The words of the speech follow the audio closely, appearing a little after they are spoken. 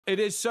It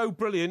is so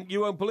brilliant,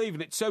 you won't believe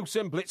it. It's so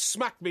simple. It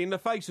smacked me in the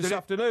face this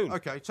afternoon.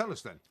 Okay, tell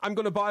us then. I'm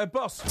going to buy a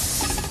bus.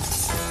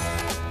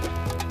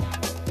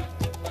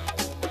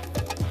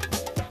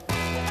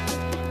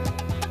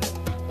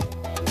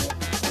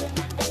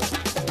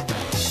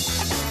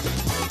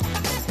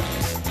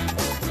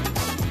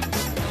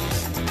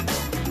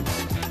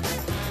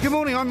 Good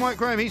morning, I'm Mike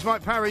Graham, he's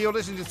Mike Parry. You're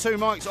listening to Two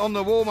Mics on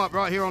the warm-up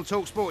right here on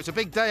TalkSport. It's a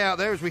big day out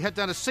there as we head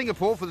down to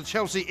Singapore for the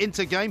Chelsea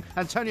Inter game.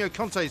 Antonio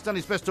Conte has done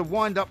his best to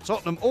wind up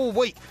Tottenham all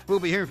week. We'll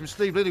be hearing from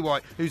Steve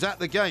Lillywhite, who's at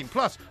the game.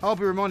 Plus, I'll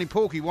be reminding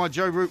Porky why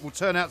Joe Root will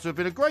turn out to have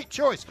been a great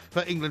choice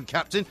for England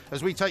captain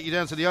as we take you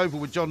down to the Oval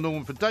with John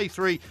Norman for day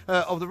 3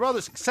 of the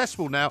rather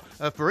successful now,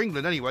 for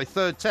England anyway,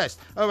 third test.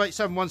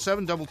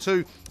 08717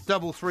 22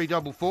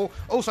 3344.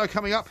 Also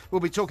coming up, we'll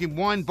be talking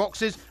wine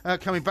boxes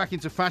coming back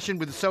into fashion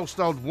with the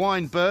self-styled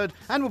wine bird,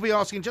 and we'll be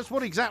asking just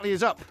what exactly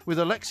is up with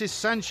Alexis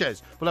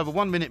Sanchez. We'll have a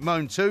 1-minute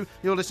moan too.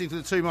 You're listening to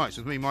the Two Mics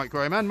with me, Mike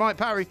Graham, and Mike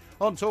Parry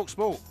on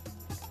TalkSport.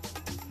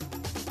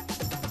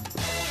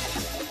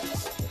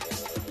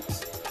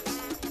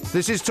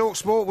 This is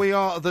TalkSport. We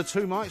are the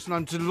Two Mics, and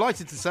I'm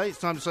delighted to say it's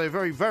time to say a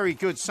very, very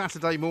good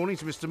Saturday morning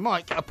to Mr.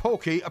 Mike, a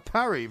Porky, a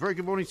Parry. Very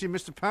good morning to you,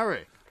 Mr.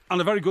 Parry. And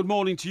a very good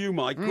morning to you,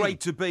 Mike. Great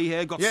to be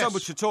here. Got so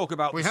much to talk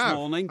about this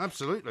morning.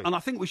 Absolutely. And I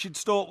think we should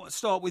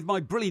start with my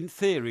brilliant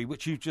theory,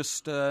 which you've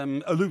just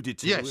alluded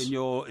to in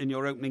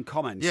your opening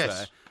comments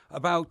there,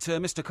 about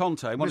Mr.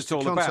 Conte and what it's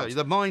all about.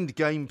 The mind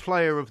game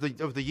player of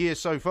the year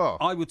so far.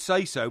 I would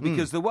say so,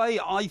 because the way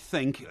I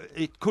think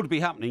it could be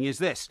happening is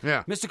this.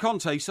 Yeah. Mr.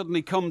 Conte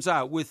suddenly comes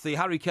out with the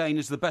Harry Kane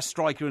as the best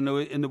striker in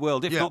the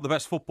world, if not the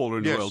best footballer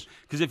in the world.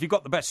 Because if you've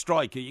got the best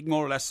striker, you can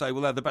more or less say,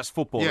 well, they're the best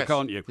footballer,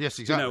 can't you? Yes,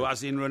 exactly. You know,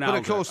 as in Ronaldo. But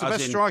of course, the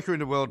best striker in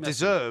the world Messi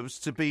deserves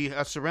to be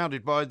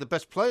surrounded by the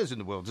best players in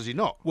the world, does he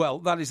not? Well,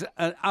 that is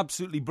an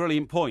absolutely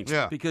brilliant point.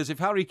 Yeah. Because if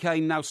Harry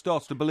Kane now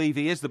starts to believe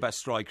he is the best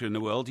striker in the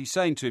world, he's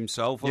saying to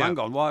himself, well, hang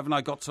on, why haven't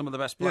I got some of the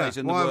best players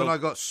in the world? Why haven't I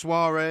got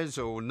Suarez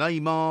or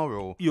Neymar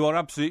or... You are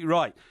absolutely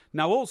right.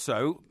 Now,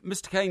 also,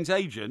 Mr. Kane's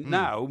agent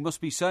now must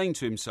be saying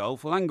to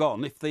himself, well, hang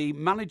on, if the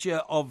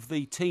manager of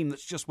the team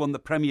that's just won the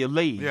Premier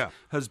League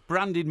has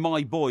branded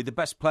my boy the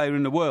best player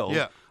in the world,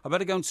 I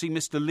better go and see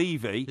Mr.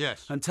 Levy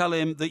and tell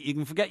him that you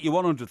can forget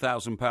your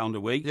 £100,000 a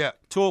week,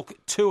 talk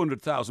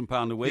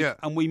 £200,000 a week,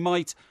 and we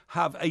might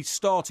have a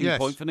starting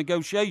point for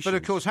negotiations. But,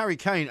 of course, Harry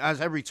Kane,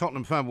 as every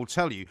Tottenham fan will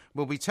tell you,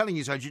 will be telling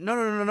his agent, no,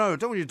 I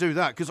don't want you to do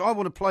that, because I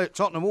want to play at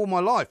Tottenham all my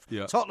life.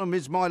 Tottenham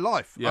is my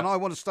life, and I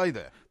want to stay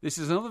there. This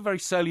is another very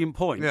salient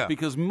point,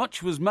 because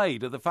much was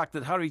made of the fact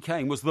that Harry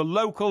Kane was the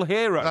local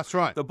hero. That's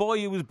right. The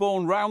boy who was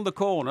born round the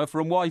corner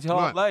from White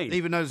Hart Lane.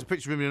 Even though there's a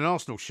picture of him in an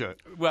Arsenal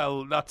shirt.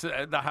 Well, that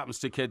happens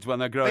to kids when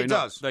they're growing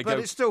up. It does, but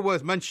it's still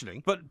worth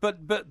mentioning.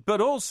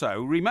 But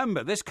also,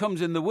 remember, this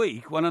comes in the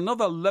week when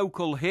another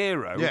local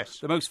hero,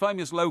 the most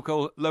famous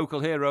local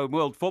hero in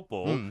world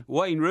football,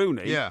 Wayne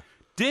Rooney,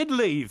 did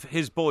leave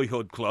his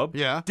boyhood club,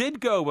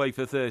 did go away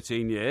for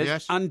 13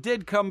 years, and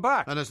did come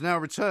back. And has now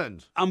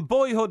returned. And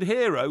boyhood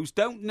heroes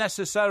don't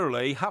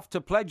necessarily have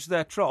to pledge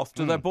their troth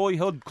to their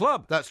boyhood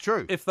club. That's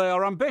true. If they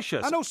are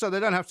ambitious. And also, they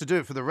don't have to do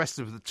it for the rest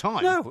of the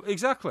time. No,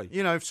 exactly.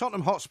 You know, if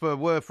Tottenham Hotspur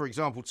were, for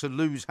example, to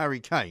lose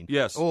Harry Kane,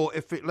 or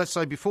if, let's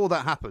say, before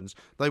that happens,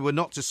 they were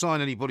not to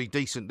sign anybody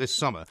decent this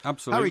summer,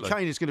 absolutely, Harry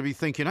Kane is going to be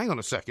thinking, hang on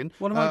a second,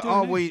 what am I doing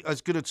are here? we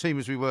as good a team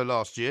as we were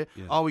last year?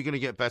 Are we going to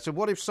get better?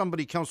 What if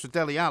somebody comes for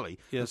Dele Alli,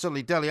 and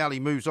suddenly Dele Alli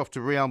moves off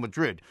to Real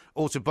Madrid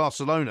or to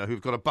Barcelona,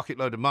 who've got a bucket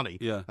load of money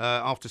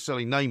after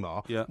selling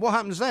Neymar? What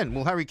happens then?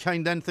 Will Harry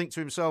Kane then think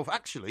to himself,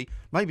 actually,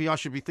 maybe I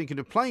should be thinking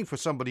of playing for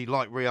somebody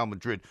like Real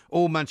Madrid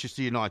or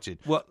Manchester United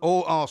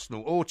or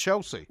Arsenal or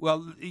Chelsea?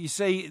 Well, you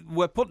see,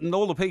 we're putting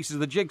all the pieces of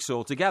the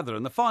jigsaw together,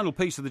 and the final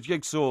piece of the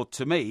jigsaw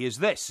to me is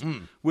this.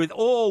 With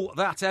all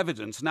that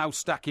evidence now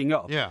stacking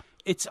up,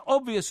 it's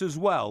obvious as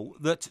well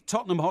that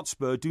Tottenham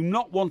Hotspur do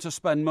not want to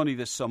spend money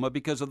this summer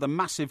because of the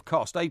massive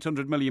cost,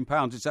 £800 million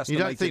it's estimated. You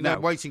don't think now.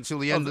 they're waiting till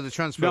the end of the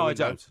transfer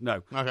window?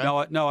 No, I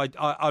don't. No. Okay.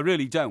 I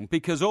really don't.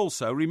 Because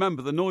also,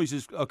 remember, the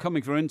noises are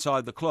coming from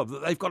inside the club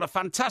that they've got a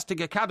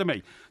fantastic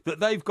academy, that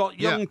they've got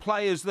young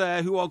players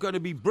there who are going to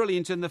be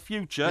brilliant in the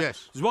future.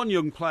 Yes. There's one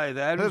young player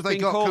there who have they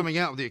got coming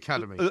out of the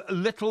academy?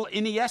 Little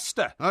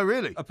Iniesta. Oh,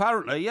 really?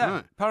 Apparently,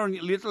 Right. Apparently,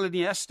 Little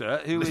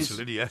Iniesta, who is...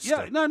 Little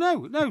Iniesta?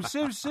 Yeah, no,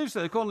 seriously,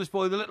 they're calling this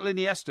boy the Little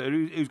Iniesta,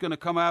 who's going to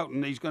come out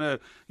and he's going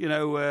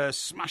to,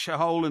 smash a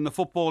hole in the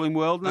footballing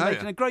world, and they're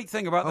making a great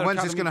thing about their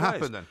when's this academy going to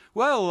players. happen then?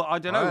 Well, I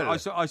don't know.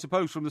 I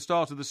suppose from the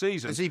start of the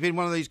season. Has he been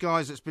one of these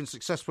guys that's been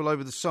successful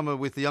over the summer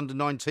with the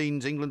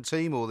under-19s England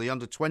team or the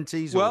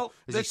under-20s? Well,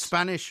 is he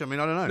Spanish? I mean,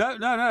 I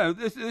don't know. No.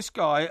 This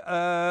guy,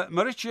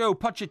 Mauricio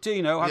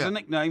Pochettino, has a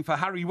nickname for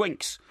Harry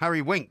Winks.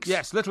 Harry Winks?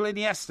 Yes, Little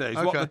Iniesta is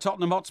what the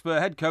Tottenham Hotspur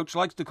head coach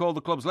likes to call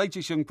the club's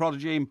latest young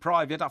prodigy in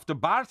private after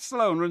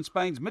Barcelona and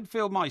Spain's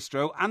midfield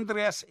maestro,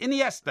 Andres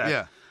Iniesta.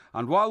 Yeah.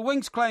 And while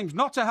Winks claims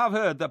not to have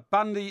heard that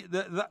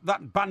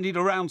bandied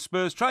around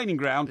Spurs training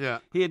ground,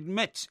 he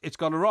admits it's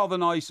got a rather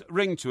nice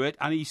ring to it,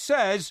 and he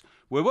says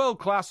We're world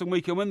class and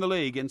we can win the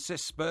league,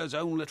 insists Spurs'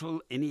 own little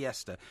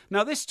Iniesta.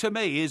 Now, this to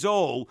me is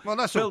all... Well,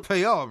 that's all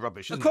PR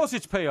rubbish, isn't it? Of course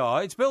it's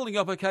PR. It's building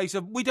up a case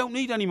of we don't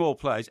need any more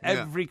players. Yeah.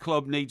 Every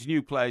club needs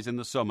new players in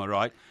the summer,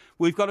 right?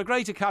 We've got a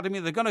great academy.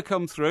 They're going to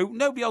come through.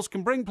 Nobody else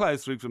can bring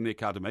players through from the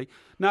academy.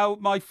 Now,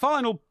 my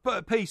final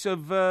piece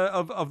of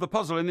the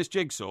puzzle in this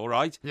jigsaw,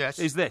 right,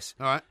 is this.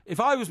 All right.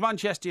 If I was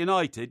Manchester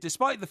United,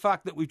 despite the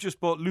fact that we've just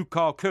bought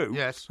Lukaku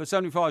for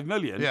 75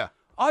 million,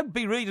 I'd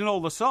be reading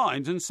all the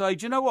signs and say,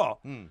 do you know what?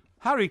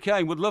 Harry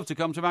Kane would love to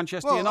come to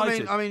Manchester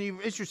United. I mean,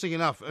 interesting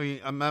enough,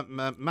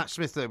 Matt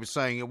Smith there was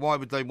saying, why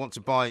would they want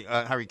to buy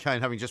Harry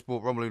Kane having just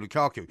bought Romelu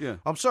Lukaku? Yeah.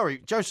 I'm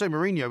sorry, Jose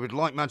Mourinho would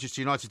like Manchester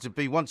United to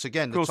be once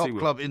again the top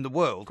club in the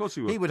world. Of course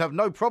he would. He would have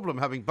no problem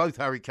having both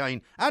Harry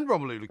Kane and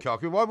Romelu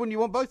Lukaku. Why wouldn't you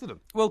want both of them?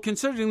 Well,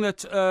 considering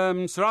that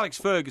Sir Alex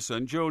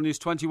Ferguson, during his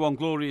 25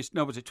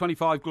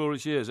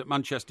 glorious years at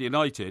Manchester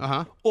United,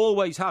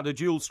 always had a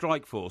dual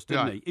strike force,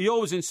 didn't he? He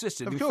always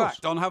insisted, in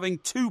fact, on having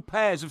two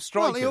pairs of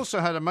strikers. Well, he also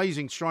had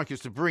amazing strikers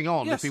to bring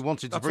on if he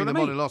wanted to bring them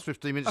on in the last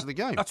 15 minutes of the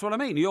game. That's what I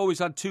mean. He always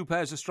had two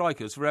pairs of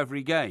strikers for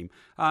every game.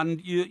 And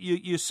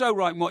you're so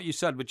right in what you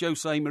said with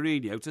Jose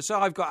Mourinho. To say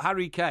I've got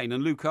Harry Kane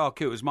and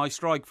Lukaku as my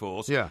strike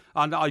force,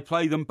 and I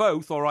play them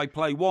both, or I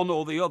play one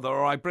or the other,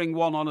 or I bring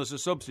one on as a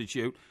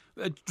substitute.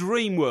 A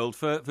dream world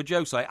for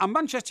Jose. And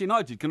Manchester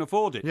United can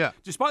afford it. Yeah.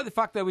 Despite the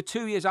fact they were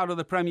 2 years out of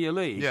the Premier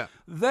League,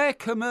 they're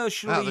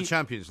commercially... Out of the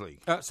Champions League.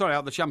 out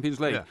of the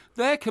Champions League. Yeah.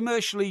 Their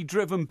commercially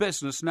driven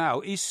business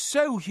now is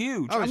so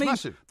huge. Oh, it's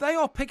massive. They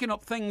are picking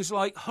up things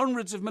like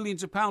hundreds of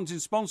millions of pounds in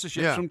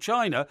sponsorships from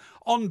China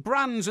on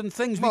brands and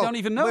things we don't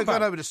even know about. We're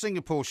going over to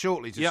Singapore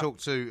shortly to talk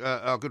to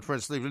our good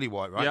friend Steve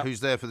Lillywhite, right,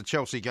 who's there for the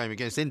Chelsea game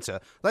against Inter.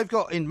 They've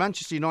got in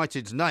Manchester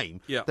United's name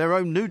their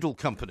own noodle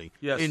company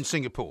in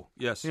Singapore.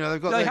 Yes. You know,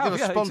 they've got a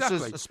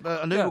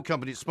noodle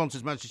company that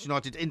sponsors Manchester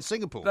United in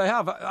Singapore. They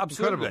have,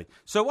 absolutely. Incredible.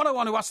 So what I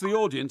want to ask the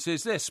audience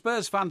is this,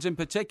 Spurs fans in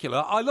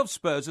particular, I love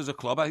Spurs as a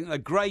club. I think they're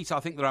great. I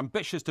think they're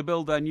ambitious to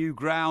build their new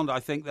ground. I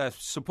think their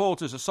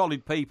supporters are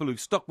solid people who've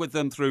stuck with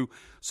them through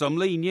some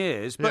lean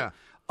years. But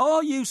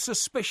are you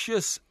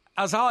suspicious,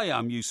 as I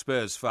am, you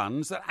Spurs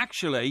fans, that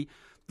actually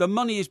the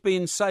money is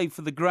being saved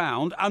for the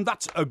ground, and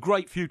that's a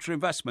great future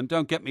investment,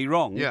 don't get me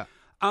wrong. Yeah.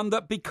 And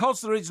that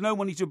because there is no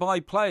money to buy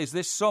players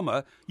this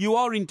summer, you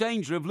are in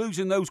danger of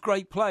losing those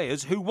great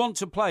players who want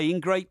to play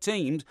in great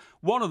teams.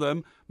 One of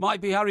them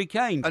might be Harry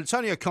Kane.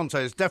 Antonio Conte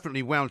has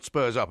definitely wound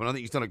Spurs up, and I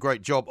think he's done a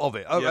great job of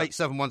it.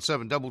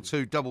 08717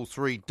 22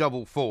 33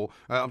 44.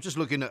 I'm just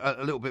looking at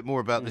a little bit more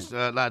about this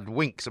lad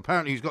Winks.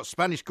 Apparently he's got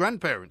Spanish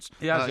grandparents.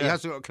 He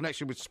has got a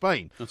connection with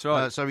Spain. That's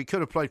right. So he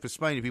could have played for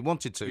Spain if he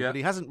wanted to, but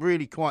he hasn't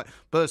really quite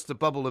burst the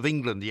bubble of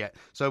England yet.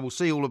 So we'll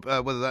see all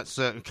whether that's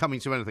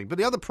coming to anything. But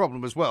the other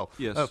problem as well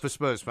for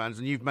Spurs fans,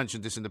 and you've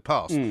mentioned this in the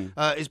past,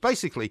 is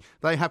basically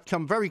they have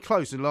come very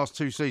close in the last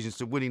two seasons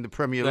to winning the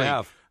Premier League. They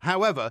have.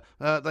 However,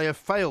 they have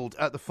failed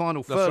at the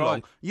final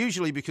furlong,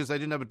 usually because they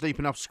didn't have a deep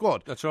enough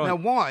squad. That's right. Now,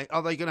 why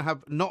are they going to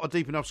have not a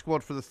deep enough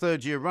squad for the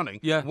third year running?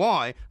 Yeah.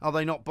 Why are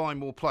they not buying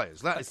more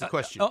players? That is the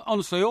question.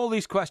 Honestly, all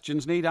these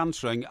questions need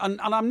answering.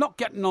 And I'm not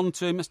getting on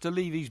to Mr.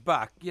 Levy's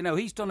back. You know,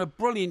 he's done a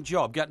brilliant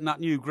job getting that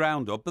new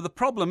ground up. But the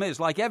problem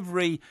is, like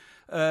every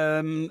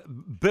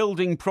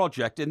building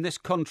project in this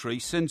country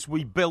since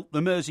we built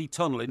the Mersey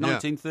Tunnel in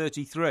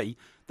 1933,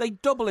 they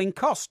double in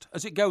cost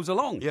as it goes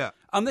along. Yeah.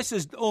 And this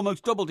is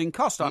almost doubled in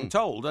cost, I'm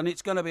told, and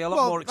it's going to be a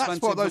lot more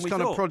expensive that's what those than we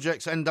kind thought. Of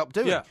projects end up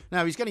doing. Yeah.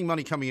 Now, he's getting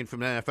money coming in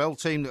from an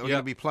NFL team that are going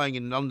to be playing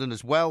in London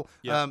as well.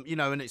 Yeah. You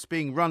know, and it's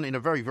being run in a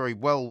very, very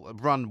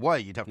well-run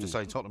way, you'd have to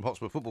say, Tottenham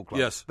Hotspur Football Club.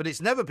 Yes. But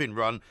it's never been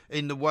run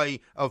in the way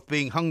of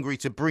being hungry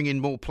to bring in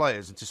more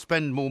players and to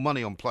spend more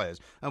money on players.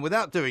 And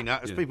without doing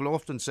that, as people have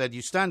often said,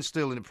 you stand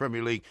still in the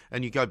Premier League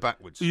and you go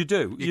backwards. You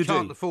do. You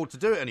can't afford to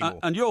do it anymore.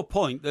 And your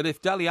point that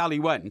if Dele Alli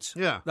went,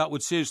 that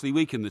would seriously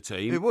weaken the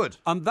team. It would.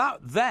 And that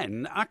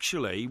then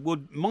actually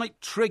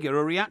might trigger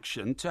a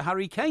reaction to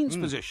Harry Kane's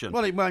position.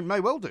 Well, it may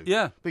well do.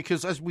 Yeah.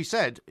 Because, as we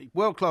said,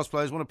 world-class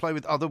players want to play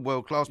with other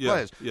world-class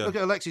players. Yeah. Look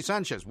at Alexis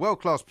Sanchez,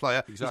 world-class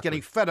player. Exactly. He's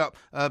getting fed up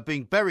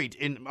being buried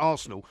in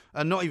Arsenal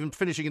and not even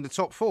finishing in the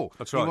top four.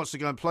 That's right. He wants to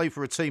go and play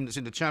for a team that's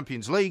in the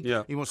Champions League.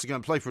 Yeah. He wants to go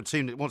and play for a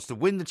team that wants to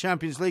win the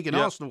Champions League. And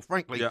Arsenal,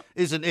 frankly,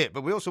 isn't it.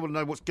 But we also want to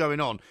know what's going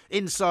on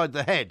inside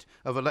the head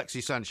of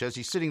Alexis Sanchez.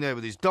 He's sitting there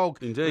with his dog,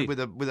 with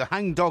a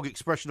hang-dog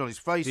expression on his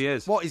face. He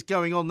is. What is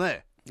going on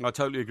there? I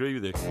totally agree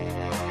with you.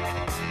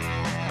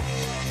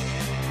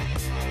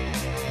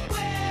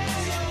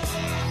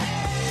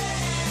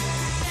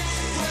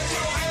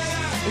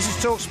 This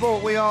is Talk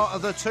Sport. We are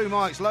the Two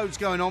Mics. Loads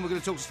going on. We're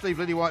going to talk to Steve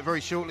Lillywhite very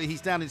shortly.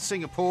 He's down in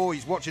Singapore.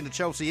 He's watching the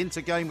Chelsea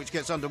Inter game, which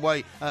gets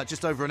underway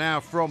just over an hour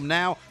from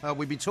now.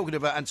 We've been talking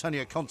about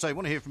Antonio Conte. I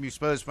want to hear from you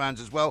Spurs fans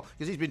as well,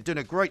 because he's been doing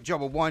a great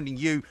job of winding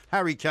you,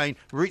 Harry Kane,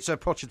 Maurizio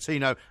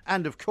Pochettino,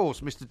 and, of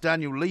course, Mr.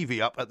 Daniel Levy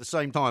up at the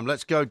same time.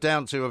 Let's go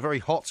down to a very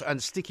hot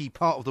and sticky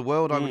part of the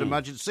world, I would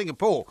imagine,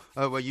 Singapore,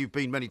 where you've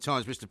been many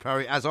times, Mr.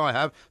 Parry, as I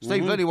have.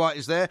 Steve Lillywhite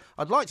is there.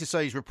 I'd like to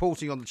say he's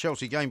reporting on the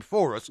Chelsea game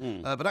for us,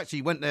 but actually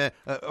he went there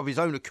of his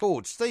own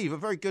accord. Steve, a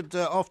very good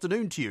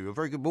afternoon to you. A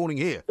very good morning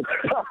here.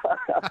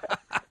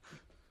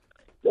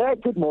 Yeah,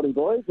 good morning,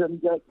 boys,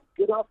 and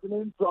good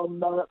afternoon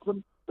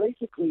from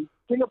basically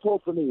Singapore.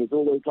 For me, is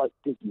always like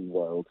Disney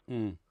World.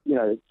 You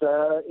know,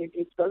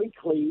 it's very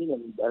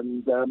clean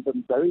and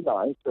very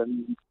nice,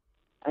 and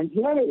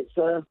yeah,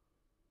 it's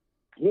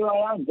here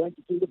I am going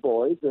to see the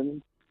boys,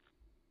 and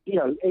you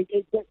know,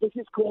 this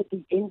is called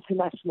the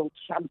International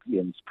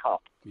Champions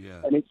Cup,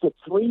 and it's a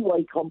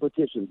three-way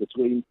competition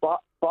between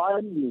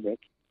Bayern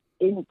Munich,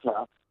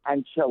 Inter,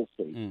 and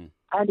Chelsea,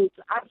 and it's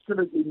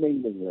absolutely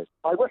meaningless.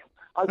 I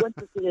went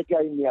to see a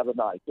game the other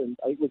night, and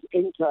it was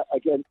Inter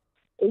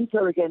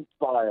against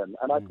Bayern,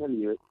 and I tell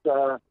you,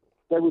 there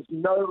was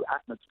no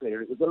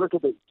atmosphere. It was a little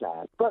bit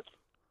sad, but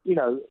you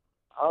know,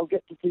 I'll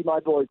get to see my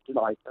boys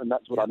tonight, and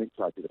that's what I'm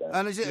excited about.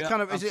 And is it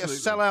is it a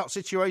sellout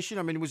situation?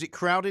 I mean, was it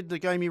crowded, the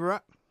game you were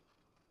at?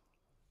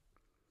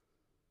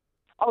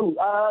 Oh,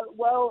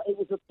 well, it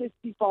was a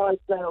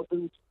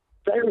 55,000,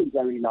 very,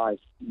 very nice,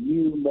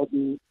 new,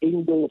 modern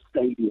indoor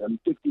stadium,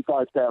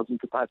 55,000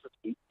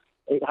 capacity.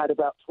 It had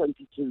about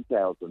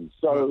 22,000.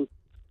 So,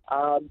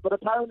 but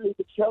apparently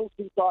the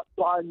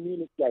Chelsea-Bayern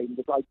Munich game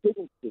that I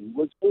didn't see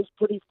was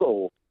pretty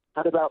full,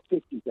 had about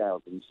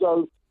 50,000.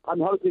 So I'm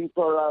hoping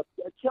for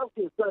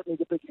Chelsea is certainly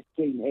the biggest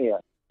team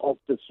here of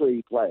the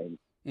three playing.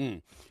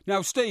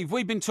 Now, Steve,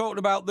 we've been talking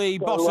about the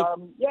boss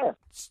of... Yeah.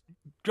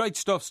 Great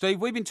stuff,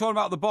 Steve. We've been talking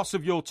about the boss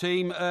of your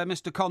team,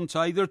 Mr.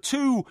 Conte. There are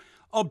two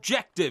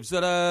objectives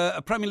that a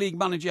Premier League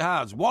manager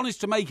has. One is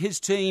to make his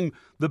team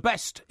the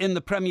best in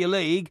the Premier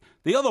League.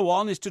 The other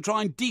one is to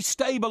try and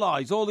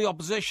destabilise all the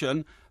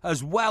opposition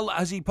as well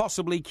as he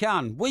possibly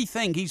can. We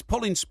think he's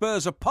pulling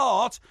Spurs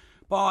apart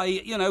by,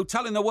 you know,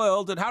 telling the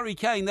world that Harry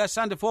Kane, their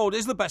centre-forward,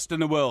 is the best in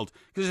the world.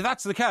 Because if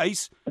that's the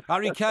case,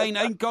 Harry Kane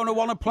ain't going to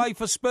want to play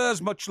for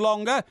Spurs much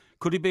longer.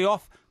 Could he be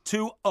off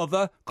to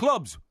other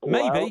clubs?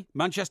 Maybe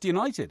Manchester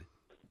United.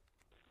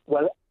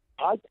 Well,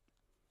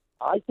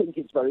 I think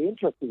it's very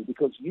interesting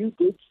because you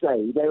did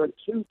say there are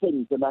two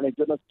things the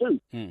manager must do.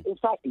 In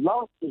fact,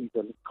 last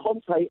season,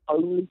 Conte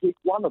only did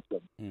one of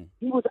them.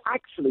 He was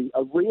actually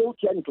a real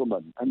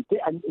gentleman, and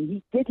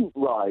he didn't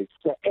rise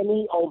to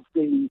any of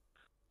the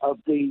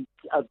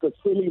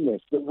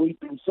silliness that we've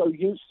been so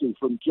used to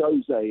from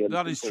Jose and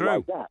that is people true.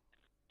 like that.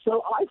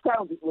 So I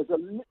found it was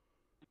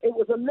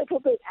a little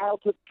bit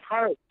out of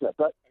character,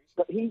 but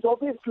he's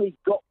obviously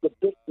got the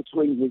bit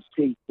between his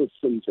teeth this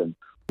season.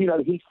 You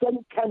know, he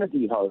sent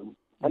Kennedy home,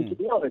 and to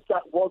be honest,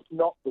 that was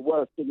not the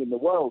worst thing in the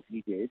world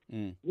he did.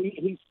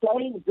 He's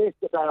saying this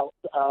about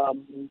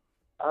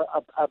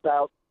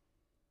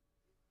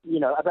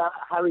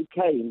Harry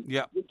Kane.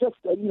 Yeah. You just,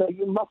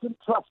 you mustn't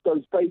trust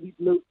those baby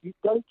blue. You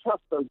don't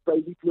trust those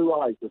baby blue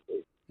eyes of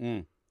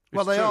his.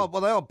 Well, they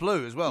are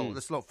blue as well.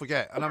 Let's not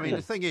forget. And I mean,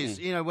 the thing is,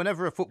 you know,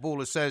 whenever a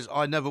footballer says,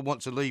 "I never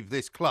want to leave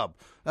this club,"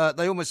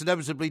 they almost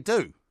inevitably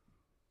do.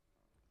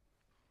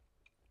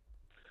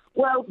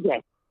 Well,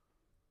 yes.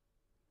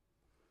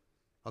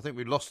 I think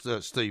we lost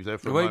Steve there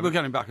for a moment. We're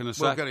getting back in a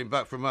sec. We'll get him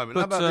back for a moment.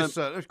 But, how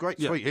about this great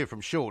tweet here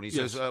from Sean? He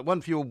says, one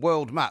for your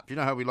world map. You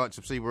know how we like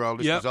to see where our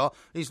listeners are.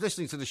 He's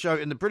listening to the show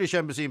in the British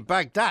Embassy in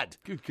Baghdad.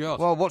 Good God.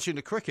 While watching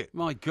the cricket.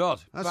 My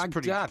God. That's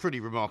Baghdad. pretty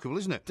remarkable,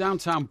 isn't it?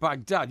 Downtown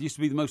Baghdad used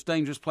to be the most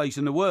dangerous place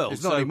in the world.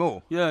 It's not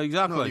anymore. Yeah,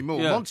 exactly. Not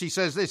anymore. Yeah. Monty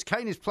says this,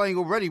 Kane is playing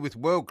already with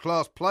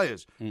world-class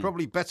players.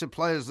 Probably better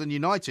players than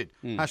United.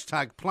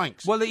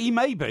 #planks. Well, he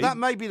may be. That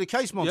may be the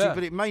case, Monty,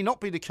 but it may not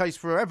be the case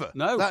forever.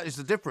 No. That is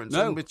the difference.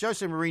 No. And with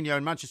Jose Mourinho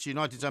and Manchester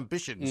United's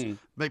ambitions,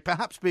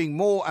 perhaps being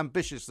more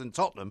ambitious than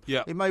Tottenham,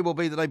 it may well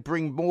be that they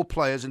bring more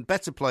players and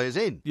better players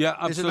in. Yeah,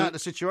 absolutely. Isn't that the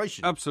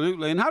situation?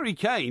 Absolutely. And Harry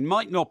Kane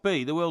might not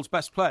be the world's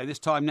best player this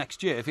time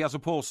next year if he has a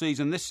poor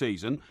season this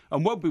season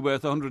and won't be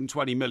worth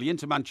 120 million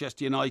to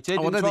Manchester United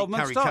in 12 months' time. I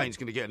don't think Harry Kane's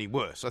going to get any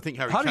worse. I think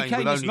Harry Kane will only get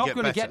better. is not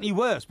going to get any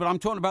worse, but I'm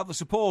talking about the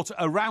support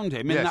around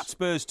him in that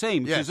Spurs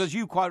team. Because as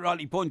you quite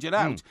rightly pointed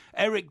out,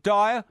 Eric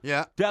Dyer,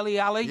 Dele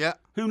Alli,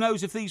 who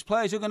knows if these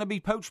players are going to be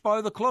poached by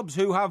other clubs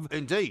who have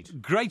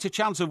greater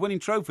chance of winning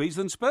trophies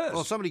than Spurs.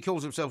 Well, somebody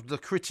calls himself The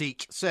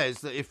Critique says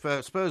that if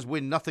Spurs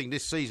win nothing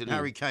this season,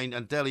 Harry Kane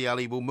and Dele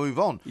Alli will move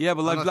on. Yeah,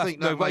 well,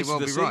 they wasted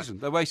the season.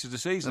 They wasted the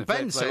season. And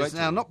Ben says,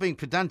 now, not being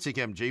pedantic,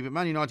 MG, but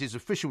Man United's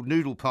official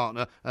noodle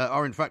partner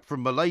are in fact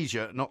from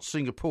Malaysia, not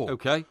Singapore.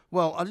 Okay.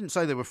 Well, I didn't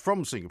say they were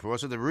from Singapore. I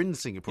said they were in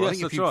Singapore. Yes,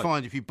 I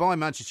think if you buy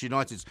Manchester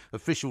United's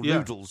official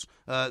noodles,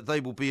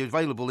 they will be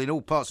available in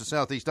all parts of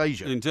Southeast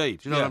Asia. Indeed.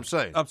 Do you know what I'm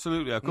saying?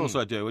 Absolutely. Of course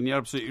I do. And you're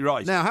absolutely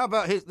right. Now, how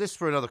about this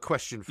for another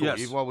question for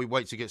you while we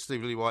wait to get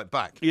Steve Lillywhite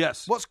back?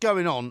 Yes. What's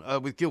going on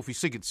with Gylfi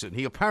Sigurdsson?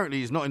 He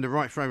apparently is not in the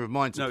right frame of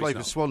mind to play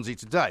for Swansea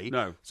today.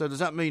 No. So does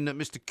that mean that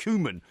Mr.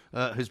 Koeman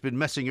has been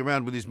messing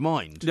around with his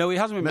mind? No, he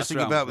hasn't been messing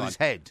about with his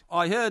head.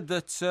 I heard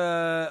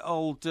that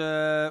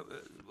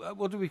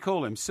what do we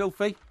call him?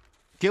 Silphy?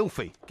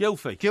 Gylfi.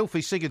 Gylfi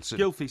Sigurdsson.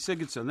 Gylfi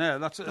Sigurdsson. Yeah,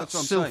 that's what I'm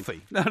Sylphy.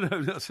 saying. No,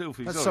 not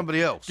Sylphy. That's sorry.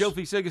 somebody else.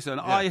 Gylfi Sigurdsson.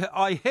 Yeah.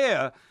 I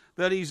hear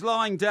that he's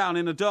lying down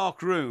in a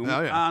dark room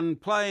and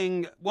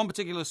playing one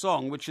particular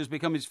song, which has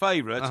become his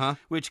favourite,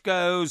 which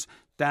goes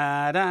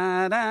da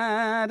da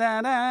da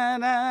da da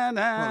da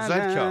da.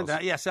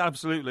 Zcars? Yes,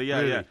 absolutely. Yeah,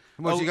 really? yeah.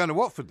 Was he going to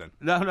Watford then?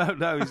 No,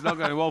 he's not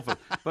going to Watford.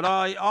 But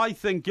I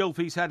think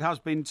Gylfi's head has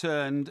been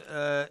turned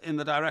in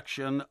the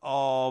direction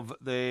of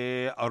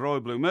the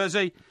Royal Blue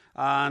Mersey,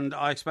 and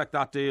I expect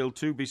that deal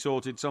to be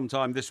sorted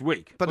sometime this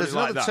week. But there's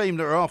another team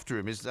that are after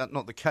him. Is that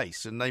not the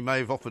case? And they may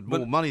have offered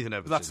more money than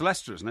Everton. That's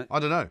Leicester, isn't it? I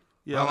don't know.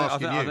 Yeah, I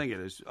think it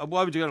is.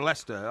 Why would you go to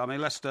Leicester? I mean,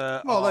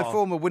 Leicester. Well, they're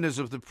former winners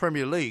of the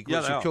Premier League, which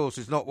of course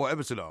is not what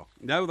Everton are.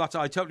 No,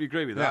 I totally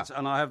agree with that,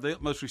 and I have the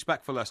utmost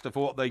respect for Leicester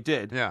for what they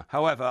did. Yeah.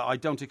 However, I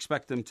don't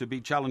expect them to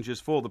be challengers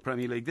for the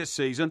Premier League this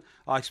season.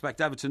 I expect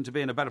Everton to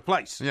be in a better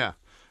place. Yeah.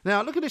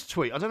 Now, look at this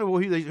tweet. I don't know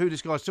who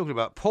this guy's talking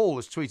about. Paul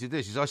has tweeted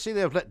this. He says, I see they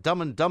have let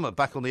Dumb and Dumber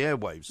back on the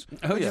airwaves.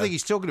 What do you think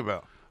he's talking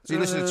about? Is he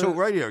listening to Talk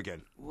Radio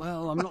again?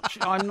 Well, I'm not.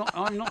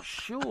 I'm not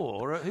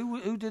sure.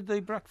 Who did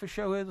the breakfast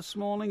show here this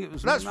morning? It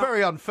was. That's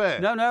very unfair.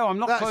 No, I'm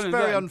not. That's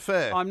very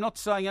unfair. I'm not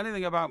saying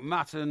anything about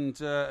Matt and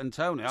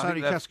Tony. I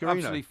think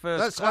Cascarino.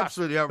 That's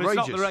absolutely outrageous.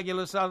 It's not the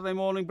regular Saturday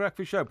morning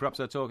breakfast show. Perhaps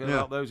they're talking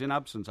about those in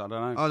absence. I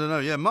don't know.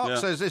 Yeah, Mark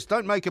says this.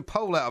 Don't make a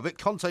poll out of it.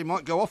 Conte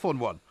might go off on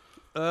one.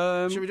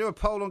 Should we do a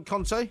poll on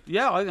Conte?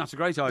 Yeah, I think that's a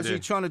great idea. Is he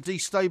trying to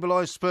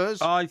destabilise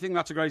Spurs? I think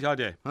that's a great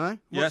idea.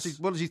 Yes.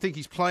 What does he think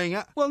he's playing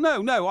at? Well,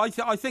 no. I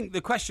think the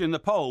question in the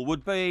poll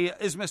would be,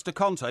 is Mr.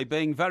 Conte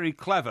being very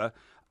clever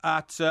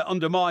at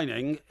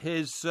undermining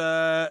his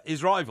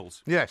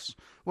rivals? Yes.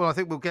 Well, I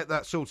think we'll get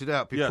that sorted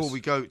out before we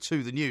go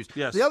to the news.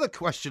 Yes. The other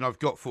question I've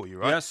got for you,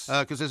 right? Yes.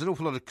 Because there's an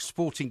awful lot of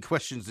sporting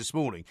questions this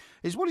morning,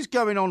 is what is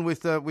going on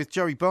with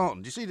Joey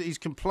Barton? Do you see that he's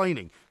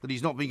complaining that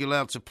he's not being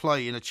allowed to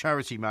play in a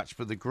charity match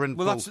for the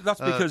Grenfell Well, that's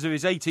because of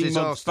his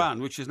 18-month ban,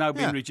 which has now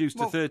been reduced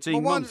to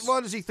 13 months. Why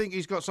does he think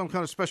he's got some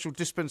kind of special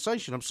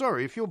dispensation? I'm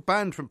sorry, if you're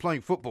banned from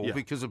playing football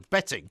because of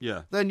betting,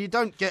 then you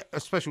don't get a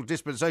special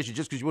dispensation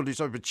just because you want to do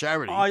something for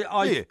charity.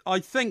 I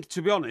think,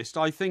 to be honest,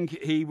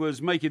 he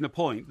was making the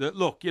point that,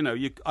 look,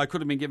 I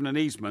could have been given an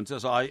easement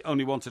as I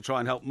only want to try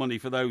and help money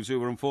for those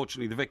who are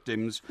unfortunately the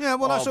victims. Yeah,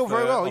 well, that's all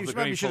very well.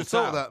 Maybe you should have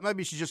thought of that.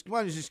 Maybe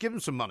why don't you just give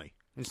him some money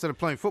instead of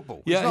playing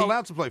football? He's not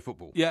allowed to play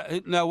football. Yeah,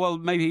 well,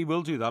 maybe he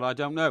will do that. I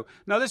don't know.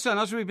 Now, listen,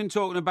 as we've been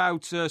talking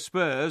about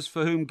Spurs,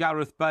 for whom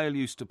Gareth Bale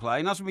used to play,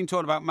 and as we've been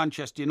talking about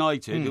Manchester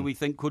United, who we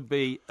think could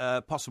be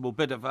a possible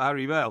bidder for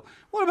Harry Bale,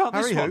 what about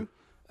this one?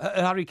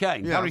 Harry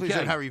Kane. Yeah, Harry Kane. You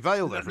said Harry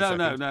Vale there for a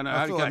second. No.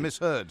 I thought I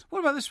misheard. What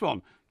about this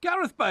one?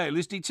 Gareth Bale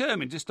is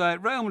determined to stay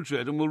at Real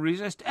Madrid and will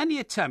resist any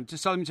attempt to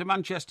sell him to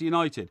Manchester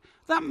United.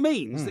 That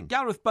means that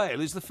Gareth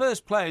Bale is the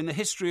first player in the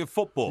history of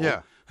football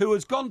who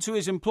has gone to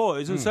his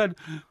employers and said,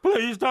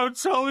 please don't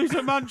sell me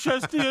to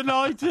Manchester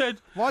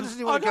United. Why doesn't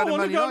he want to go to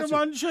Man United? I don't want to go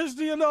to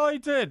Manchester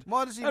United.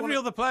 Why does he Every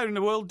other player in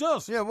the world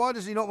does. Yeah, why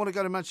does he not want to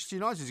go to Manchester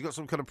United? Has he got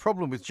some kind of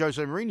problem with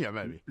Jose Mourinho,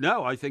 maybe?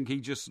 No, I think he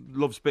just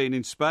loves being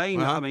in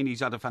Spain. I mean, he's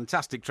had a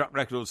fantastic track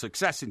record of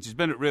success since he's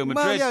been at Real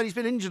Madrid. Well, yeah, he's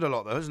been injured a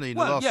lot, though, hasn't he, in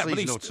the last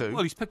season or two?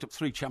 Well, he's picked up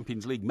 3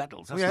 Champions League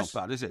medals. That's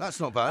not bad, is it? That's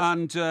not bad.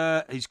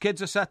 And his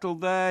kids are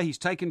settled there. He's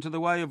taken to the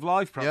way of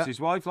life. Perhaps his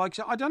wife likes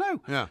it. I don't know.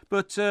 Yeah.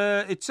 But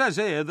it says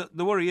here that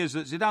the worry is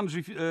that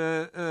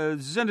Zinedine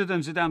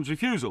Zidane's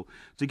refusal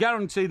to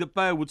guarantee that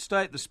Bale would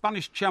stay at the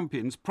Spanish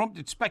champions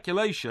prompted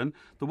speculation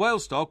the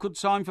Wales star could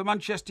sign for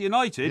Manchester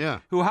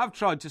United, who have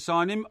tried to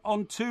sign him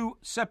on 2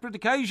 separate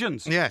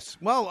occasions. Yes.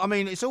 Well, I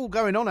mean, it's all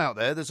going on out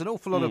there. There's an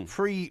awful lot of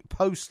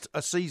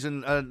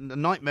post-season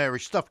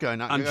nightmarish stuff going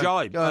on. And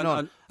jibe. Going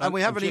on. And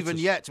we haven't even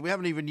yet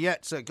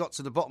got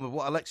to the bottom of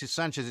what Alexis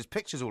Sanchez's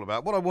picture's all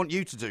about. What I want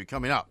you to do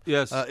coming up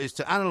is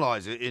to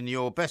analyse it in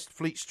your best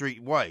Fleet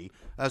Street way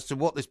as to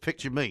what this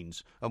picture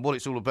means and what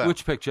it's all about.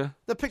 Which picture?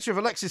 The picture of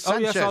Alexis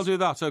Sanchez. Oh, yes, I'll do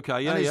that.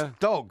 Okay, and his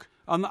dog.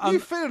 And you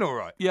feeling all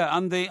right? Yeah,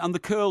 and the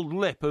curled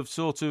lip of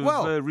sort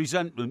of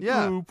resentment.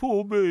 Yeah. Oh,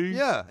 poor me.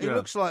 Yeah, he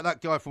looks like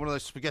that guy from one of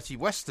those spaghetti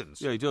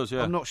westerns. Yeah, he does,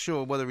 yeah. I'm not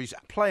sure whether he's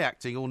play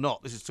acting or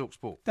not. This is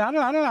TalkSport. Da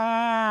da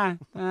da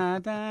da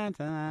da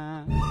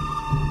da.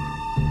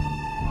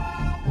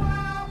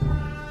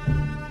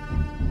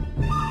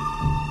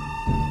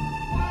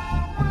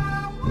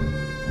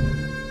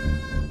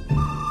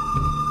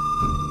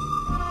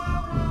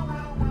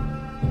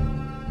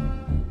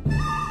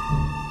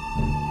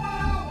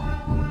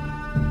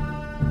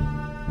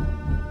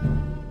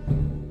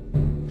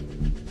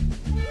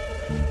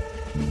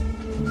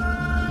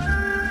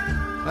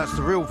 That's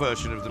the real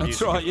version of the music.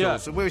 That's right, yeah.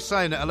 So we're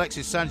saying that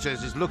Alexis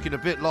Sanchez is looking a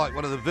bit like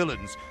one of the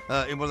villains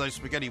in one of those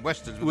spaghetti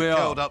westerns with a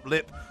curled up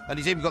lip, and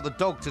he's even got the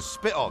dog to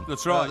spit on.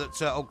 That's right.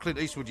 That old Clint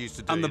Eastwood used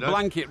to do. And the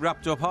blanket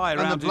wrapped up high around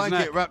his neck. And the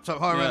blanket wrapped up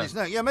high around his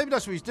neck. Yeah, maybe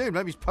that's what he's doing.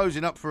 Maybe he's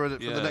posing up for the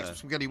next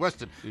spaghetti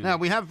western. Yeah. Now,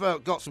 we have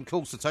got some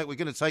calls to take. We're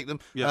going to take them.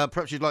 Yeah.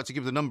 Perhaps you'd like to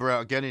give the number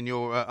out again in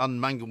your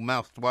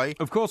unmangled-mouthed way.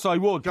 Of course I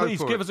would.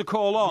 Please give us a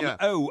call on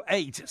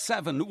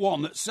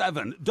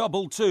 08717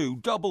 22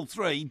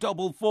 33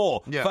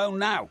 44. Phone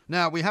now.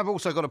 Now, we have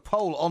also got a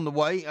poll on the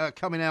way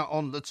coming out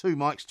on the Two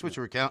Mikes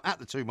Twitter account, at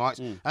the Two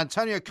Mikes.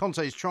 Antonio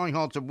Conte is trying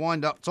hard to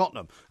wind up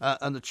Tottenham.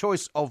 And the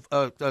choice of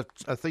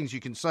things you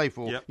can say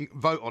for, you can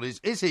vote on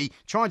is he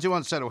trying to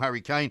unsettle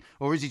Harry Kane,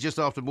 or is he just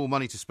after more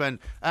money to spend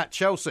at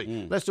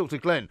Chelsea? Let's talk to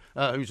Glenn,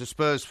 who's a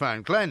Spurs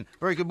fan. Glenn,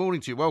 very good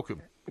morning to you.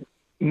 Welcome.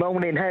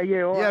 Morning, how are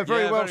you? All right? Yeah,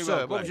 very well, very sir.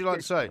 well, What would you like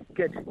to say?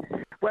 Good.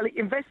 Well,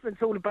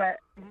 investment's all about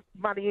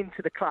money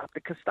into the club.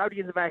 The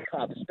custodians of our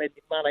club are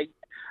spending money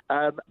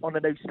on a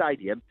new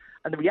stadium,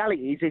 and the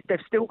reality is they've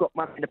still got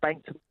money in the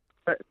bank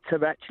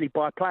to actually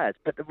buy players.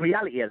 But the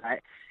reality of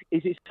that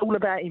is it's all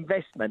about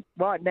investment.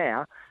 Right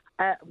now,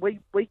 we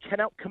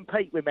cannot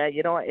compete with Man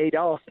United,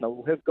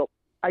 Arsenal, who've got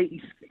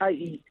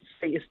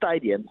 80-seater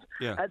stadiums.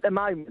 Yeah. At the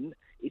moment,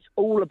 it's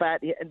all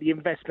about the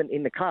investment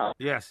in the club.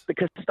 Yes. The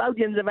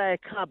custodians of our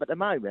club at the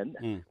moment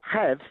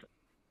have...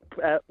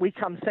 we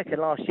come second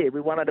last year.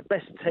 We're one of the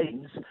best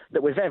teams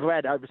that we've ever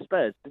had over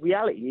Spurs. The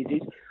reality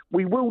is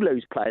we will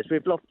lose players.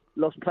 We've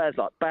lost players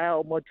like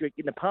Bale, Modric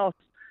in the past,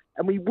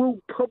 and we will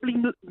probably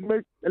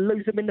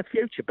lose them in the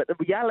future. But the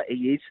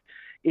reality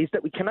is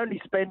that we can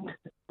only spend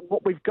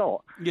what we've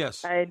got.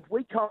 Yes. And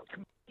we can't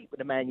compete with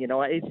the Man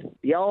United,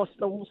 the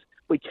Arsenals.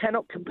 We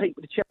cannot compete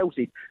with the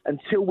Chelsea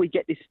until we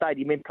get this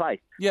stadium in place.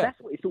 Yeah. That's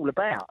what it's all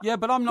about. Yeah,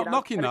 but I'm not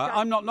knocking that.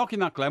 I'm not knocking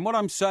that, Glenn. What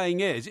I'm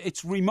saying is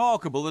it's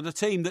remarkable that a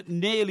team that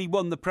nearly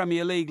won the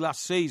Premier League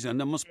last season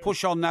and must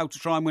push on now to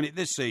try and win it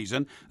this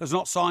season has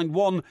not signed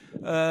one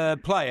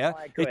player.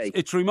 I agree.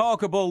 It's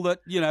remarkable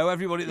that,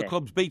 everybody at the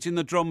club's beating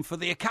the drum for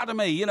the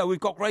academy. We've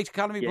got great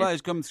academy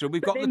players coming through.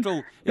 We've got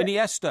little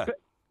Iniesta.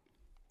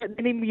 But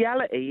in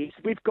reality,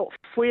 we've got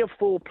 3 or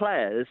 4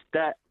 players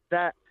that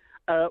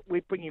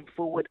we're bringing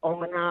forward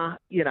on our,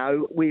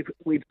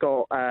 we've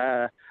got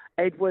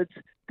Edwards.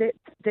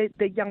 They're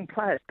young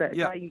players.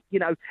 They,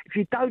 if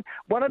you don't,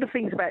 one of the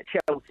things about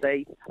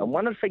Chelsea and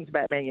one of the things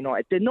about Man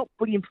United, they're not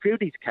bringing through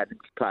these academy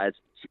players.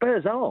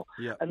 Spurs are.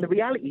 Yeah. And the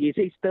reality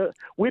is that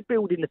we're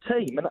building the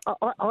team. And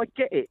I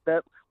get it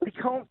that we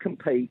can't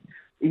compete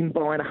in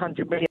buying a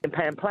 £100 million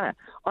player.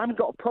 I haven't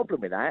got a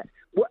problem with that.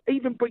 Well,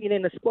 even bringing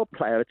in a squad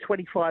player, a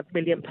 £25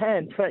 million,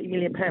 £30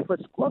 million for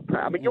a squad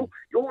player. I mean, you're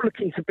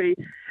looking to be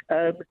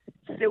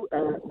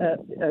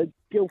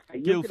Gylfi.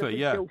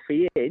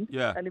 Gylfi in.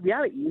 Yeah. And the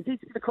reality is,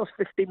 it's going to cost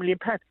 £50 million.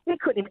 He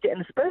couldn't even get in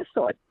the Spurs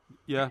side.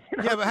 Yeah.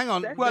 Yeah, but hang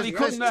on. Well, he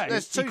couldn't then.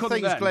 There's two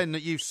things, Glenn,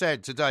 that you've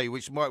said today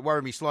which might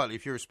worry me slightly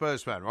if you're a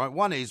Spurs fan, right?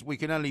 One is we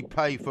can only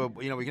pay for,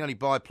 we can only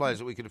buy players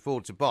that we can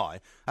afford to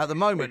buy. At the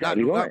moment, that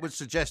would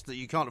suggest that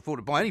you can't afford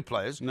to buy any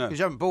players because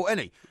you haven't bought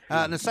any.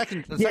 And the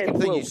second thing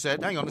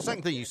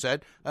you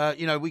said,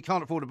 we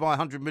can't afford to buy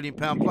 £100 million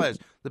players.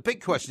 The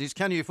big question is,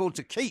 can you afford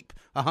to keep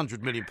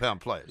 £100 million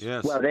players?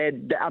 Yes. Well, the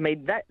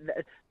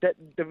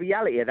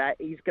reality of that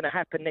is going to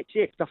happen next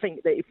year. Because I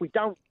think that if we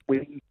don't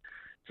win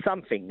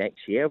something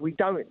next year, we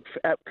don't.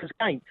 Because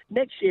again,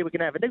 next year we're going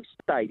to have a new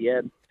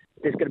stadium.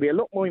 There's going to be a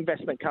lot more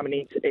investment coming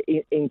into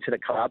the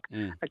club.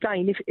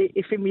 Again,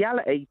 if in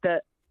reality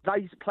that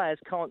those players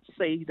can't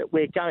see that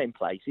we're going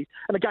places,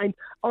 and again,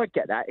 I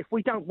get that. If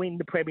we don't win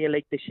the Premier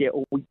League this year,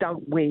 or we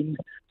don't win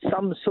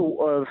some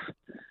sort of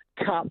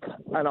cup,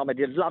 and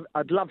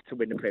I'd love to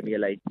win the Premier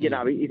League. It's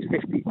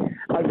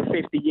over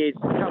 50 years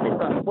coming.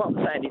 But what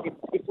I'm saying is,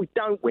 if we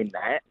don't win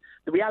that,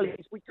 the reality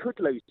is we could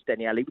lose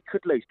Denny Ali, we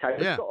could lose Kane.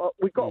 Yeah.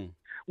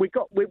 We're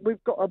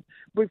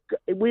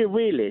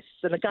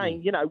realists, and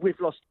again,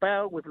 we've lost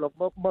Bale, we've lost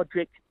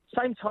Modric,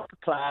 same type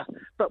of player,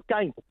 but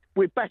again,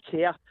 we're back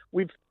here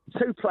with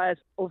 2 players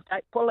of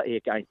that quality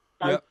again.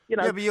 So,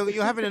 but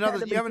you're having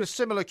a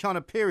similar kind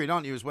of period,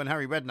 aren't you, as when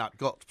Harry Redknapp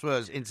got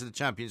Spurs into the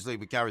Champions League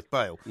with Gareth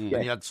Bale, and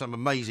he had some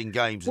amazing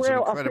games and some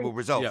incredible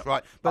results,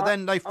 right? But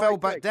then they fell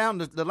back down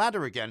the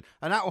ladder again,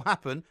 and that will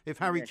happen if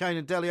Harry Kane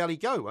and Dele Alli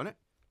go, won't it?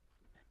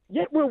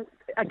 Yeah, well,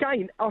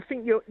 again, I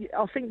think you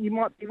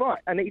might be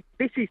right, and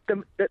this is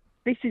going to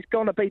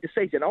be the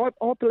season. I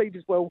believe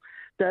as well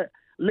that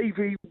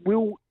Levy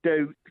will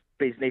do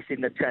business in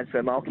the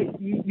transfer market.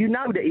 You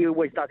know that he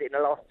always does it in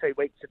the last 2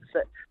 weeks of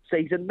the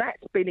season.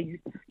 That's been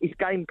his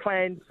game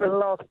plan for the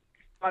last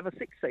 5 or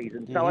 6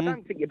 seasons. So I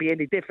don't think it'll be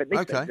any different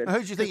this season.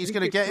 Who do you think he's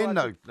going to get in,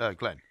 though,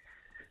 Glenn?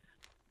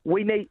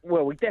 We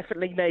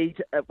definitely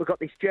need. We've got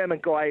this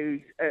German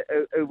guy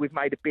who we've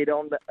made a bid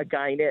on.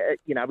 Again,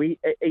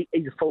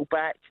 he's a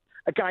fullback.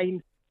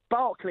 Again,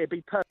 Barkley would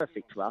be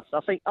perfect for us.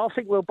 I think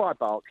we'll buy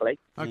Barkley.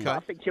 Okay. I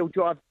think he'll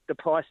drive the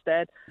price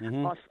down.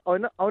 I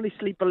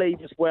honestly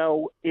believe as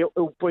well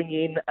he'll bring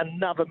in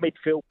another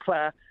midfield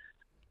player.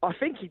 I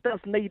think he does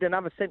need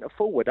another centre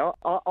forward.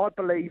 I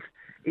believe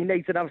he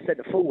needs another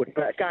centre forward.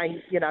 But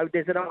again,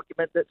 there's an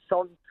argument that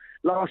Son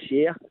last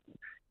year,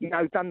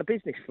 done the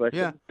business for us.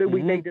 Yeah. Do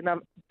we need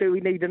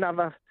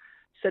another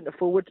centre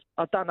forward?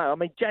 I don't know. I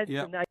mean,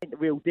 Jansen ain't the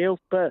real deal,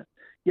 but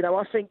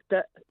I think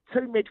that 2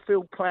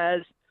 midfield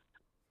players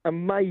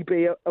and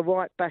maybe a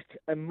right back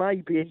and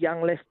maybe a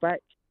young left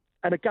back.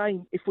 And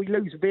again, if we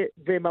lose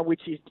Vimmer,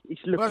 which is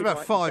looking well,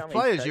 that's about like 5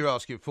 players you're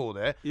asking for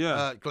there,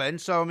 Glenn.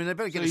 So, I mean, they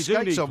better get the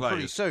skates on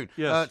pretty soon.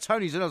 Yes.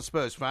 Tony's another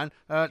Spurs fan.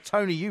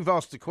 Tony, you've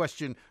asked the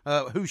question,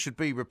 who should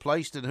be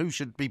replaced and who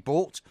should be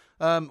bought.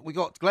 We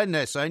got Glenn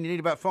there saying you need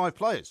about 5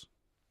 players.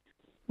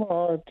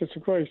 Well, I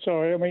disagree,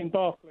 sorry. I mean,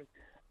 Barkley.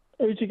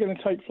 Who's he going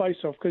to take place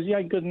of? Because he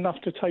ain't good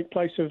enough to take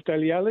place of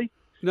Dele Alli.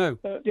 No.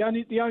 The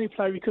only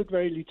player he could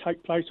really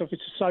take place of is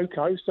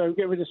Sissoko, so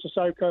get rid of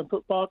Sissoko and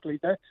put Barkley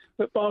there.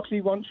 But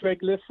Barkley wants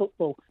regular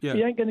football. Yeah.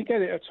 He ain't going to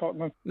get it at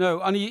Tottenham. No,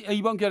 and he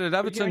won't get it at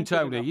Everton,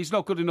 Tony. He's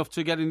not good enough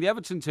to get in the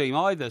Everton team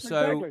either.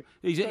 So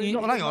exactly.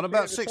 Well, hang on,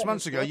 about 6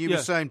 months ago you were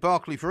saying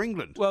Barkley for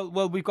England.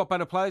 Well, we've got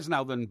better players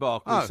now than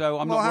Barkley, so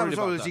I'm not worried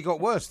about that. Has he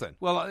got worse then?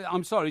 Well,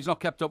 I'm sorry, he's not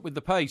kept up with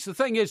the pace. The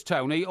thing is,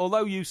 Tony,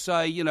 although you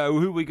say, who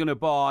are we going to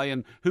buy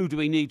and who do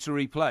we need to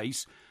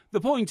replace, the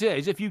point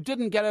is, if you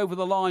didn't get over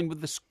the line with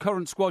the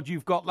current squad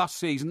you've got last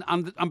season,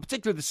 and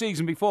particularly the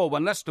season before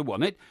when Leicester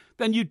won it,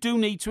 then you do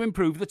need to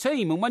improve the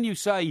team. And when you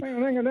say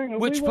hang on.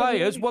 which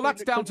players, well,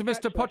 that's down to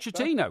Mr.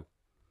 Pochettino.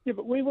 Yeah,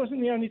 but we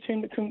wasn't the only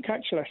team that couldn't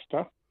catch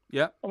Leicester.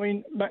 Yeah. I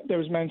mean, there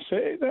was Man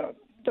City.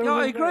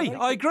 I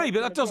agree,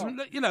 but that doesn't,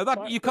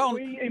 you can't.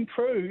 We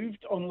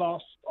improved on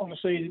the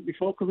season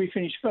before because we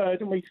finished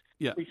third and we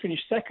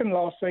finished second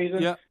last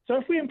season. Yeah. So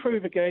if we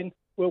improve again,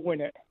 we'll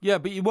win it. Yeah,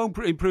 but you won't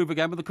improve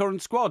again with the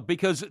current squad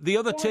because the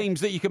other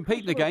teams that you're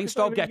competing against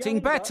are getting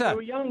better.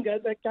 They're younger,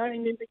 they're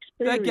gaining experience.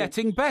 They're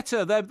getting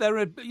better.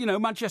 They're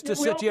Manchester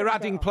City are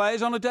adding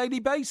players on a daily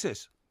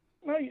basis.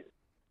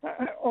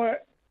 No,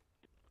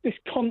 this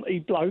Conte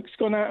bloke's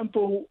gone out and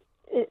bought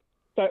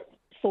that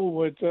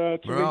forward to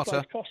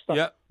replace Costa.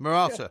 Yeah,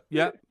 Morata.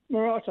 Yeah.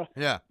 Morata.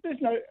 Yeah.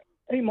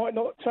 He might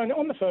not turn it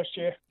on the first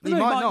year. He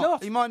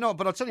might not,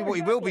 but I'll tell you what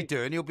he will be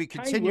doing. He'll be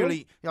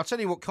continually... I'll tell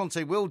you what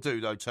Conte will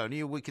do, though, Tony.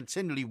 He'll be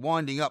continually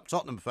winding up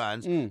Tottenham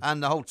fans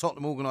and the whole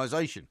Tottenham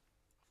organisation.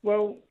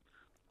 Well,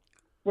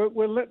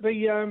 we'll let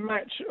the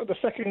match, the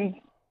second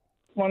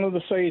one of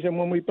the season,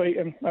 when we beat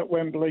him at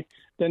Wembley,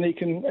 then he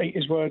can eat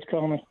his words,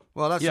 can't he?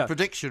 Well, that's a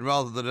prediction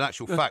rather than an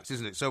actual fact,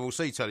 isn't it? So we'll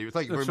see, Tony.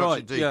 Thank you very much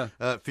indeed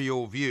for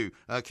your view.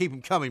 Keep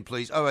them coming,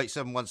 please.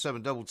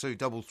 08717 22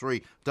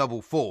 33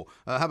 How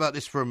about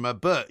this from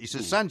Bert? He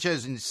says,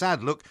 Sanchez in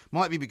sad look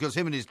might be because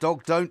him and his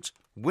dog don't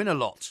win a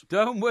lot.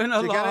 Don't win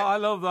a lot. I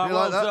love that.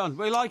 Well that? Done.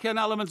 We like an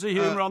element of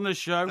humour on this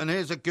show. And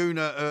here's a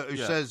gooner who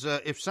says,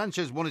 if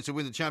Sanchez wanted to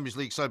win the Champions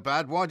League so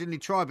bad, why didn't he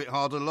try a bit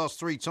harder the last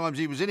 3 times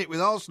he was in it with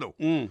Arsenal?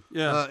 And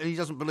he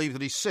doesn't believe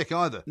that he's sick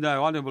either.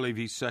 No, I don't believe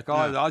he's sick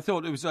either. I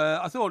thought it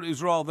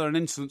was rather an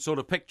instant sort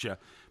of picture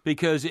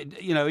because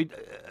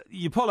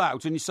you pull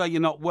out and you say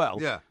you're not well.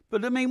 Yeah.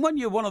 But I mean, when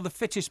you're one of the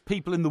fittest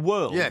people in the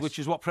world, which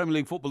is what Premier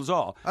League footballers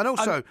are, and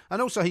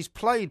also he's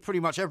played pretty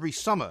much every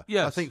summer.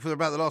 Yes. I think for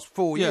about the last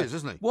 4 years,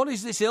 hasn't he? What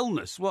is this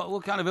illness?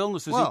 What kind of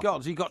illness has he got?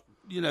 Has he got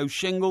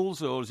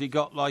shingles, or has he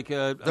got like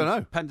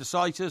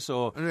appendicitis,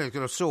 or he's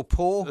got a sore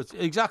paw?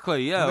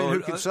 Exactly. Yeah. I mean, who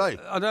can say?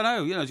 I don't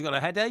know. Has he got a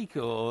headache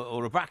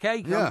or a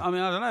backache? Yeah. I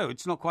mean, I don't know.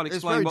 It's not quite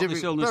explained what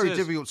this illness is. It's very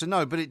difficult to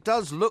know, but it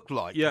does look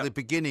like the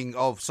beginning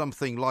of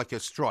something like a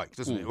strike,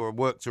 doesn't it, or a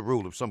work to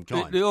rule of some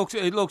kind.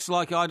 It looks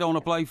like I don't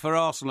want to play for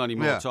Arsenal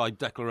anymore. Type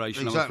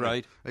declaration, exactly. I'm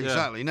afraid.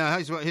 Exactly. Yeah.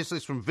 Now, here's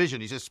this from Vision.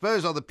 He says,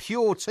 Spurs are the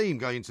pure team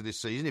going into this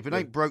season. If it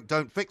ain't broke,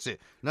 don't fix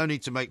it. No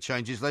need to make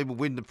changes. They will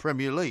win the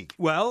Premier League.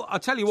 Well, I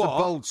tell you what. It's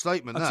a bold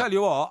statement, I tell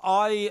you what,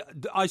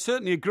 I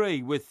certainly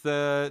agree with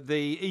the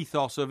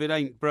ethos of it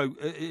ain't broke,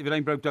 if it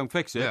ain't broke, don't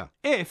fix it.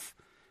 Yeah.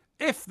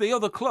 If the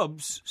other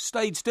clubs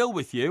stayed still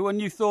with you and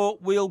you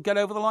thought we'll get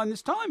over the line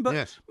this time. But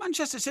yes.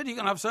 Manchester City are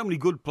going to have so many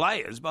good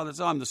players by the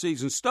time the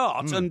season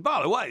starts. And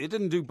by the way, they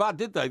didn't do bad,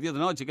 did they, the other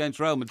night against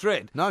Real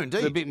Madrid? No,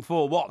 indeed. They beat them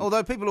 4-1.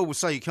 Although people always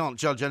say you can't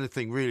judge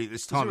anything really at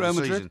this time of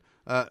the season.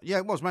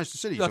 It was Manchester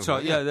City. That's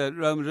right,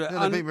 Real Madrid.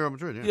 Yeah, they beat Real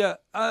Madrid, yeah.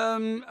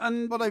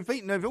 Well,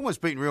 they've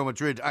almost beaten Real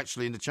Madrid,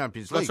 actually, in the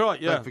Champions League. That's right,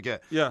 yeah. Don't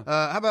forget. Yeah.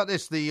 How about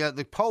this?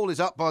 The poll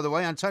is up, by the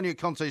way. Antonio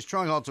Conte is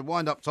trying hard to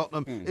wind up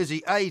Tottenham. Is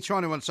he A,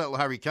 trying to unsettle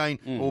Harry Kane,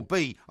 or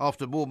B,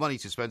 after more money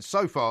to spend?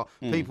 So far,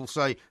 people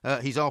say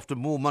he's after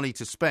more money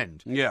to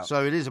spend. Yeah.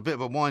 So it is a bit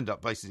of a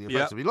wind-up, basically,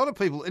 effectively. A lot of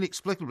people,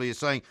 inexplicably, are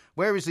saying,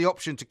 where is the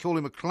option to call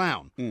him a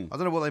clown? I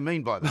don't know what they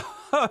mean by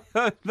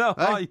that. No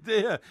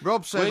idea.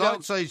 Rob says,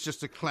 I'd say he's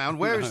just a clown.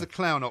 Where is the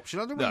clown option?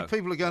 I don't know what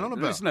people are going on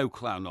about. There's no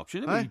clown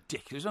option. It's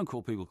ridiculous. Don't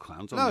call people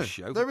clowns on the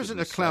show. There isn't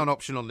a clown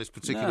option on this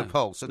particular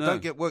poll, so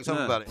don't get worked up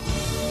about it.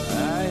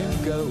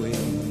 I'm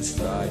going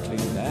slightly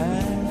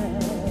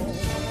mad.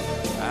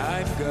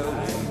 I'm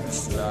going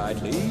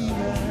slightly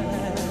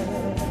mad.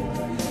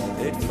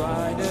 It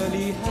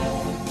finally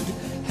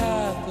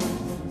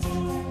happened.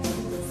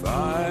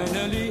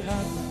 Finally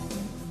happened.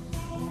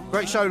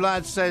 Great show,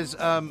 lads, says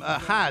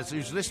Haz,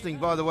 who's listening,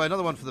 by the way,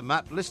 another one for the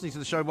map, listening to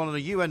the show while on a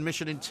UN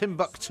mission in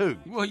Timbuktu.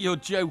 Well, you're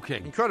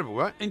joking. Incredible,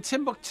 right? In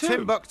Timbuktu?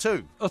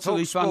 Timbuktu.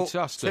 Utterly Talk Sport,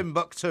 fantastic.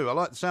 Timbuktu. I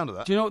like the sound of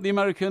that. Do you know what the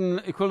American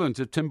equivalent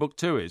of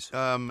Timbuktu is?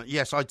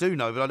 Yes, I do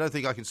know, but I don't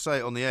think I can say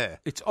it on the air.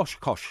 It's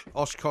Oshkosh.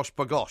 Oshkosh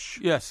Bagosh.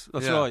 Yes,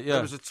 that's right, yeah.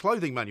 It was a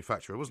clothing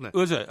manufacturer, wasn't it?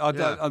 Was it?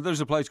 There's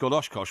a place called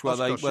Oshkosh where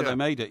they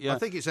made it, yeah. I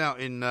think it's out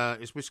in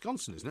it's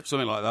Wisconsin, isn't it?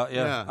 Something like that,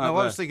 yeah. No, I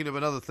was thinking of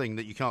another thing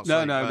that you can't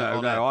say.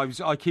 No.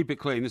 I keep it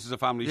clean. This is a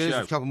family show.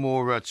 Here's a couple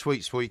more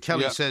tweets for you.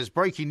 Kelly says,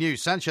 breaking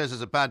news, Sanchez has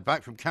a bad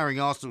back from carrying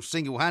Arsenal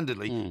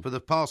single-handedly for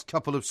the past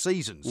couple of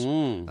seasons,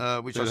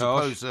 which I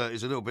suppose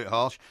is a little bit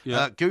harsh.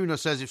 Yeah. Guna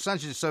says, if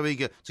Sanchez is so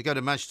eager to go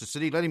to Manchester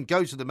City, let him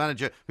go to the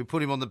manager who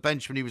put him on the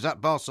bench when he was at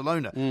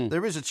Barcelona.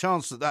 There is a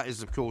chance that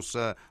is, of course,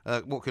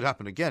 what could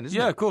happen again, isn't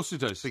it? Yeah, of course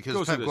it is.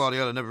 Because Pep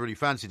Guardiola never really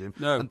fancied him.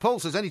 No. And Paul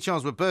says, any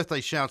chance of a birthday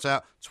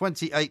shout-out,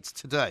 28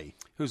 today.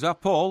 Who's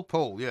that, Paul?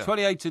 Paul, yeah.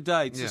 28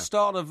 today. It's the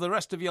start of the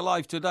rest of your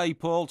life today,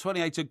 Paul.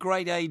 28's a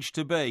great age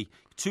to be.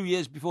 2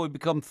 years before you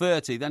become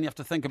 30, then you have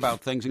to think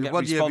about things and get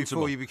responsible. 1 year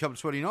before you become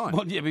 29.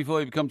 1 year before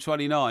you become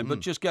 29. But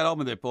just get on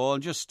with it, Paul,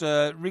 and just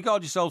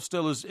regard yourself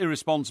still as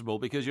irresponsible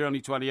because you're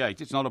only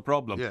 28. It's not a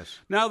problem. Yes.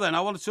 Now then,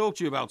 I want to talk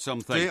to you about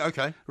something. Yeah,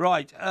 okay.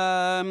 Right.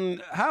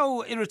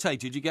 How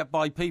irritated you get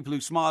by people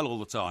who smile all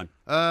the time?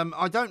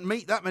 I don't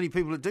meet that many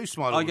people that do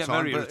smile all the time. I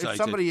get very but irritated. If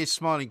somebody is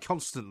smiling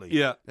constantly,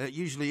 it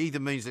usually either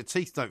means their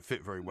teeth don't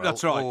fit very well,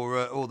 that's right,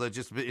 or they're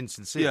just a bit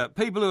insincere. Yeah,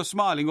 people who are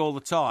smiling all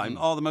the time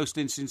are the most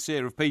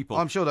insincere of people.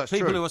 I'm sure that's true.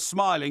 People who are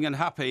smiling and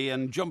happy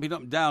and jumping up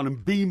and down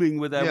and beaming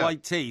with their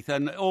white teeth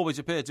and always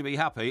appear to be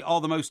happy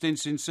are the most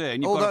insincere,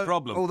 and you've got a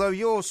problem. Although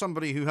you're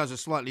somebody who has a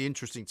slightly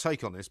interesting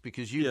take on this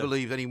because you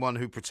believe anyone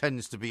who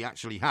pretends to be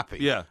actually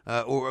happy,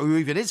 or who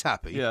even is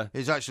happy,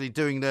 is actually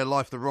doing their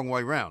life the wrong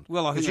way round.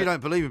 Well, because you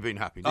don't believe in being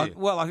happy, do you?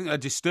 Well, I think they're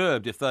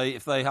disturbed if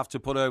they have to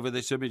put over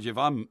this image of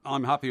I'm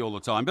happy all the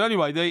time. But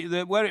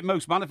anyway, where it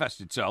most manifests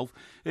itself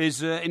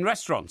is in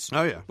restaurants.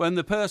 Oh, yeah. When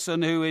the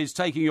person who is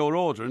taking your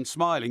order and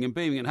smiling and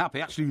beaming and happy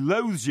actually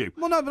loathes you.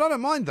 Well, no, but I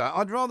don't mind that.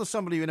 I'd rather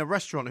somebody in a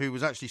restaurant who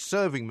was actually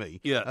serving me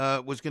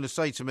was going to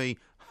say to me,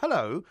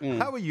 hello,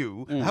 how are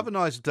you? Have a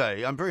nice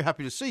day. I'm very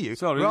happy to see you.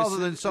 Sorry, rather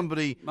than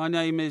somebody... My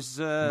name is...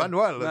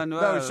 Manuel.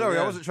 No, sorry,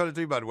 I wasn't trying to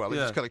do Manuel. It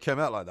just kind of came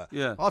out like that.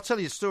 Yeah. I'll tell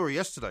you a story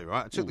yesterday,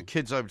 right? I took the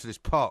kids over to this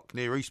park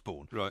near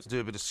Eastbourne to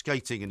do a bit of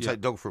skating and take the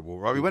dog for a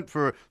walk, right? We went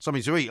for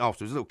something to eat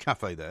afterwards, a little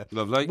cafe there.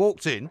 Lovely.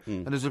 Walked in,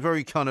 and there's a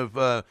very kind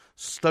of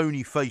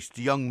stony-faced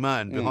young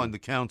man behind the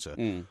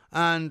counter.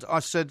 And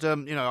I said,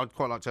 I'd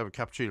quite like to have a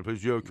cappuccino,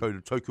 please. Yeah, okay,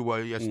 take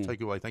away. Yes,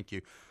 take away, thank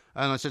you.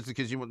 And I said to the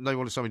kids, they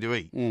wanted something to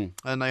eat.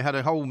 And they had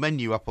a whole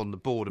menu up on the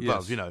board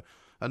above,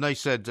 And they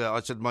said,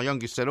 my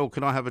youngest said,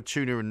 can I have a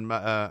tuna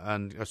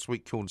and a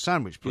sweet corn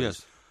sandwich, please?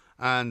 Yes.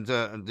 And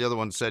the other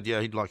one said,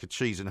 he'd like a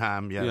cheese and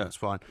ham. Yeah, that's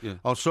fine. Yeah.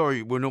 Oh,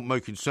 sorry, we're not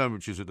making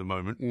sandwiches at the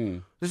moment.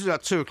 This is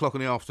at 2:00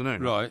 in the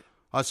afternoon. Right.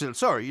 I said,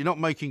 sorry, you're not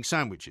making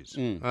sandwiches.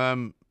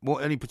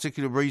 What, any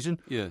particular reason?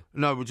 Yeah.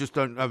 No, we just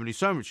don't have any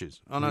sandwiches.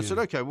 And I said,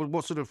 okay, well,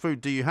 what sort of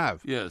food do you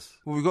have? Yes.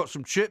 Well, we've got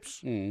some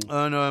chips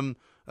and...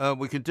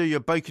 we can do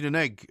your bacon and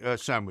egg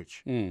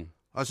sandwich.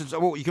 I said,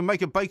 you can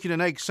make a bacon and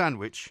egg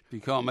sandwich, you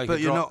can't make but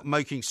you're not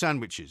making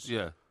sandwiches.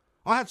 Yeah.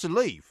 I had to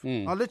leave.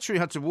 I literally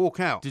had to walk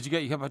out. Did you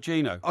get your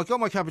cappuccino? I got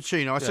my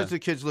cappuccino. I said to the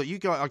kids, look,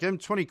 I gave them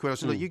 20 quid. I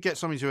said, look, you get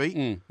something to eat.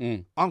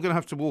 I'm going to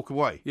have to walk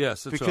away.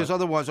 Yes, that's because right.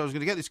 Otherwise I was going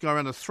to get this guy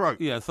around the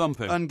throat. Yeah, thump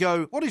him. And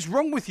go, what is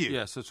wrong with you?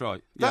 Yes, that's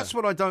right. That's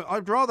what I don't...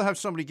 I'd rather have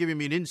somebody giving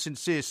me an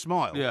insincere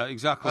smile. Yeah,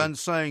 exactly. And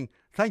saying...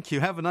 Thank you,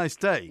 have a nice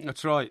day.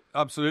 That's right,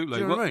 absolutely.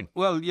 Do you know what I mean?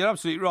 Well, you're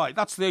absolutely right.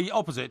 That's the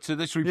opposite to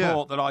this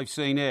report that I've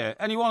seen here.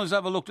 Anyone who's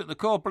ever looked at the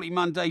corporately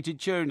mandated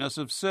cheeriness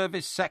of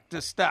service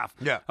sector staff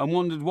and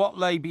wondered what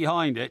lay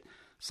behind it,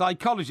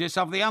 psychologists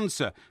have the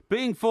answer.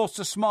 Being forced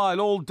to smile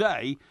all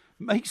day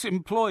makes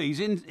employees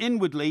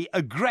inwardly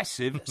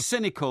aggressive,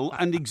 cynical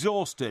and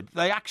exhausted.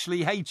 They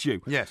actually hate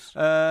you. Yes.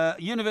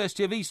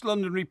 University of East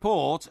London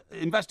report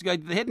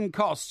investigated the hidden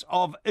costs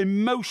of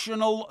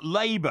emotional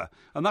labour,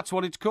 and that's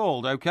what it's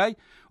called, OK?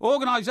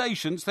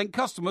 Organisations think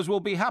customers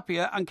will be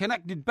happier and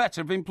connected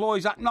better if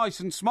employees act nice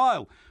and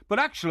smile. But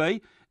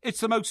actually...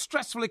 it's the most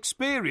stressful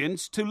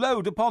experience to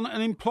load upon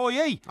an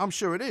employee. I'm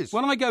sure it is.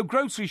 When I go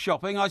grocery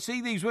shopping, I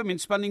see these women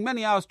spending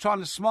many hours trying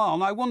to smile,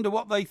 and I wonder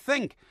what they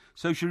think.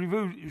 So she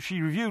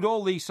reviewed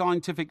all the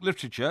scientific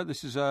literature.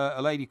 This is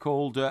a lady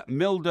called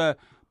Milda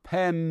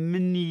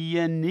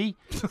Perminieni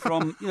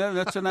from,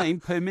 that's her name,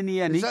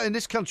 Perminieni. Is that in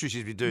this country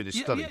she's been doing this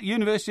study? Yeah,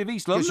 University of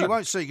East London.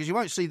 Because you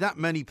won't see that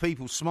many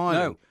people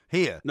smiling.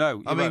 Here.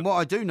 No. I mean, what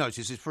I do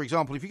notice is, for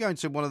example, if you go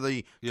into one of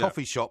the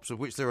coffee shops, of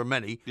which there are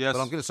many, but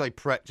I'm going to say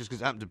Pret just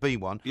because it happened to be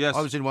one. Yes.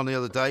 I was in one the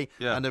other day,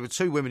 and there were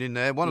two women in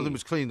there. One of them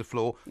was cleaning the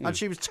floor, and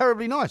she was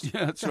terribly nice.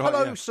 Yeah, that's right.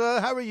 Hello,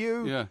 sir, how are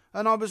you? Yeah.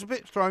 And I was a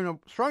bit thrown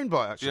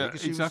by it, actually,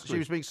 because she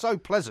was being so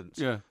pleasant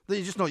that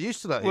you're just not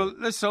used to that. Well,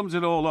 this sums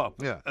it all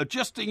up. Yeah.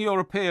 Adjusting your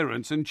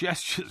appearance and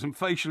gestures and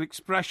facial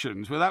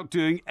expressions without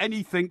doing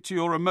anything to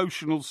your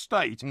emotional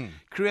state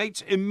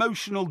creates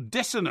emotional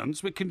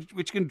dissonance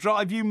which can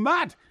drive you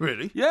mad.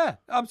 Really? Yeah,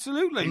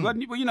 absolutely.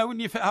 When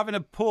you're having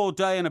a poor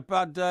day and a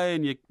bad day,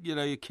 and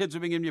your kids are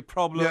bringing you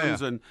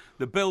problems, and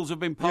the bills have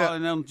been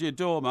piling onto your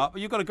doormat,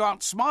 but you've got to go out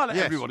and smile at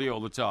everybody all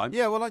the time.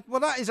 Yeah, well,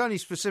 that is only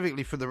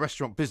specifically for the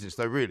restaurant business,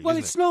 though. Really, well,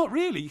 isn't it's not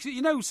really.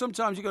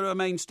 Sometimes you go to a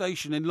main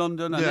station in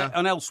London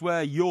and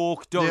elsewhere,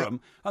 York,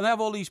 Durham, and they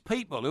have all these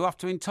people who have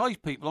to entice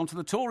people onto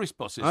the tourist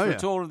buses for a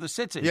tour of the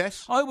city.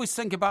 Yes, I always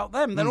think about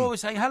them. They're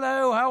always saying,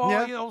 "Hello, how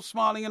are you?" All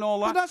smiling and all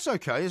that. But that's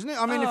okay, isn't it?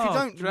 I mean, if you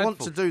don't want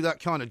to do that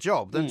kind of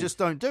job, then just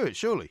don't do it,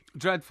 surely.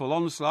 Dreadful,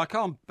 honestly. I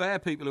can't bear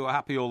people who are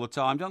happy all the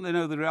time. Don't they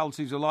know the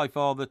realities of life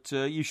are that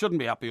you shouldn't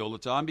be happy all the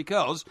time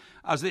because,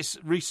 as this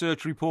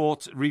research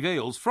report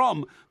reveals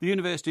from the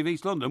University of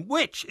East London,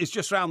 which is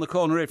just round the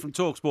corner here from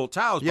TalkSport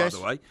Towers, by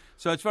the way,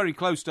 so it's very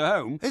close to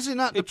home. Isn't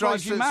that the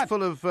place that's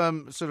full of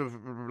sort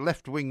of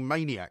left-wing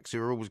maniacs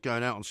who are always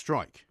going out on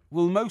strike?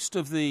 Well, most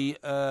of the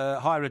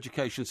higher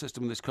education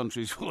system in this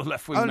country is full of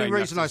left-wing maniacs. Only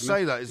reason I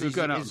say that is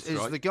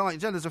the guy.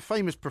 There's a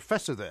famous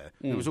professor there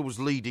who was always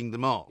leading the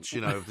march,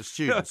 of the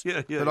students.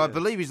 But I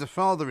believe he's the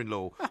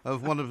father-in-law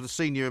of one of the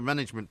senior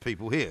management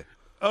people here.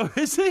 Oh,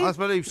 is he? I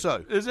believe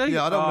so. Is he?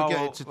 Yeah, I don't want to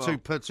get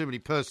into too many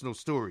personal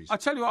stories. I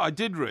tell you what, I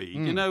did read.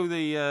 You know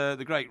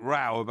the great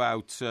row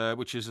about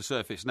which is the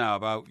surface now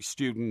about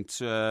student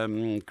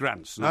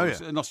grants. No,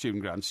 not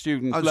student grants.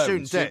 Student loans.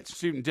 Student debt.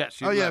 Student debt.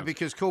 Loans.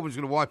 Because Corbyn's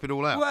going to wipe it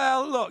all out.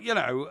 Well, look,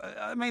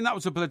 I mean that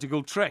was a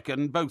political trick,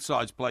 and both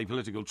sides play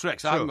political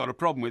tricks. I haven't got a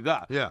problem with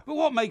that. Yeah. But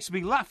what makes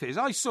me laugh is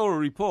I saw a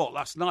report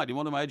last night in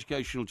one of my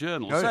educational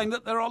journals saying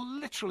that there are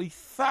literally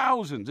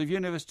thousands of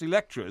university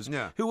lecturers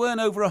who earn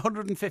over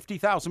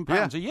 £150,000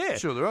 a year.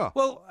 Sure there are.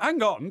 Well,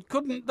 hang on.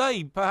 Couldn't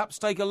they perhaps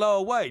take a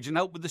lower wage and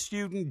help with the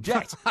student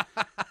debt?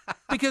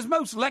 Because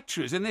most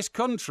lecturers in this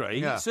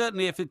country,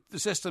 certainly if the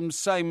system's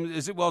same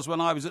as it was when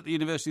I was at the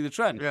University of the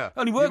Trent,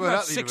 only work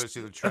about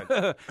University of the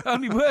Trent.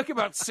 only work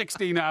about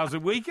 16 hours a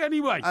week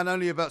anyway. And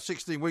only about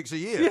 16 weeks a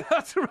year. Yeah,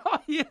 that's right.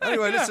 Yeah,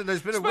 anyway, listen,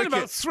 there's been a wicket.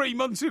 about 3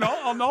 months on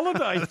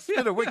holiday. There's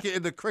been a wicket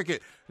in the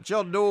cricket.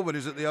 John Norman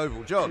is at the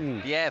Oval.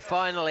 John. Yeah,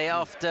 finally,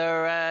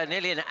 after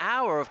nearly an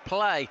hour of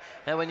play,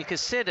 and when you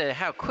consider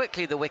how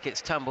quickly the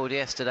wickets tumbled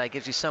yesterday,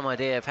 gives you some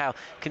idea of how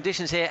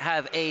conditions here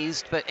have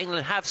eased. But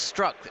England have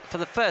struck for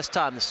the first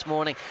time this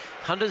morning.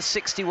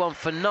 161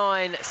 for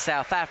 9,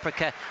 South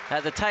Africa.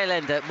 The tail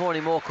end at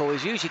Morning Morkel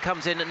usually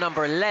comes in at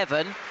number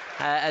 11.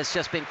 Has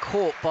just been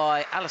caught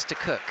by Alistair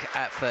Cook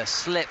at first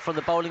slip from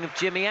the bowling of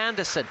Jimmy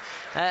Anderson.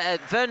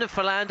 Vernon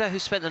Philander, who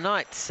spent the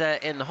night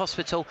in the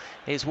hospital,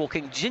 is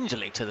walking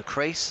gingerly to the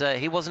crease.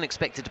 He wasn't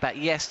expected to bat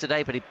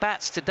yesterday, but he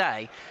bats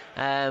today.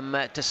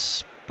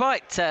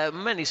 Despite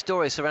many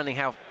stories surrounding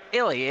how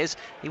ill he is,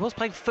 he was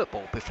playing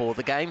football before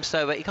the game,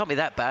 so he can't be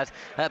that bad.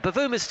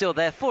 Bavuma's still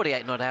there,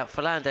 48 not out.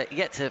 Philander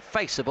yet to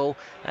face the ball.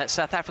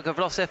 South Africa have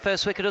lost their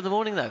first wicket of the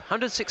morning, though.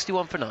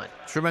 161 for 9.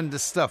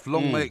 Tremendous stuff.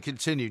 Long may it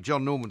continue.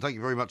 John Norman, thank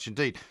you very much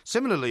indeed.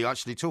 Similarly,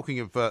 actually,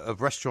 talking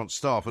of restaurant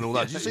staff and all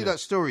that, did you see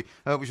that story,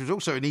 which was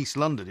also in East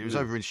London? It was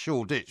over in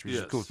Shoreditch, which is,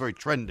 of course, very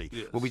trendy.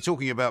 Yes. We'll be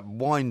talking about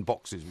wine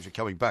boxes, which are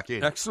coming back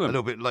in a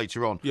little bit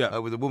later on,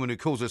 with a woman who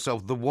calls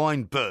herself the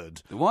Wine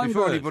Bird. The Wine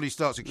Before Bird. Anybody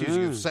starts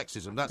accusing her of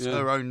sexism, that's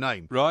her own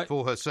name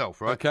for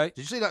herself, right? Okay. Did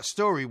you see that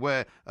story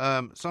where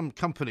some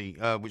company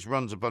which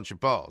runs a bunch of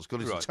bars got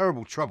into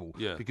terrible trouble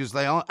because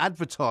they are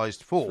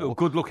advertised for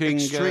good-looking,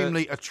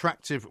 extremely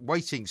attractive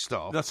waiting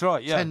staff? That's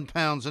right, yeah.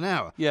 £10 an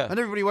hour. Yeah. And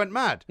everybody went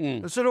mad.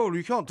 They said,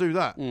 you can't do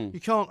that. You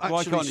can't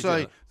actually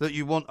say that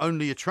you want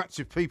only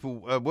attractive people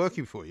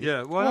working for you.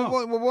 Yeah, why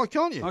not? Why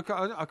can't you?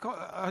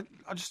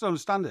 I just don't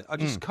understand it. I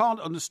just can't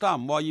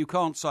understand why you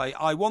can't say,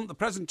 I want the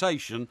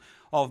presentation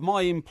of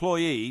my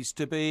employees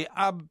to be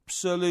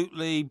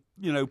absolutely,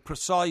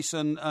 precise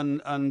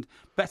and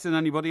better than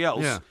anybody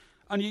else. Yeah.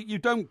 And you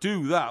don't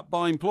do that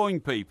by employing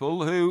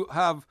people who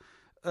have,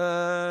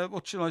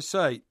 what shall I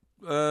say?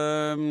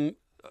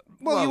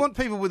 Well, you want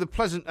people with a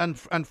pleasant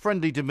and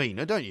friendly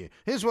demeanour, don't you?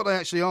 Here's what they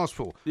actually ask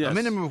for. Yes. A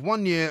minimum of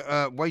 1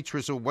 year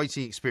waitress or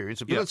waiting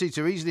experience, ability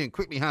to easily and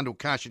quickly handle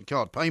cash and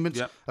card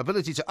payments,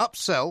 ability to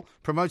upsell,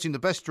 promoting the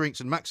best drinks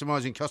and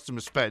maximising customer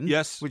spend,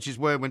 which is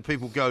where when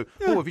people go,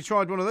 have you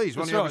tried one of these?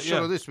 Why don't you have a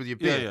shot of this with your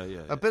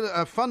beer?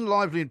 A fun,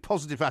 lively and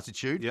positive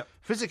attitude.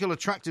 Physical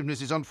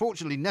attractiveness is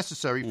unfortunately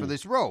necessary for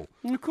this role.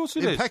 Of course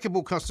it is.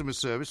 Impeccable customer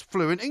service,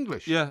 fluent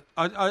English. Yeah,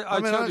 I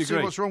totally don't agree. see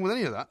what's wrong with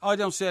any of that. I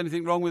don't see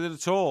anything wrong with it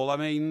at all. I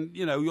mean,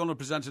 you want to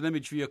present an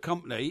image for your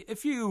company.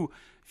 If you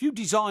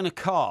design a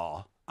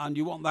car and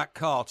you want that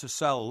car to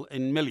sell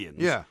in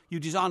millions, you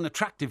design an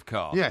attractive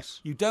car.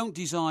 Yes. You don't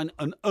design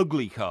an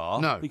ugly car.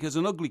 No. Because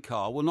an ugly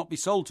car will not be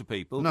sold to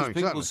people. Because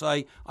people will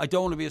say, I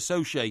don't want to be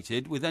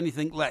associated with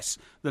anything less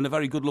than a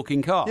very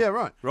good-looking car. Yeah,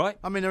 right. Right?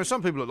 I mean, there are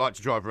some people that like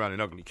to drive around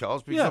in ugly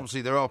cars, because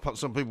obviously there are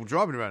some people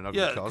driving around in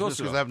ugly cars just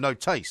because they have no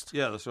taste.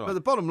 Yeah, that's right. But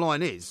the bottom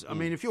line is, I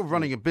mean, if you're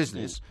running a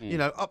business,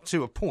 up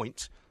to a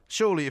point,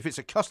 surely if it's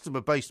a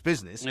customer-based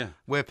business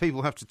where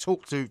people have to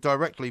talk to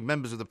directly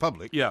members of the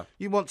public,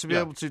 you want to be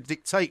able to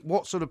dictate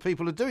what sort of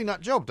people are doing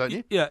that job, don't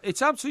you? Yeah,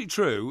 it's absolutely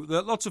true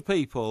that lots of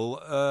people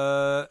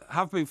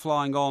have been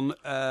flying on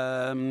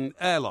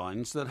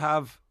airlines that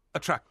have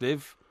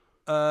attractive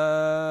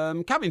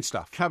cabin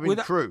staff. Cabin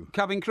crew.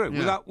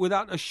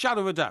 Without a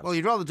shadow of a doubt. Well,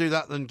 you'd rather do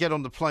that than get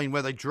on the plane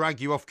where they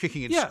drag you off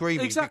kicking and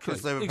screaming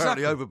because they've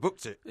apparently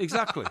overbooked it.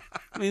 Exactly.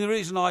 I mean, the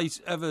reason I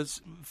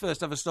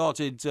first ever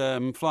started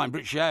flying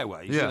British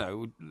Airways,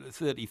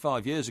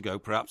 35 years ago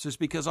perhaps, is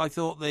because I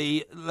thought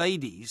the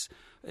ladies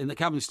in the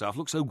cabin staff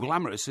looked so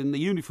glamorous in the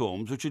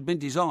uniforms, which had been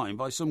designed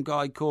by some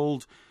guy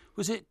called,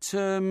 was it...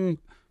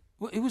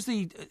 It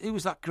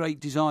was that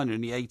great designer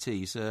in the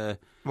 80s.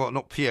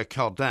 Not Pierre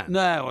Cardin?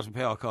 No, it wasn't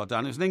Pierre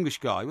Cardin. It was an English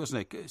guy,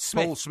 wasn't it?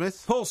 Paul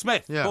Smith? Paul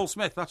Smith. Yeah. Paul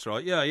Smith, that's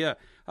right. Yeah.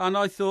 And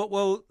I thought,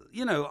 well,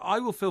 I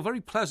will feel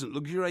very pleasant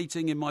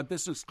luxuriating in my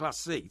business class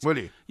seat. Will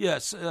you?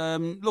 Yes,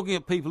 looking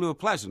at people who are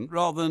pleasant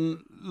rather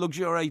than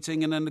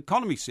luxuriating in an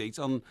economy seat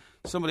on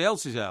somebody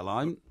else's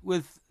airline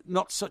with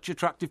not such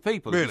attractive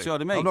people. Really? You see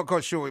what I mean? I'm not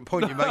quite sure what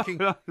point you're making,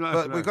 but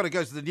we've got to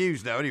go to the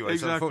news now anyway,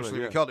 exactly, so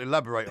unfortunately we can't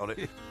elaborate on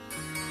it.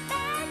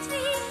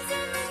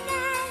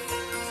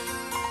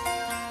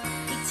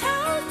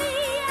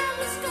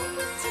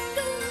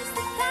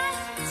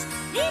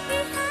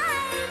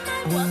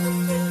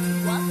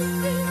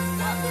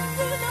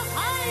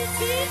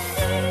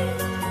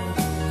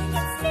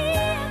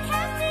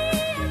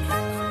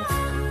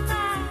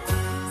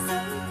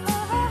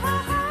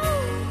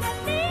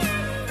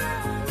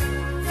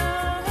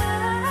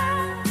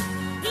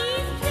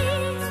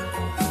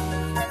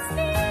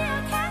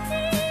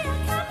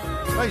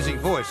 Amazing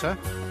voice, huh?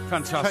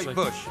 Fantastic. Kate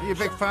Bush. Are you a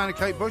big fan of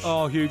Kate Bush?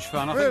 Oh, huge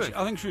fan. Really?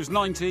 I think she was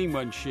 19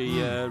 when she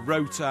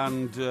wrote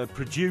and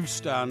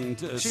produced and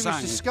sang. She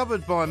was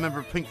discovered by a member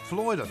of Pink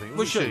Floyd, I think,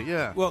 wasn't she?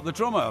 Yeah. Well, the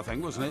drummer, I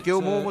think, wasn't it?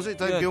 Gilmour, was it?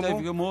 David Gilmour?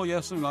 David Gilmour,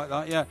 yeah, something like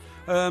that, yeah.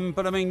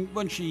 But, I mean,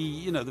 when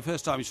she, the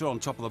first time you saw her on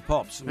Top of the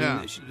Pops,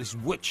 this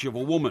witch of a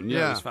woman,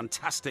 this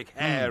fantastic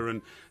hair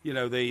and,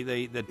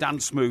 the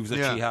dance moves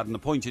that she had and the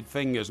pointed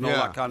fingers and all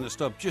that kind of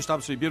stuff. Just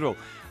absolutely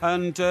beautiful.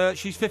 And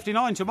she's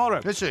 59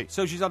 tomorrow. Is she?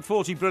 So she's had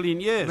 40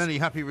 brilliant years. Many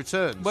happy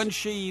returns. When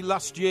she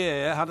last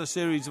year had a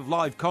series of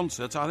live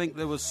concerts, I think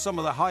there was some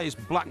of the highest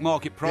black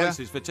market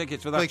prices for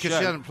tickets for that show. Because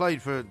she hadn't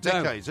played for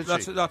decades, had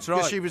she? That's right.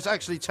 Because she was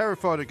actually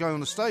terrified of going on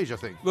the stage, I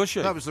think. Was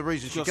she? That was the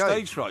reason she got gave.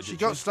 Stage fright. She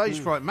got stage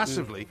fright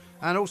massively,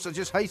 and also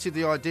just hated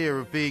the idea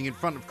of being in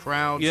front of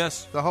crowds.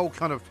 Yes. The whole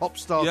kind of pop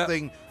star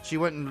thing. She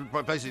went and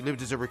basically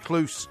lived as a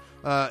recluse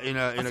in a country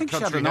house. I think she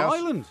had an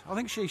island. I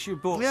think she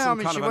bought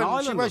some kind of an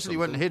island. She basically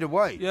went and hid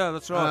away. Yeah,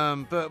 that's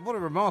right. But what a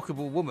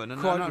remarkable woman.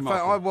 And Quite in remarkable.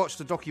 fact, I watched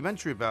a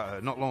documentary about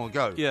her not long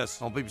ago. Yes.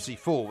 On BBC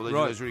 4, where they do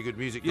those really good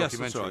music documentaries.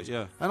 That's right,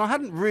 yeah. And I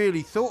hadn't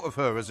really thought of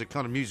her as a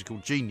kind of musical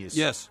genius.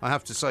 Yes. I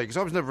have to say, because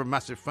I was never a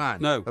massive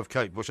fan of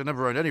Kate Bush. I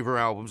never owned any of her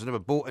albums. I never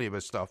bought any of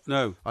her stuff.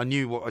 No. I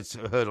knew what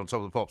I heard on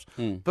Top of the Pops.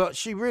 But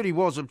she really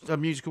was a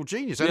musical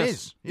genius. And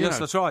is. Yes,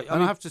 that's right. I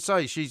have to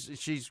say,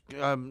 she's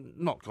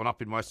not gone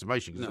up in my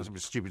estimation, because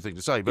that's a stupid thing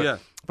to say. But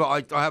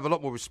I have a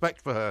lot more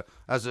respect for her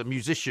as a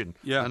musician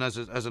and as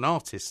an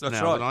artist than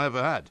I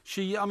ever had.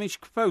 She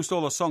composed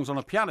all her songs on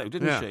a piano,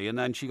 didn't she? And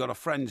then she got her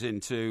friends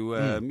in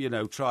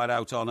to, try it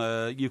out on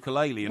a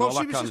ukulele and all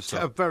that kind of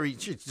stuff.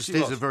 She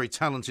is a very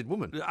talented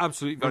woman.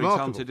 Absolutely very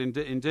talented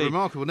indeed.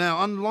 Remarkable.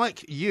 Now,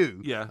 unlike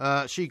you,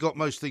 she got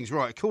most things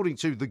right. According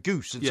to The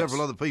Goose and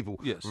several other people,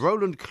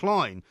 Roland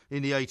Klein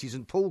in the 80s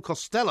and Paul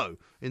Costello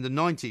in the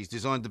 90s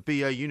designed the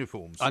BA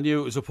uniforms. I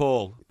knew it was a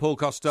Paul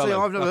Costello. See,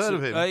 I've never heard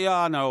of him.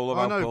 I know all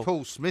about Paul. I know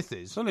Paul Smith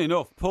is. Funnily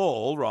enough,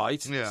 Paul,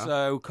 right? Yeah.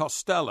 So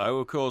Costello,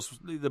 of course,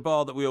 the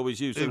bar that we always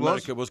used in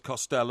America was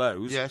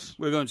Costello's. Yes.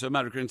 We're going to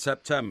America in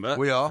September.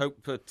 We are.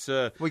 Hope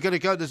that, we're going to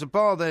go. There's a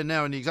bar there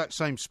now in the exact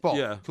same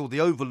spot called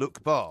the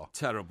Overlook Bar.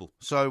 Terrible.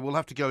 So we'll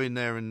have to go in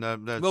there and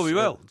we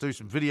will do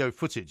some video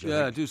footage.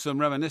 I think. Do some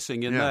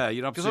reminiscing in there.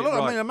 You're absolutely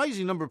right. I mean, an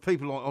amazing number of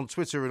people on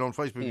Twitter and on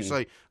Facebook who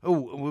say,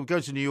 "Oh, we'll go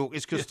to New York.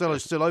 Is Costello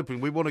still open?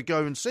 We want to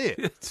go and see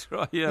it." That's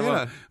right. Yeah.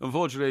 Well,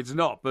 unfortunately, it's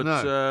not. But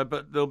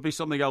but there'll be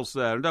something else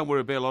there, and don't worry,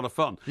 it'll be a lot of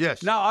fun.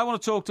 Yes. Now, I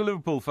want to talk to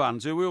Liverpool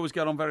fans who we always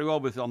get on very well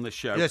with on this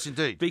show. Yes,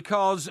 indeed.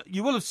 Because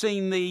you will have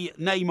seen the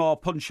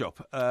Neymar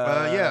punch-up.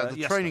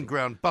 The training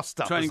ground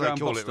bust-up, training as they ground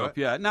call bust it, right? up,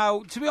 yeah.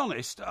 Now, to be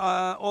honest,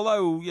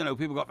 although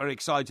people got very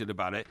excited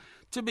about it,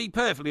 to be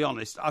perfectly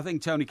honest, I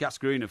think Tony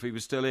Cascarino, if he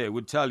was still here,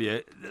 would tell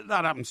you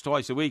that happens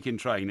twice a week in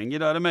training. You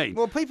know what I mean?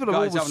 Well, people have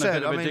always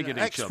said, dig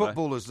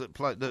ex-footballers that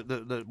play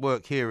that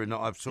work here and that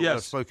I've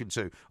spoken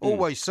to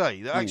always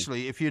say that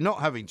actually, if you're not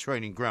having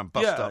training ground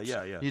bust-ups,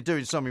 you're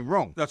doing something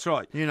wrong. That's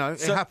right.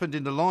 It happened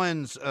in the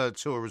Lions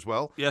tour as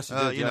well. Yes,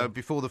 it did,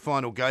 before the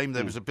final game,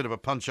 there was a bit of a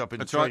punch-up in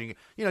the training.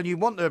 Right. You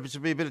want there to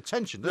be a bit of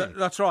tension, don't you?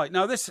 That's right.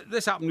 Now,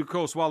 this happened, of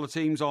course, while the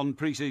team's on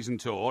pre-season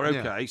tour.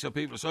 Okay, so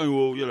people are saying,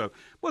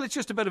 well, it's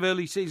just a bit of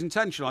early season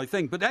tension, I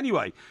think. But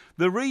anyway,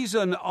 the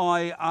reason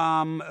I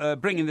am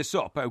bringing this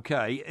up,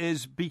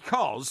 is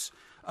because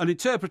an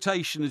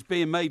interpretation is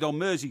being made on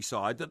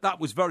Merseyside that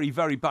was very,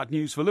 very bad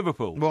news for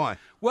Liverpool. Why?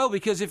 Well,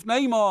 because if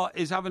Neymar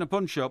is having a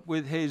punch-up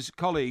with his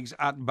colleagues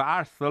at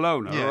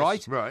Barcelona,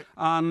 right,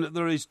 and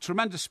there is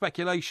tremendous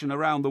speculation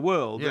around the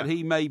world that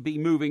he may be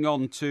moving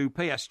on to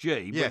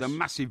PSG with a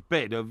massive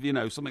bid of,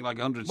 something like 160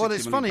 million. Well,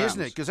 it's funny,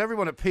 isn't it? Because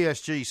everyone at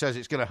PSG says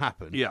it's going to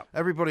happen. Yeah.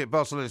 Everybody at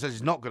Barcelona says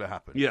it's not going to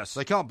happen. Yes.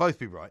 They can't both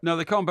be right. No,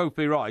 they can't both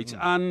be right.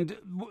 And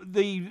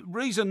the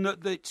reason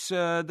that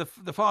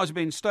the fires are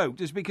being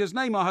stoked is because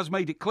Neymar has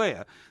made it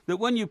clear that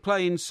when you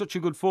play in such a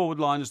good forward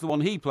line as the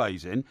one he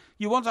plays in,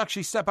 you want to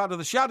actually step out of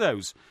the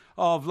shadows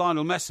of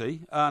Lionel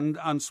Messi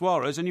and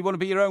Suarez, and you want to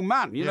be your own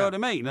man. You know what I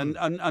mean?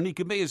 And he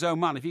can be his own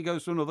man if he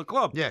goes to another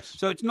club. Yes.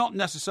 So it's not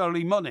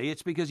necessarily money.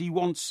 It's because he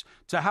wants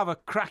to have a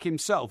crack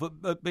himself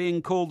at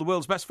being called the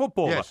world's best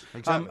footballer. Yes,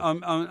 exactly.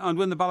 And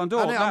win the Ballon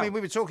d'Or. I mean,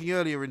 we were talking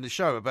earlier in the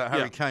show about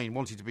Harry Kane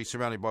wanting to be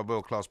surrounded by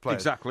world-class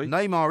players. Exactly.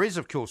 Neymar is,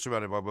 of course,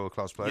 surrounded by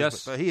world-class players.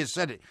 Yes. But he has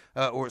said it,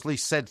 or at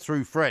least said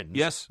through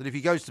friends, that if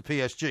he goes to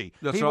PSG,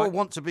 he will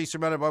want to be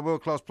surrounded by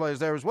world-class players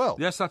there as well.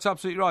 Yes, that's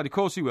absolutely right. Of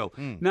course he will.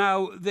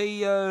 Now,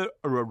 the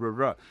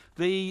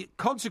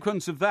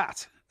consequence of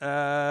that,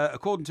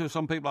 according to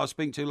some people I was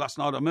speaking to last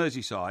night on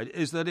Merseyside,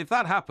 is that if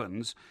that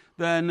happens,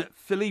 then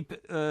Philippe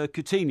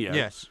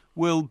Coutinho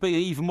will be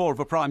even more of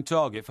a prime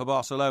target for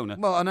Barcelona.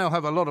 Well, and they'll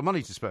have a lot of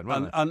money to spend,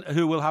 won't they? And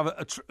who will have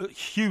a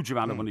huge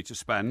amount of money to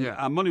spend,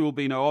 and money will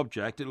be no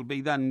object. It'll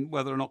be then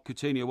whether or not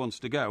Coutinho wants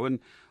to go. And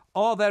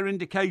are there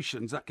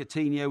indications that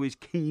Coutinho is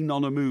keen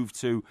on a move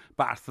to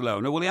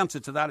Barcelona? Well, the answer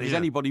to that is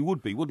anybody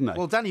would be, wouldn't they?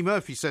 Well, Danny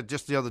Murphy said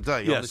just the other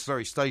day on this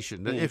very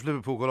station that if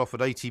Liverpool got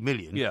offered 80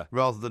 million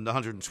rather than the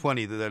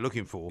 120 that they're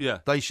looking for,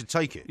 they should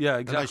take it. Yeah,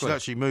 exactly. And they should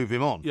actually move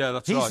him on. Yeah,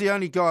 that's He's right. the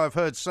only guy I've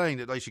heard saying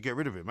that they should get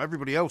rid of him.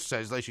 Everybody else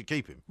says they should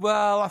keep him.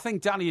 Well, I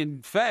think Danny,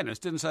 in fairness,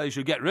 didn't say they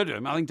should get rid of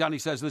him. I think Danny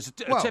says there's a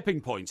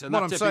tipping point. And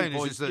what I'm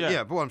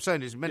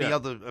saying is many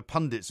other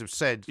pundits have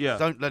said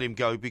don't let him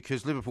go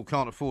because Liverpool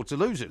can't afford to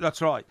lose him.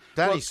 That's right.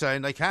 Danny's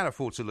saying they can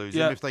afford to lose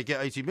him if they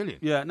get 80 million.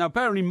 Yeah, now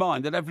bearing in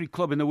mind that every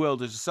club in the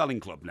world is a selling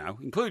club now,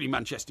 including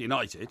Manchester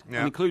United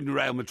and including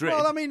Real Madrid.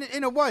 Well, I mean,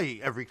 in a way,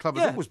 every club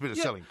has always been a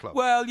selling club.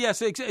 Well,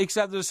 yes,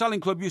 except that a selling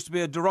club used to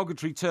be a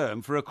derogatory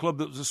term for a club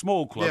that was a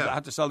small club that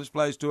had to sell its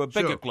players to a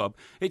bigger club.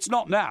 It's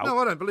not now. No,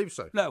 I don't believe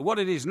so. No, what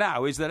it is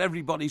now is that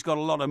everybody's got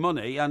a lot of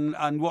money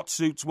and what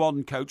suits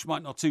one coach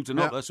might not suit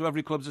another, so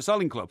every club's a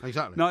selling club.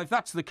 Exactly. Now, if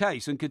that's the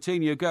case and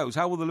Coutinho goes,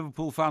 how will the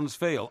Liverpool fans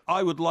feel?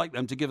 I would like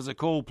them to give us a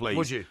call, please.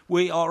 Would you?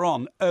 We are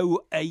on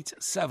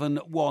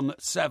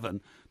 08717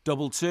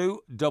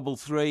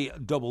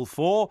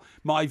 223344.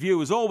 My view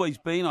has always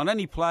been on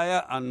any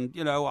player, and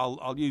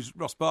I'll use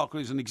Ross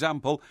Barkley as an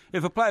example.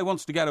 If a player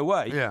wants to get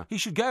away, he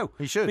should go.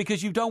 He should,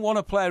 because you don't want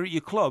a player at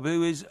your club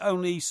who is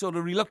only sort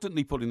of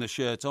reluctantly putting the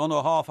shirt on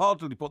or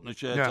half-heartedly putting the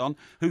shirt on,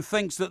 who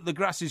thinks that the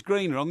grass is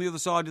greener on the other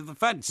side of the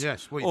fence.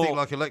 Yes, well, you think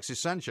like Alexis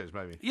Sanchez,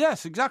 maybe.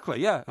 Yes,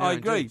 exactly. Yeah, I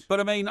agree. Indeed. But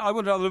I mean, I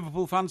wonder how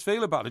Liverpool fans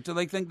feel about it. Do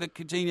they think that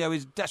Coutinho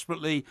is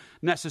desperately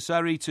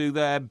necessary to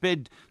their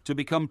bid to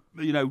become,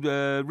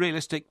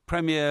 realistic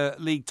Premier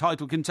League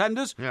title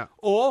contenders? Yeah.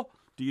 Or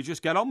do you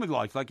just get on with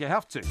life like you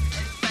have to?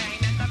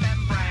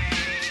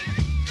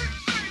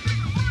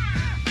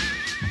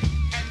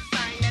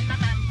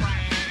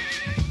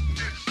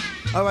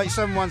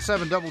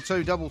 08717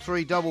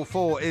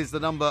 223344 is the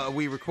number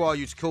we require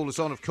you to call us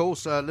on, of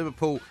course.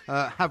 Liverpool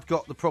have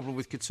got the problem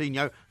with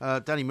Coutinho.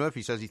 Danny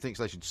Murphy says he thinks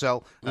they should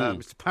sell.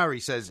 Mr. Parry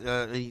says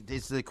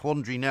is the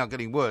quandary now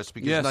getting worse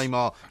because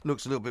Neymar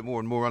looks a little bit more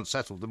and more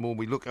unsettled the more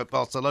we look at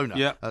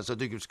Barcelona. So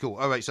do give us a call.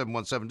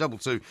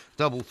 08717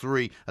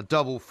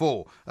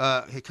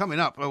 223344. Coming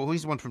up,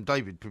 here's one from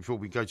David before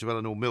we go to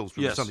Eleanor Mills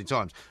from the Sunday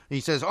Times. He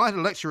says, I had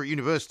a lecturer at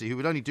university who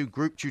would only do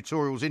group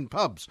tutorials in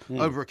pubs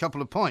over a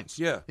couple of pints.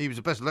 He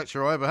was the best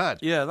lecturer I ever had.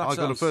 I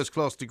got a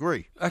first-class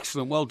degree.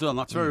 Excellent, well done.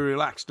 That's very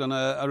relaxed and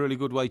a really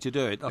good way to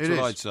do it. That's what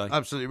I'd say.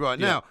 Absolutely right.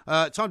 Now,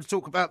 time to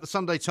talk about the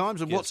Sunday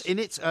Times and what's in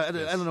it.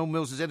 Eleanor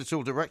Mills is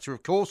editorial director,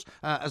 of course,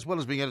 as well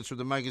as being editor of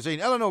the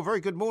magazine. Eleanor, very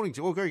good morning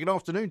to you, or very good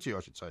afternoon to you,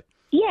 I should say.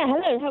 Yeah,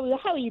 hello.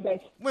 How are you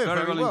both? We're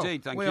very well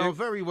indeed, thank you. We are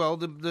very well.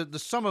 The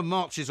summer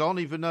marches on,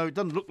 even though it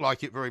doesn't look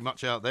like it very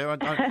much out there.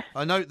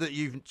 I note that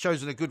you've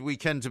chosen a good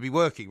weekend to be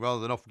working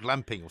rather than off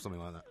glamping or something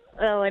like that.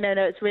 Oh, I know.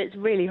 No, it's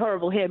really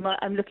horrible here.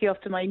 I'm looking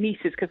after my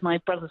nieces because my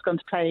brother's gone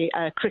to play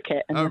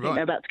cricket, and I think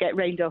they're about to get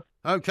rained off.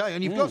 Okay,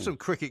 and you've got some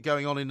cricket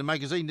going on in the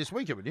magazine this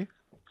week, haven't you?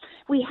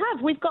 We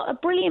have. We've got a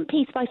brilliant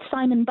piece by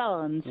Simon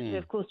Barnes, who,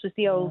 of course, was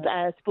the old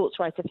sports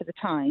writer for the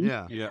Times.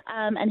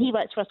 And he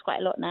writes for us quite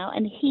a lot now.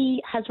 And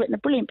he has written a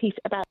brilliant piece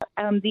about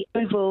the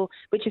Oval,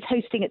 which is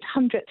hosting its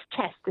 100th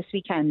test this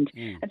weekend.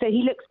 And so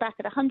he looks back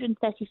at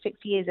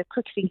 136 years of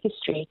cricketing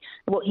history,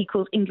 what he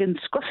calls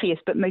England's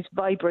scruffiest but most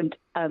vibrant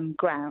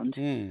ground.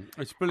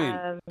 It's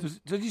brilliant.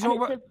 Did he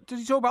talk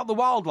about the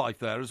wildlife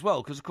there as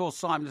well? Because, of course,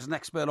 Simon is an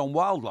expert on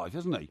wildlife,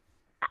 isn't he?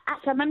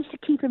 Actually, I managed to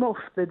keep him off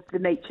the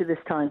nature this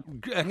time.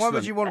 Excellent. Why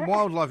would you want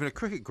wildlife in a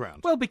cricket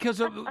ground? Well,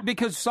 because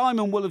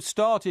Simon will have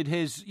started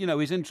his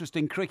interest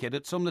in cricket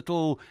at some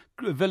little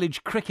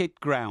village cricket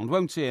ground,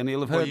 won't he? And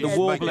he'll have heard the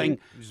warbling.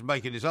 He's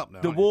making this up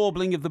now. The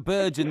warbling of the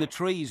birds in the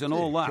trees and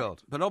all that.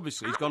 God. But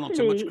obviously, he's gone on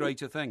to much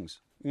greater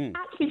things.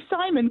 Actually,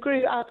 Simon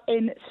grew up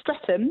in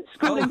Streatham,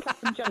 school in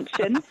Clapham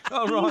Junction.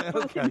 Oh, right, He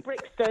was okay. in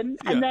Brixton,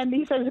 and then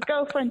he has a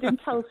girlfriend in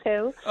Tulse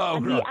Hill.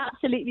 Right. He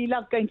absolutely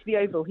loved going to the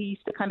Oval. He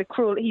used to kind of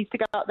crawl. He used to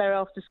go out there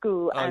after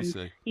school, I and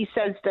see. he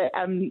says that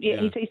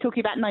he's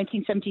talking about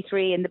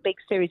 1973 and the big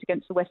series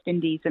against the West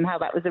Indies and how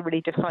that was a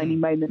really defining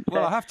moment.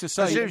 Well, I have to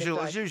say, as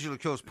usual,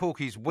 of course,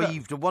 Porky's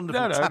weaved a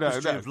wonderful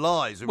tapestry of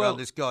lies around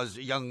this guy's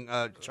young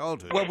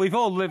childhood. Well, we've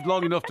all lived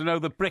long enough to know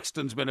that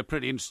Brixton's been a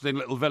pretty interesting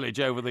little village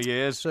over the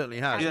years. Certainly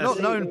has. Yes.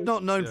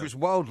 Not known for its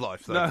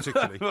wildlife, though,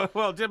 particularly.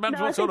 Well, it depends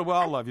what sort of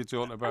wildlife you're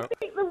talking about. I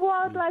think the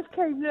wildlife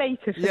came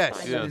later.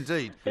 Yes,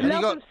 indeed. The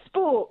love of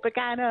sport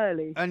began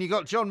early. And you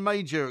got John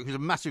Major, who's a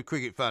massive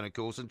cricket fan, of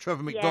course, and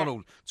Trevor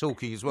McDonald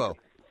talking as well.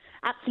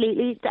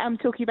 Absolutely. I'm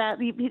talking about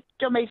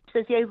John Major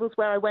says the Oval's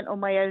where I went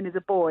on my own as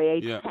a boy,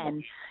 age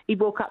 10.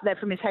 He'd walk up there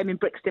from his home in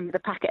Brixton with a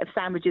packet of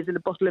sandwiches and a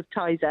bottle of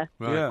Tizer.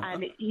 Right. Yeah.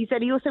 And he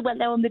said he also went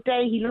there on the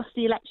day he lost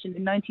the election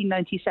in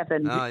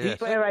 1997,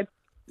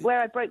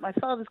 where I broke my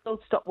father's gold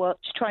stopwatch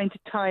trying to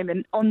time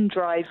an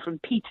on-drive from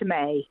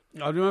Petermay.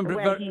 I remember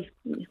it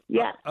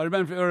I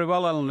remember it very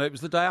well, Alan. It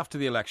was the day after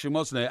the election,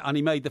 wasn't it? And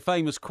he made the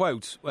famous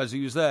quote as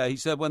he was there. He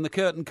said, when the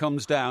curtain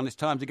comes down, it's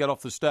time to get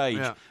off the stage.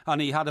 Yeah.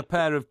 And he had a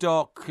pair of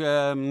dark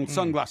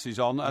sunglasses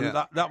on, and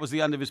that was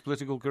the end of his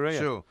political career.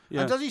 Sure.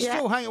 Yeah. And does he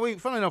still hang...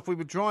 Funnily enough, we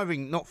were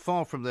driving not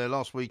far from there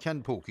last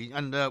weekend, Porky,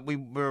 and we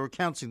were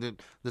recounting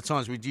the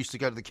times we used to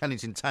go to the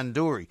Kennington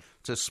Tandoori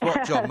to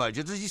spot John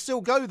Major. Does he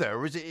still go there,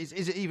 or is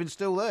it even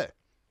still there?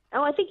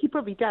 Oh, I think he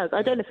probably does.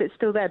 I don't know if it's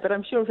still there, but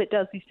I'm sure if it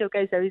does, he still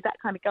goes there. He's that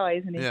kind of guy,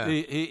 isn't he? Yeah.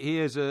 He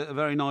is a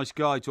very nice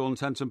guy to all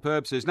intents and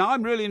purposes. Now,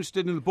 I'm really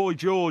interested in the Boy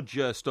George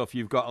stuff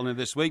you've got on it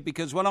this week,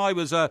 because when I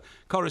was a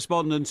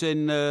correspondent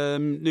in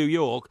New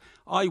York,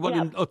 I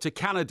went up to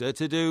Canada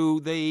to do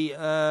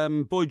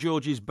the Boy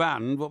George's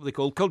band, what were they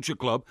called? Culture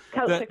Club.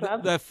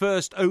 Their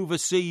first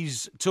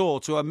overseas tour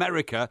to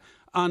America.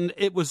 And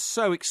it was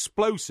so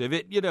explosive.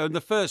 In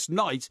the first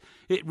night,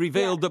 it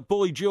revealed that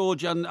Boy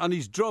George and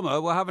his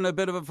drummer were having a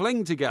bit of a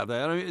fling together.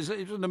 I mean, it was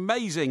an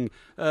amazing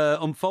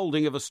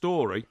unfolding of a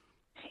story.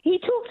 He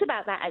talked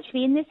about that,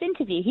 actually, in this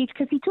interview,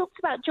 because he talked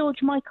about George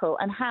Michael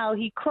and how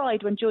he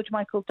cried when George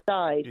Michael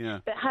died,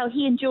 but how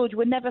he and George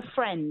were never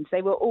friends.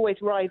 They were always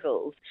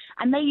rivals.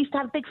 And they used to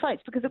have big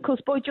fights because, of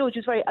course, Boy George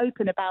was very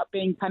open about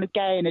being kind of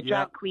gay and a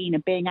drag queen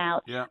and being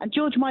out. Yeah. And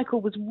George Michael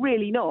was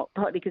really not,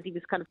 partly because he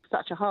was kind of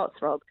such a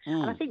heartthrob.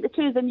 And I think the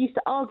two of them used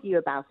to argue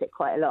about it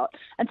quite a lot.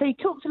 And so he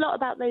talked a lot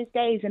about those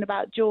days and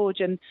about George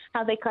and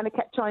how they kind of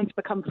kept trying to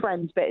become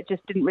friends, but it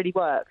just didn't really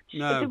work.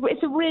 No.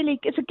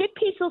 It's a good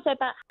piece also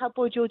about how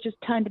Boy George just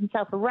turned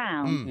himself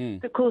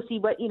around. Of course, he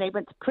went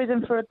to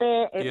prison for a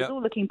bit. It was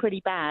all looking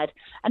pretty bad.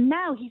 And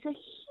now he's a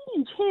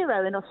huge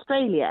hero in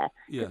Australia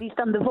because he's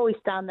done The Voice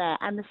down there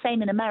and the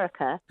same in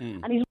America.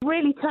 And he's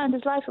really turned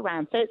his life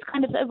around. So it's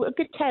kind of a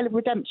good tale of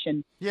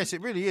redemption. Yes,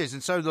 it really is.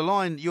 And so the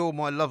line, "You're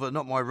my lover,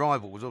 not my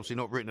rival," was obviously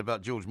not written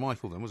about George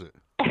Michael then, was it?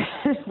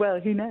 Well,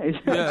 who knows?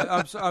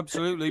 Yeah,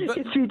 absolutely. But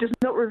history does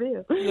not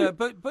reveal. Yeah,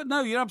 but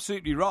no, you're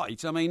absolutely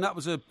right. I mean, that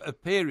was a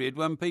period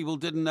when people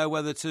didn't know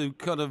whether to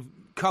kind of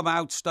come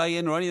out, stay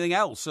in, or anything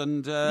else.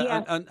 And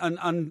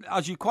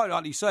as you quite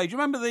rightly say, do you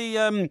remember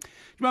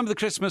the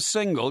Christmas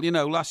single?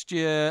 Last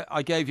year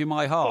I gave you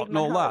my heart and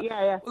all that.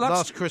 Yeah. Well,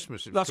 last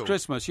Christmas. Last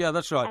Christmas. Yeah,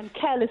 that's right. And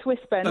Careless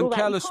Whisper and all that.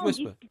 Careless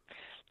Whisper.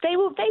 They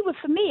were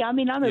for me. I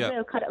mean, I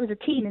was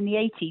a teen in the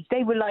 80s.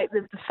 They were like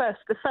the first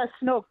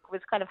snog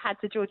was kind of had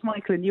to George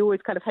Michael, and you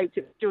always kind of hoped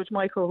it was George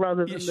Michael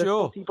rather than the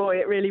sporty boy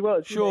it really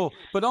was. Sure,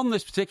 but on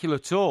this particular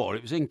tour,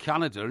 it was in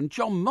Canada, and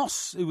John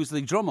Moss, who was the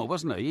drummer,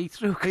 wasn't he?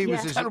 He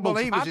was his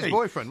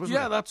boyfriend, wasn't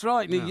he? Yeah, that's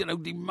right. And he,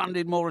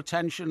 demanded more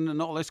attention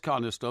and all this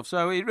kind of stuff.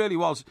 So it really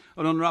was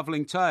an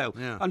unravelling tale.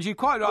 Yeah. And you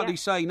quite rightly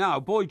say now,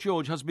 Boy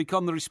George has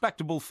become the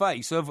respectable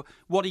face of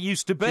what he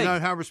used to be. Do you know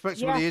how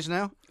respectable he is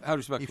now? How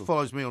respectable? He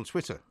follows me on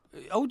Twitter.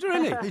 Oh,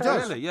 really? He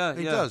does. Really? Yeah,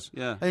 he does.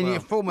 Yeah. And he's a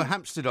former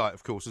Hampsteadite,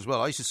 of course, as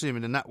well. I used to see him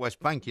in the NatWest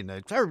Bank in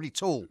there. Terribly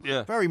tall.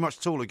 Yeah. Very much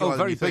taller guy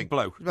than you think. Very big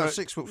bloke. About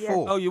 6'4".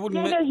 Oh, you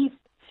wouldn't... No, he's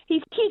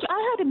huge.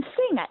 I heard him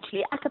sing,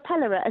 actually, a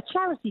cappella at a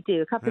charity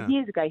do a couple of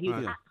years ago. He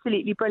was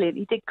absolutely brilliant.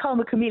 He did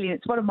Karma Chameleon.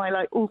 It's one of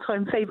my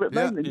all-time favourite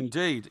moments.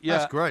 Indeed. Yeah.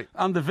 That's great.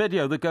 And the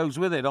video that goes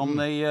with it on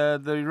the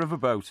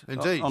riverboat.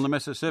 Indeed. On the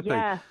Mississippi.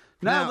 Yeah.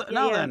 Now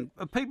then,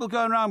 are people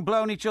going around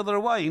blowing each other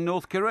away in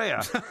North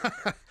Korea?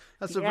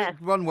 That's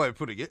one way of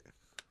putting it.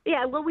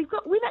 Yeah, well, we've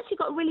actually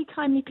got a really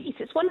timely piece.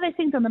 It's one of those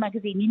things on the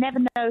magazine. You never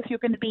know if you're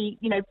going to be,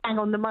 bang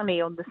on the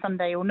money on the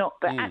Sunday or not.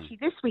 But actually,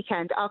 this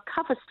weekend, our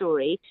cover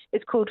story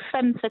is called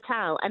Femme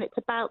Fatale, and it's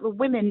about the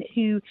women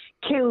who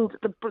killed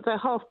the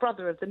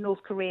half-brother of the North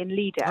Korean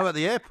leader. Oh, at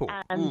the airport?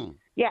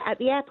 Yeah, at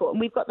the airport, and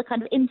we've got the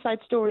kind of inside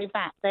story of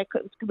that.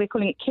 We're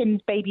calling it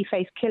Kim's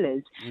Babyface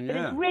Killers. Yeah. But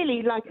it's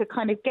really like a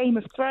kind of Game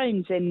of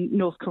Thrones in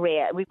North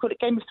Korea. We've called it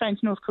Game of Thrones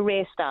North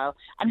Korea style.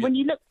 And when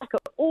you look back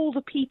at all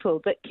the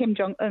people that Kim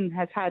Jong-un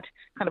has had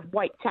kind of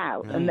wiped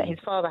out and that his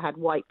father had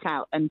wiped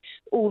out, and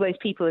all those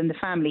people in the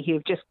family who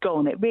have just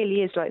gone, it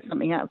really is like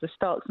something out of the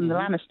Starks and the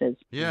Lannisters.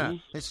 Yeah,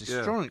 it's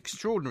an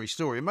extraordinary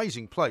story.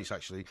 Amazing place,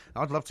 actually.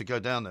 I'd love to go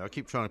down there. I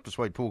keep trying to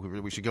persuade Paul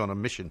that we should go on a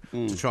mission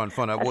to try and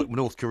find out what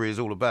North Korea is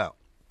all about.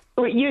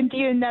 Well, you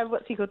and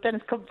what's he called,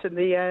 Dennis Compton,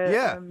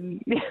 the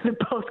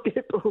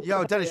basketball.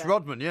 Yeah, Dennis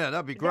Rodman. Yeah,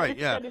 that'd be great.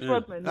 Dennis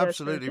Rodman,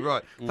 absolutely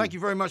right. Thank you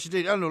very much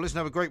indeed, Eleanor. Listen,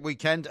 have a great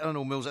weekend.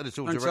 Eleanor Mills,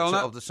 editorial director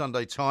of the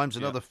Sunday Times.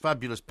 Another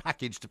fabulous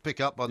package to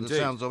pick up by the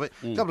sounds of it.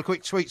 A couple of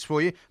quick tweets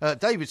for you.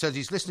 David says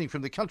he's listening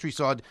from the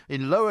countryside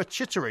in Lower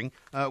Chittering,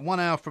 1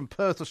 hour from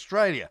Perth,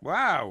 Australia.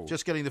 Wow!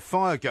 Just getting the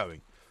fire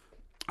going.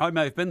 I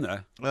may have been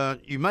there.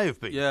 You may have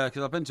been. Yeah,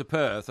 because I've been to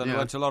Perth and I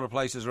went to a lot of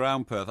places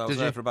around Perth. I was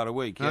there for about a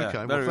week. Yeah.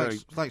 Okay, well,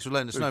 thanks for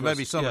letting us know.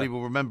 Maybe somebody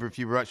will remember if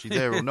you were actually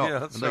there or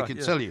not, and they can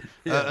tell you.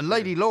 And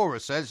Lady Laura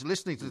says,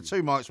 listening to the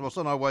two mics whilst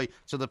on our way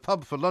to the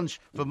pub for lunch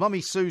for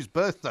Mummy Sue's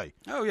birthday.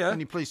 Oh, yeah.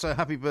 Can you please say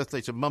happy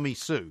birthday to Mummy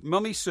Sue?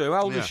 Mummy Sue,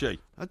 how old is she?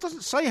 It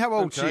doesn't say how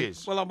old she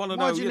is. Well, I want to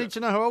know. Why do you need to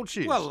know how old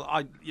she is? Well,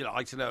 I'd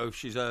like to know if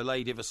she's a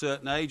lady of a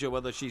certain age or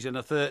whether she's in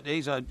her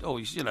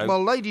 30s.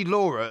 Well, Lady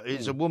Laura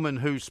is a woman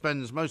who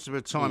spends most of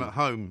her time at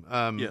home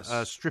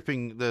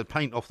stripping the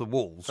paint off the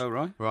walls. Oh,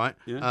 right. Right.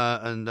 Yeah.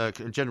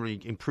 And generally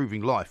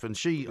improving life. And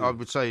she, I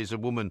would say, is a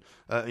woman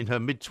in her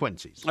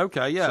mid-20s.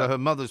 Okay, yeah. So her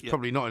mother's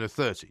probably not in her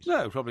 30s.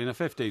 No, probably in her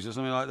 50s or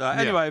something like that.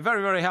 Anyway,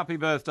 very, very happy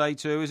birthday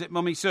to, is it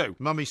Mummy Sue?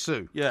 Mummy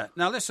Sue. Yeah.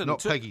 Now, listen.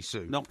 Not Peggy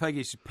Sue. Not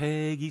Peggy Sue.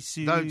 Peggy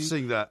Sue. Don't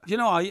sing that. You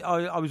know,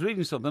 I was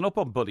reading something up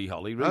on Buddy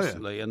Holly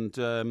recently,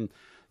 and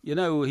you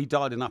know, he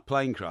died in that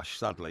plane crash,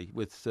 sadly,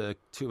 with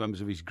two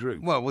members of his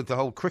group. Well, with the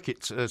whole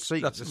cricket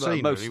scene, most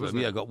of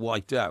them, got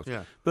wiped out.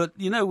 Yeah. But,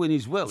 you know, in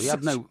his will, he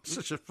had no...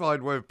 Such a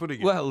fine way of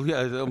putting it. Well,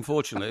 yeah,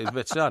 unfortunately, it's a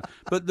bit sad.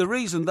 But the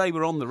reason they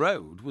were on the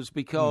road was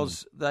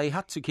because they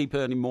had to keep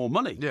earning more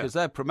money, because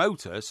their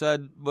promoter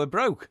said, we're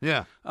broke.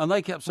 Yeah. And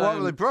they kept saying... Why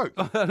are they broke?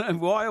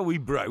 Why are we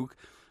broke?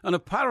 And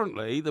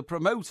apparently the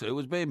promoter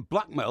was being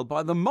blackmailed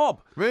by the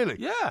mob. Really?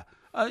 Yeah.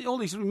 All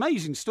these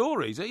amazing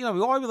stories. You know,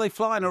 why were they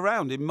flying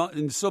around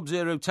in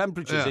sub-zero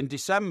temperatures in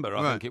December,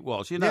 I think it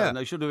was, you know, and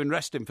they should have been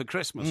resting for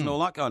Christmas and all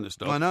that kind of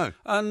stuff. I know.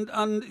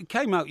 And it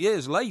came out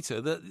years later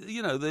that,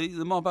 you know, the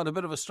mob had a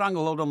bit of a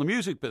stranglehold on the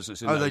music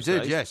business in those days. They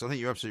did, yes. I think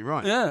you're absolutely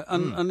right. Yeah,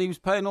 and he was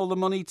paying all the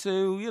money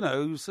to, you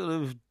know, sort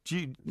of...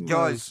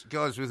 Guys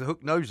with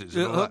hook noses.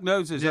 Hook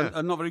noses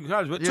and not very good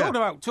characters.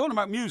 But talking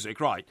about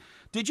music, right,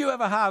 did you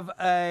ever have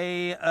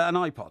an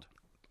iPod?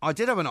 I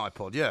did have an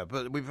iPod, yeah,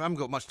 but we haven't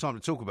got much time to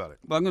talk about it.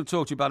 Well, I'm going to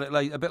talk to you about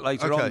it a bit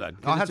later on then.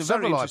 I had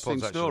several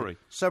iPods, story.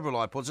 Several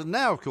iPods. And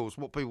now, of course,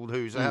 what people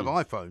do is they have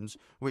iPhones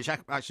which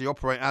actually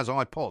operate as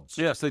iPods.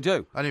 Yes, they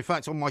do. And in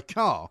fact, on my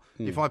car,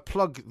 if I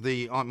plug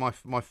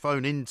my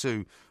phone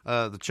into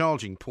the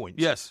charging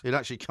point, it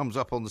actually comes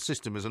up on the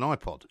system as an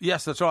iPod.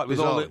 Yes, that's right, with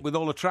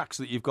all the tracks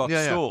that you've got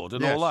stored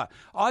and all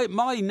that.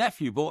 My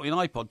nephew bought me an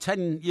iPod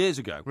 10 years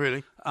ago.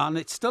 Really? And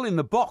it's still in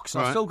the box.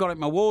 I've still got it in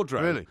my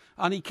wardrobe. Really?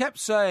 And he kept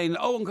saying,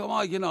 Uncle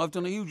Mike, you know, I've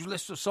done a huge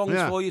list of songs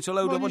for you to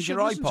load up onto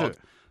your iPod.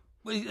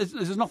 Well,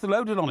 there's nothing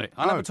loaded on it.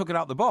 I never took it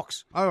out the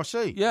box. Oh, I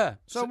see. Yeah.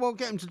 So we'll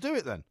get him to do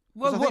it then.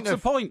 Well, what's the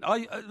point?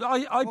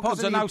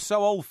 iPods are now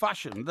so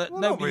old-fashioned that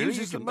nobody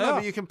uses them.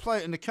 But you can play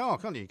it in the car,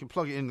 can't you? You can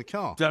plug it in the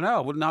car. Don't know.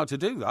 I wouldn't know how to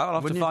do that. I'll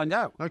have to find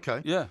out.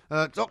 Okay. Yeah.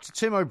 Dr.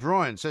 Tim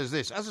O'Brien says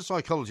this. As a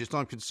psychologist,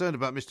 I'm concerned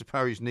about Mr.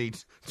 Parry's need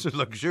to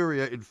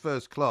luxuriate in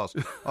first class.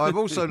 I'm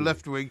also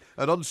left-wing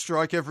and on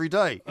strike every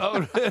day.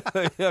 Oh,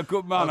 really? Yeah,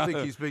 good man. I think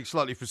he's being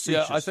slightly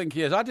facetious. Yeah, I think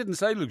he is. I didn't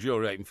say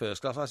luxuriate in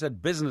first class. I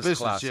said business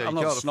class. Yeah, I'm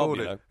you not can't snob, afford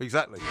you it. know.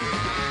 Exactly.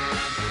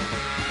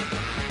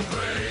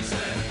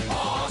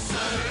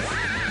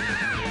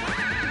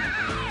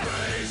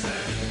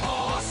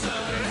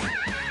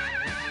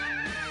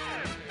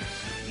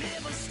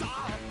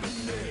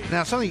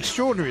 Now, something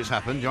extraordinary has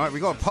happened. Right?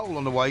 We've got a poll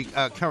on the way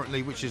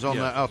currently, which is on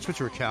our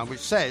Twitter account, which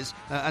says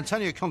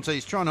Antonio Conte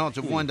is trying hard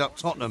to wind up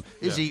Tottenham.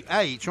 Is he,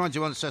 A, trying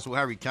to unsettle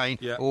Harry Kane,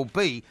 or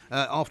B,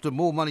 after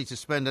more money to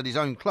spend at his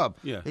own club?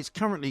 Yeah. It's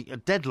currently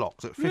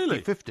deadlocked at 50-50.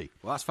 Really?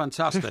 Well, that's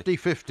fantastic.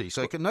 50-50.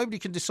 So nobody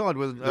can decide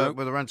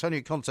whether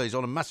Antonio Conte is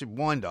on a massive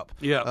wind-up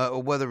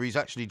or whether he's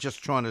actually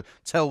just trying to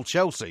tell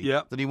Chelsea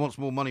that he wants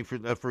more money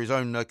for his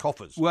own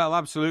coffers. Well,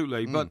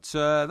 absolutely. But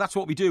that's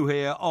what we do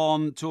here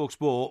on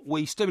TalkSport.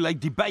 We stimulate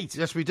debate.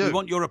 Yes, we do. We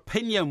want your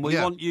opinion. We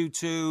want you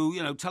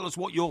to, tell us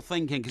what you're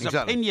thinking, because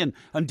opinion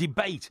and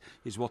debate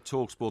is what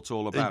TalkSport's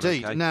all about.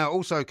 Indeed. Okay? Now,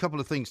 also a couple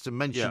of things to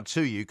mention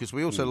to you, because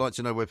we also like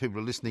to know where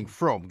people are listening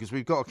from, because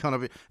we've got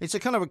it's a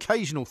kind of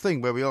occasional thing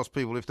where we ask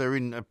people if they're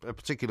in a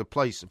particular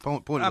place, a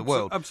point in the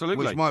world,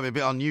 which might be a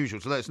bit unusual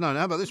to let us know. Now,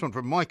 how about this one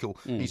from Michael?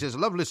 He says, I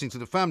love listening to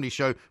the family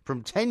show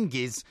from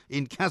Tengiz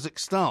in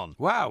Kazakhstan.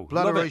 Wow.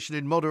 Blooderation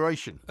in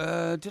moderation.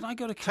 Did I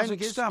go to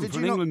Kazakhstan for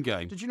an England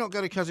game? Did you not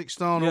go to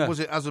Kazakhstan, or was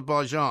it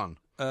Azerbaijan?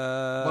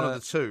 One of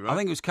the two, right? I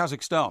think it was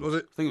Kazakhstan. Was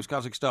it? I think it was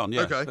Kazakhstan,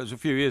 yeah. Okay. It was a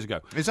few years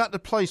ago. Is that the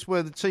place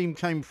where the team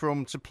came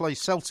from to play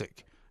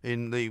Celtic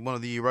in one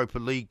of the Europa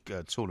League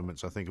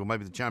tournaments, I think, or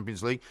maybe the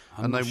Champions League?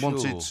 I'm not sure.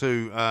 Wanted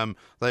to...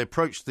 they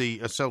approached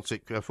the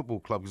Celtic football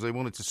club because they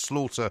wanted to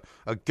slaughter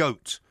a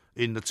goat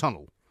in the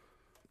tunnel.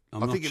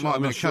 I think it might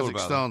have been a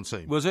Kazakhstan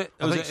team. Was it?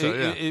 I think so,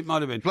 yeah. It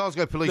might have been.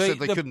 Glasgow police said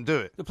they couldn't do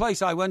it. The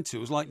place I went to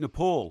was like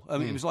Nepal. I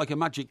mean, it was like a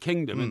magic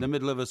kingdom in the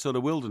middle of a sort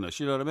of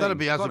wilderness. You know what I mean? That'd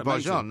be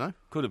Azerbaijan, no?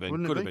 Could have been.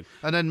 Wouldn't could it have be?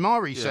 been. And then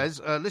Mari says,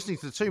 listening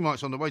to the two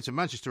mics on the way to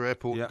Manchester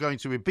Airport, going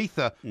to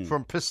Ibiza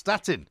from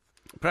Prestatyn.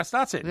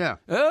 Prestatyn? Yeah.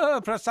 Oh,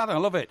 Prestatyn, I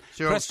love it. It's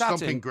your old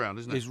stomping ground,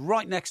 isn't it? Is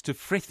right next to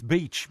Frith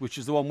Beach, which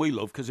is the one we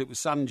love because it was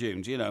sand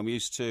dunes. You know, we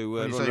used to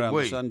run around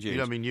the sand dunes. You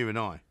don't mean you and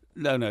I?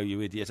 No, you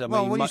idiot. I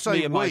well, mean, when you say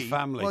me and we, my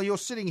family. well, you're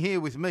sitting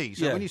here with me,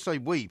 so when you say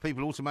we,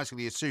 people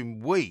automatically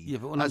assume we,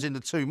 as in the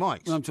two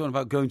mics. When I'm talking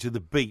about going to the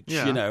beach,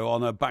 you know,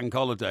 on a bank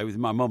holiday with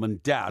my mum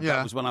and dad.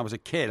 That was when I was a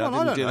kid. Well,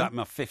 I didn't do that in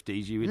my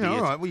 50s, you idiot. Yeah,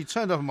 all right. Well, you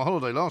turned up on my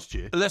holiday last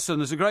year. Listen,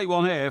 there's a great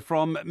one here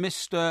from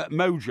Mr.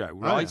 Mojo,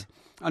 right? Oh, yeah.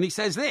 And he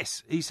says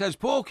this. He says,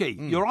 Porky,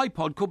 your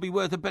iPod could be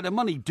worth a bit of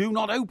money. Do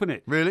not open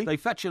it. Really? They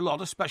fetch a lot,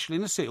 especially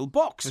in a sealed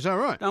box. Is that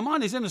right? Now,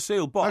 mine is in a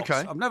sealed box.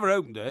 Okay. I've never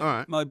opened it. All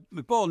right. My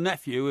poor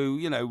nephew, who,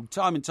 you know,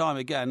 time and time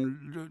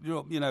again,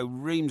 you know,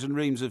 reams and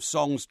reams of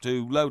songs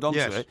to load onto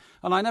it.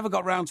 And I never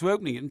got round to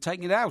opening it and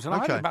taking it out. And I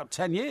had it about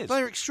 10 years.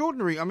 They're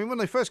extraordinary. I mean, when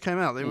they first came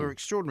out, they were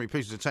extraordinary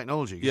pieces of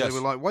technology. Because they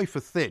were like wafer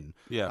thin.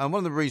 Yeah. And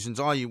one of the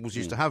reasons I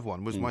used to have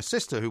one was my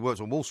sister, who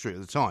worked on Wall Street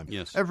at the time.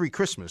 Yes. Every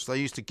Christmas, they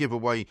used to give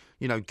away,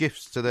 you know,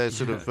 gifts to their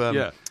sort of,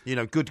 you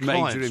know, good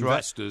clients, major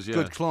investors, right?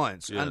 Good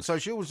clients. Yes. And so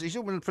she always,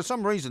 for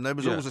some reason, there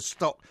was always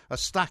a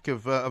stack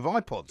of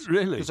iPods.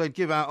 Really? Because they'd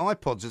give out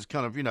iPods as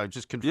kind of, you know,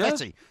 just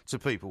confetti to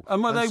people.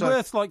 And were they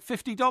worth like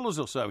 $50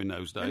 or so in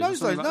those days? In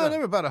those days, no, they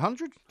were about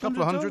 100,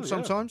 couple of hundred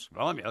sometimes.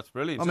 Right, that's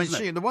brilliant. I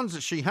mean, the ones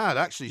that she had,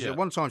 actually, at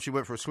one time she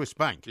worked for a Swiss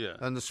bank,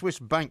 and the Swiss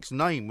bank's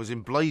name was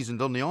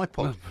emblazoned on the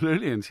iPod. That's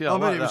brilliant, yeah. I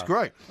mean, it was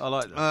great. I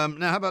like that.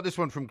 Now, how about this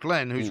one from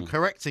Glenn, who's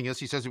correcting us?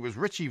 He says it was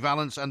Richie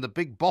Valance and the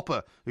Big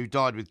Bopper who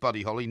died with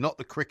Buddy Holly, not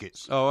the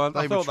Crickets. They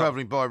were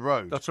travelling by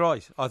road. That's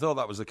right. I thought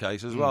that was the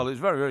case as well. It was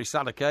a very, very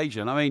sad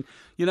occasion. I mean,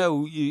 you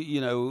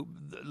know,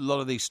 a lot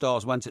of these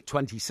stars went at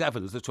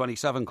 27, the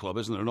 27 Club,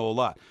 isn't it, and all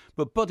that.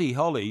 But Buddy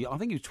Holly, I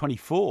think he was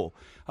 24.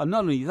 And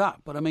not only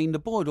that, but I mean, the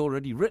boy had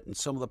already written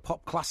some of the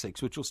pop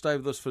classics, which will stay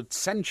with us for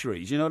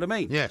centuries, you know what I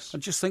mean? Yes.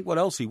 And just think what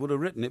else he would have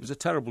written. It was a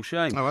terrible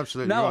shame. Oh,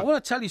 absolutely. Now, right. I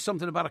want to tell you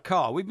something about a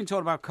car. We've been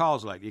talking about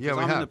cars lately, because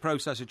I'm have. in the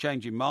process of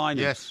changing mine.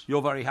 Yes.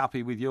 You're very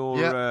happy with your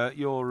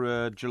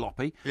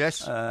jalopy.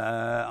 Yes.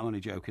 I'm only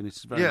joking.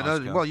 It's a very nice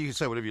car. Well, you can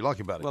say whatever you like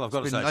about it. Well, I've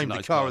got to say it's been named a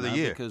nice the car of the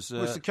year. Because,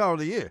 it's the car of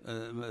the year.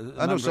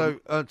 And also,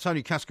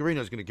 Tony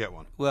Cascarino's going to get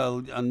one.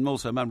 Well, and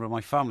also a member of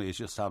my family has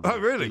just had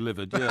one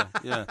delivered.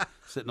 Yeah,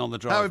 sitting on the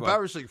driveway. How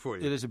embarrassing for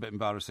you. It is a bit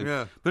embarrassing.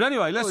 Yeah. But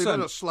anyway, listen. Well, you better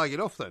not slag it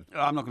off then.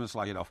 I'm not going to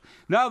slag it off.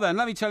 Now then,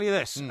 let me tell you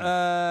this.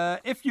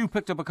 If you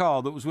picked up a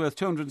car that was worth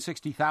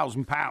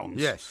 £260,000,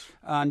 yes,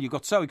 and you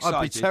got so excited,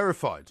 I'd be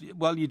terrified.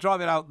 Well, you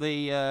drive it out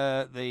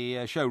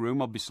the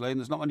showroom, obviously, and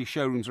there's not many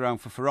showrooms around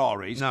for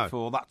Ferraris. No.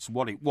 For that's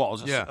what it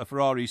was, a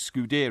Ferrari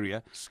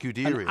Scuderia.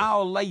 Scuderia. An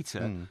hour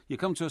later, you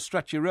come to a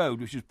stretch of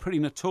road which is pretty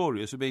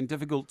notorious for being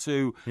difficult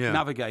to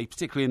navigate,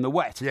 particularly in the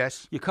wet.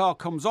 Yes. Your car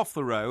comes off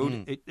the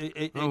road,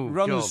 it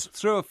runs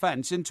through a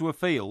fence into a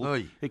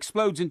field,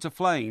 explodes into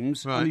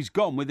flames, and he's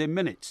gone within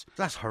minutes.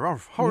 That's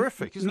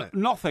horrific, isn't it?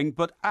 Nothing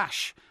but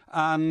ash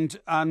and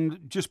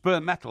just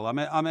burnt metal. I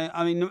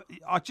mean,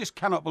 I just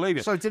cannot believe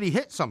it. So did he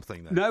hit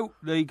something then? No,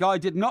 the guy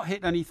did not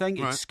hit anything.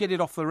 It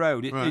skidded off the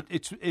road.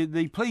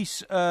 The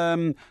police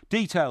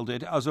detailed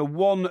it as a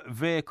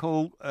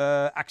one-vehicle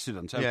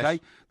accident, okay? Yes.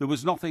 There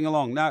was nothing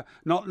along. Now,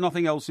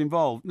 nothing else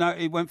involved. Now,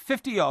 it went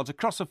 50 yards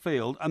across a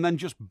field and then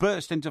just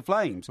burst into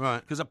flames.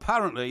 Right. Because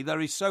apparently there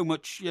is so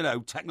much,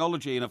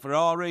 technology in a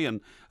Ferrari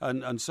and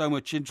so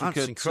much intricate...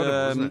 That's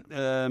incredible, isn't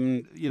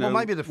it? Well,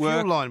 maybe the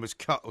fuel line was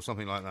cut or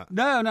something like that.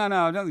 No, I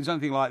don't think there's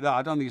anything like that.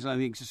 I don't think there's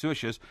anything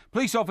suspicious.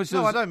 Police officers...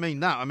 No, I don't mean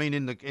that. I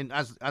mean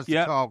as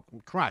the car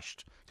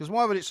crashed. Because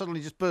why would it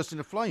suddenly just burst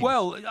into flames?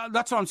 Well,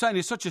 that's what I'm saying.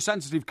 It's such a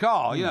sensitive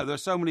car. You know,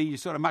 there's so many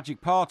sort of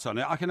magic parts on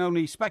it. I can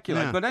only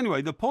speculate. Yeah. But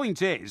anyway, the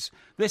point is,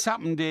 this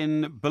happened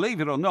in, believe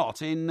it or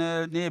not, in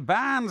near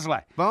Barnsley.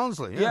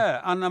 Barnsley, yeah.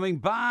 Yeah, and I mean,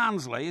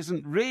 Barnsley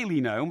isn't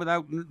really known,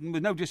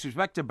 with no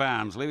disrespect to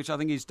Barnsley, which I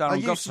think is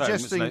Darren Goff's home,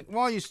 isn't it?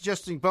 Why are you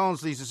suggesting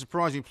Barnsley's a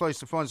surprising place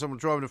to find someone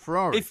driving a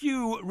Ferrari? If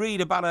you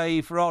read about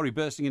a Ferrari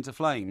bursting into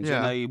flames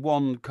in a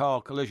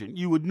one-car collision,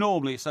 you would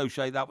normally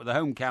associate that with the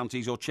home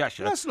counties or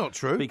Cheshire. That's not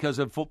true. Because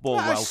of football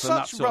wealth and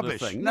that sort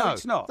rubbish. of thing. No,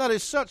 it's not. That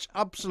is such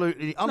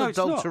absolutely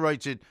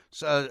unadulterated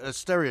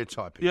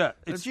stereotyping. Yeah.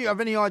 Do you have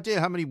any idea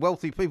how many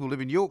wealthy people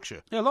live in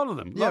Yorkshire? Yeah, a lot of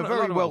them.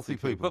 Very wealthy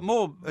people. But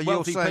more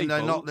wealthy You're saying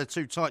people... they're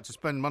too tight to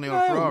spend money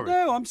on a Ferrari?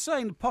 No, I'm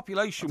saying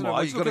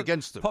population-wise... You've got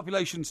against them.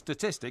 Population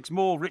statistics,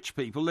 more rich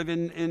people live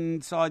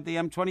inside the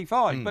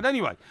M25. But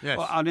anyway,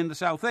 and in the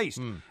southeast.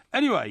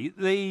 Anyway,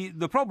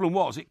 the problem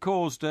was it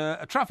caused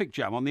a traffic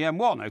jam on the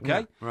M1, OK?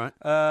 Yeah, right.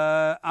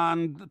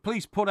 And the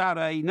police put out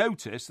a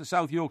notice, the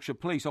South Yorkshire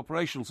Police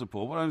Operational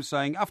Support, where I was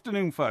saying,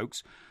 afternoon,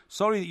 folks.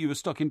 Sorry that you were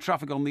stuck in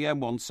traffic on the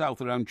M1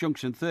 South around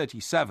junction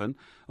 37.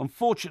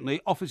 Unfortunately,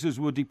 officers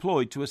were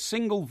deployed to a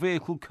single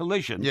vehicle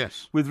collision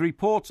with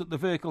reports that the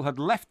vehicle had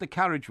left the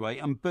carriageway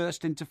and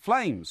burst into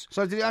flames.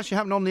 So did it actually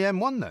happen on the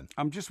M1 then?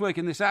 I'm just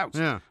working this out.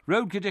 Yeah.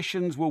 Road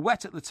conditions were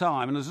wet at the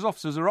time, and as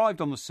officers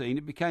arrived on the scene,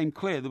 it became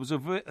clear there was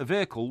a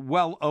vehicle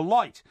well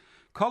alight.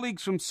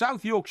 Colleagues from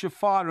South Yorkshire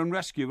Fire and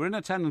Rescue were in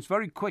attendance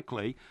very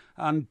quickly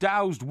and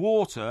doused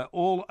water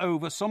all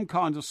over some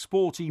kind of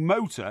sporty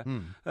motor,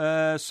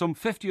 some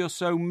 50 or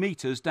so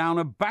metres down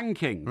a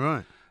banking.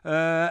 Right.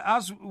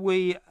 As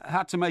we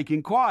had to make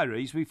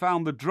inquiries, we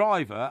found the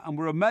driver and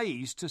were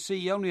amazed to see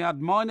he only had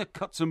minor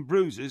cuts and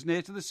bruises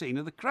near to the scene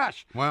of the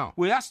crash. Wow.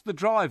 We asked the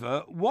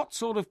driver, what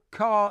sort of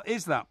car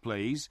is that,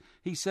 please?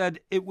 He said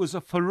it was a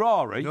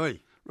Ferrari.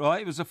 Oi.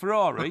 Right, it was a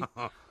Ferrari.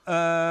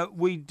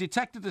 We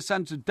detected a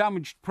sense of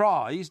damaged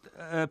pride.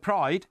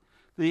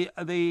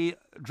 The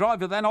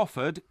driver then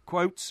offered,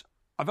 quotes,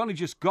 I've only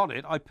just got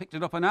it. I picked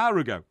it up an hour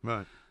ago.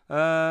 Right.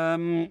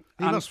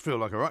 He must feel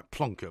like a right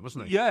plonker,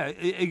 mustn't he? Yeah,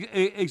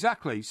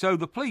 exactly. So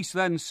the police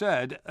then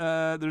said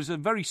there's a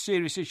very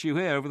serious issue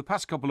here. Over the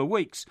past couple of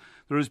weeks,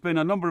 there has been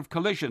a number of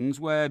collisions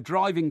where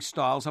driving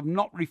styles have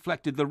not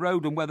reflected the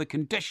road and weather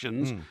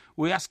conditions.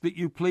 We ask that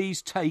you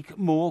please take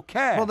more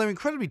care. Well, they're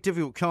incredibly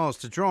difficult cars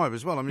to drive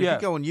as well. I mean, if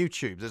you go on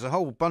YouTube, there's a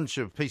whole bunch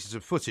of pieces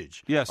of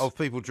footage of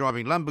people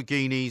driving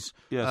Lamborghinis,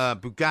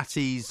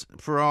 Bugattis,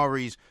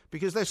 Ferraris,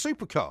 because they're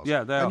supercars.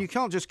 Yeah, they are. And you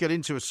can't just get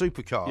into a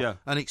supercar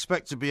and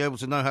expect to be able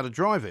to know how to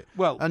drive it.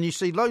 Well, and you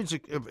see loads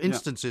of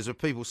instances of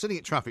people sitting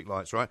at traffic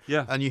lights, right?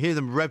 Yeah. And you hear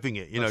them revving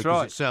it,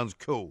 because it sounds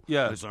cool.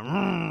 Yeah. And it's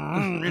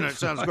like, it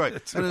sounds great.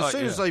 And as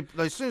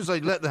soon as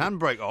they let the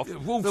handbrake off,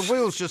 the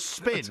wheels just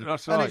spin,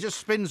 that's and right. it just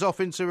spins off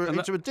into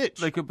a ditch.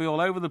 They could be all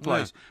over the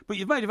place. Yeah. But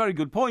you've made a very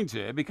good point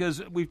here,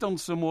 because we've done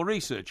some more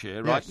research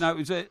here, right? Yes. Now, it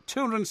was a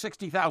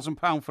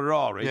 £260,000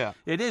 Ferrari. Yeah.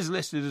 It is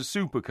listed as a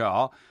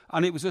supercar,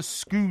 and it was a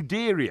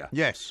Scuderia.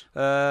 Yes.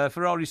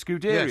 Ferrari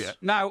Scuderia. Yes.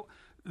 Now,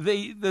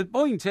 the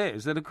point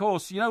is that, of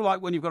course,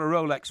 like when you've got a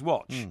Rolex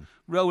watch,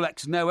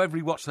 Rolex know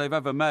every watch they've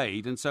ever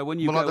made, and so when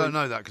you I don't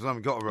know that because I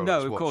haven't got a Rolex watch.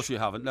 No, of course you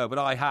haven't. No, but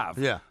I have.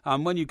 Yeah.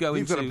 And when you go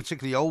You've got a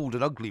particularly old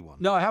and ugly one.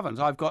 No, I haven't.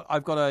 I've got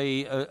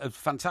a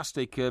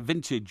fantastic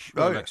vintage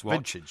Rolex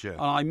watch. Vintage, yeah.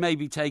 And I may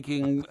be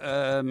taking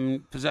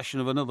possession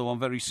of another one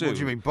very soon. What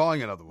do you mean,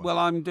 buying another one? Well,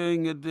 I'm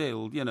doing a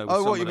deal, with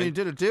what, you mean you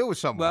did a deal with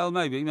someone? Well,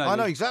 maybe. I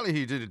know exactly who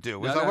you did a deal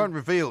with. I won't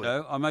reveal it.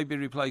 No, I may be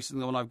replacing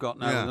the one I've got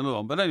now with another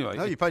one. But anyway.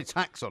 No, you pay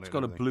tax on it. It's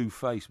got a blue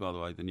face, by the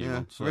way, the new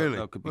one. So really?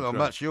 That could be I'll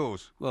match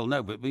yours. Well,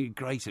 no, but be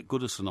great at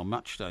Goodison on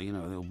match day, You're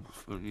not going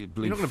to be at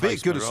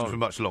Goodison for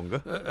much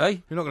longer. Eh?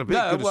 You're not going to be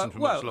at Goodison for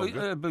much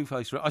longer. Blue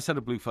face. I said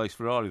a blue face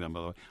Ferrari then,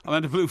 by the way. I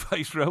meant a blue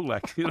face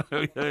Rolex.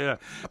 Yeah.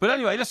 But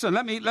anyway, listen.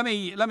 Let me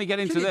get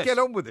into this. Can you get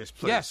on with this,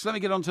 please? Yes, let me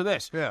get on to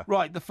this. Yeah.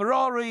 Right, the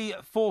Ferrari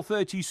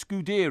 430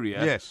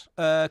 Scuderia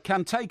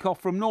can take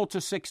off from 0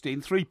 to 60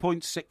 in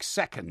 3.6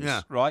 seconds.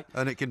 Yeah. Right,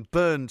 and it can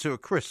burn to a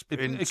crisp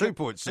in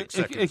 2.6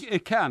 seconds.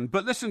 It can,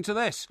 but listen to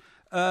this.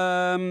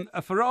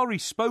 A Ferrari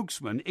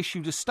spokesman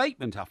issued a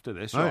statement after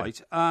this,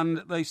 right?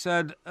 And they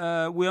said, we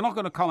are not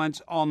going to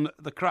comment on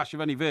the crash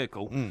of any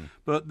vehicle,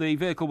 but the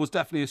vehicle was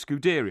definitely a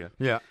Scuderia.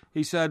 Yeah.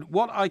 He said,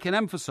 what I can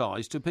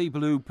emphasise to people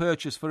who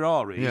purchase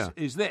Ferraris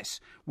is this.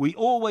 We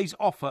always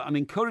offer and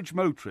encourage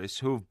motorists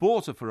who have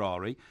bought a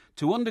Ferrari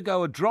to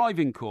undergo a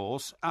driving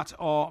course at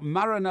our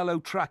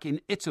Maranello track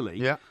in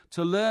Italy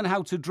to learn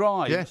how to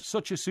drive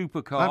such a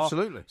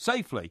supercar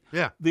safely.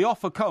 Yeah. The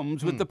offer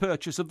comes with the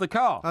purchase of the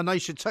car. And they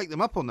should take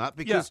them up on that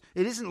because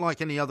it isn't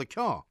like any other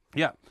car.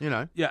 Yeah.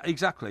 Yeah,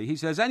 exactly. He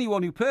says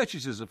anyone who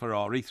purchases a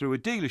Ferrari through a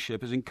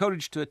dealership is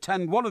encouraged to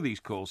attend one of these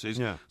courses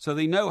so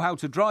they know how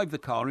to drive the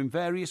car in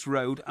various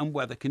road and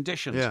weather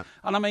conditions. Yeah.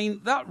 And I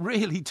mean, that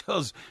really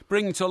does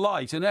bring to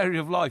light an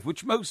area of life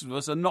which most of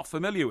us are not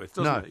familiar with,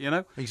 doesn't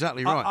it?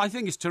 Exactly right. I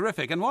think it's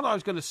terrific. And what I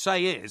was going to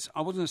say is,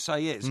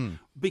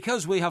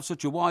 because we have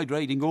such a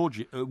wide-ranging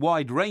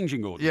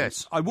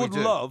audience, I would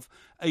love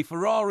a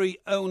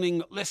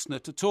Ferrari-owning listener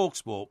to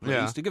TalkSport,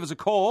 please, to give us a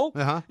call,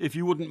 if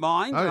you wouldn't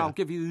mind. And I'll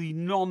give you the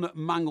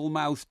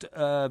non-mangle-mouthed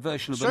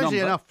version of the number. Strangely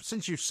enough,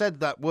 since you said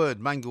that word,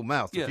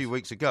 mangle-mouthed, a few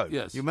weeks ago,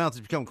 your mouth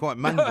has become quite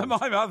mangled.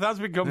 My mouth has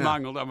become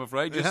mangled, I'm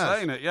afraid, just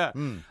saying it,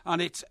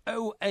 And it's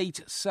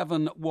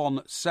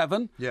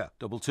 08717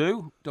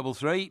 22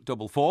 33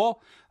 44.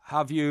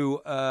 Have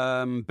you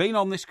been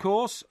on this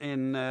course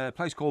in a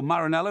place called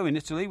Maranello in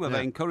Italy, where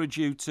they encourage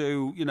you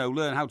to,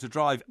 learn how to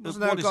drive?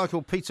 Wasn't there a guy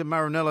called Peter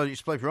Maranello who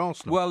used to play for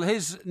Arsenal? Well,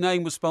 his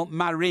name was spelt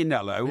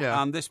Marinello,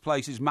 and this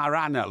place is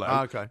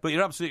Maranello. Okay. But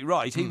you're absolutely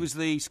right. He was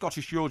the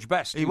Scottish George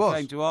Best who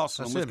came to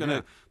Arsenal and was going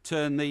to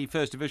turn the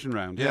First Division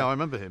round. Yeah, I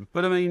remember him.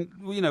 But, I mean,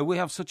 we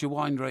have such a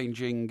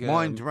wide-ranging...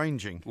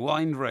 Wide-ranging.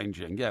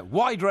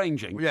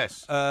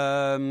 Yes.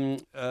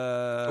 Audience.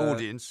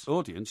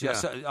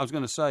 Yes. I was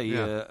going to say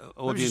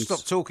audience. Maybe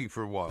stop talking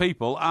for a while.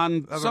 People.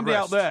 And somebody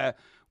out there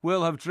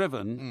will have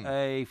driven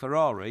a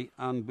Ferrari,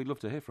 and we'd love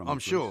to hear from him. I'm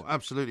sure,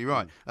 absolutely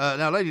right.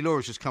 Now, Lady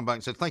Laura's just come back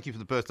and said thank you for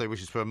the birthday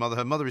wishes for her mother.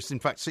 Her mother is, in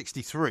fact,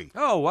 63.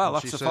 Oh, well,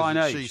 that's a fine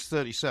age. She's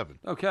 37.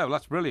 OK, well,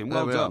 that's brilliant.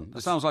 Well done.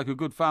 That sounds like a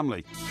good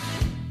family.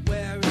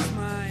 Where is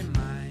my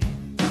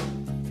mind?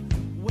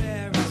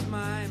 Where is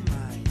my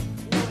mind?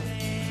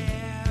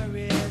 Where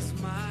is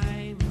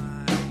my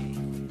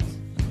mind?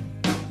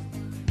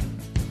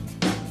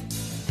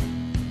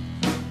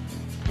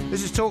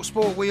 This is Talk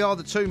Sport. We are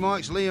the two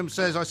Mikes. Liam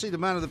says, I see the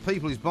man of the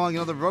people is buying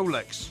another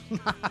Rolex.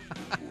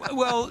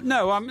 Well,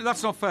 no,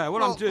 that's not fair.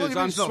 What I'm doing is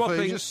I'm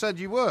swapping. You just said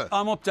you were.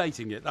 I'm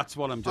updating it. That's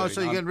what I'm doing. Oh,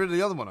 so you're getting rid of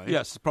the other one, are you?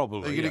 Yes,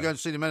 probably. Are you going to go and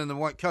see the men in the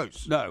white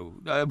coats? No.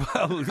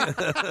 Well,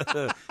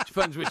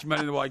 depends which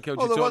men in the white coats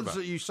you're the talking ones about.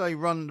 that you say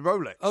run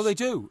Rolex. Oh, they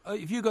do.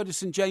 If you go to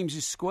St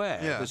James's Square,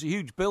 there's a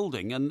huge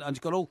building, and it's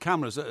got all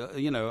cameras, at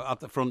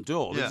the front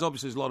door. There's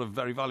obviously a lot of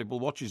very valuable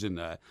watches in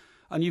there.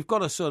 And you've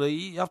got to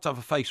you have to have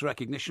a face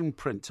recognition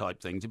print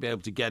type thing to be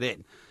able to get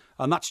in.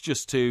 And that's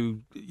just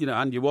to,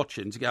 hand your watch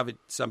in to have it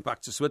sent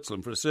back to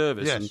Switzerland for a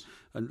service. Yes.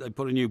 And they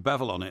put a new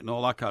bevel on it and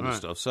all that kind of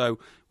stuff. So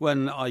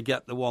when I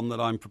get the one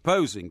that I'm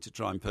proposing to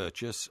try and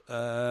purchase,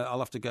 I'll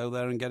have to go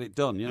there and get it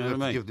done. You know what I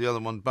mean? Give the other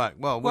one back.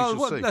 Well, we shall see.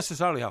 Won't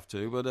necessarily have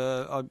to, but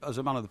as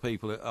a man of the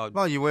people...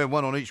 well, you wear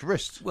one on each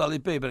wrist. Well,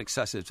 it'd be a bit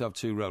excessive to have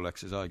two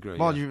Rolexes, I agree.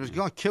 Well, a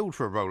guy killed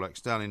for a Rolex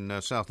down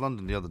in South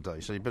London the other day,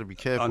 so you better be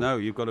careful. I know,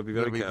 you've got to be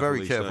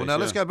very careful. Now,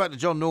 let's go back to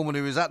John Norman,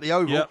 who is at the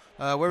Oval,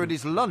 where it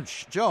is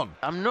lunch. John?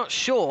 I'm not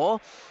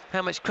sure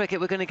how much cricket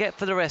we're going to get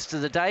for the rest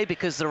of the day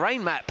because the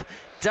rain map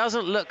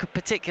doesn't look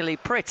particularly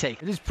pretty.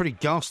 It is pretty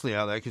ghastly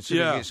out there,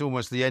 considering it's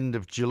almost the end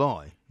of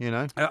July.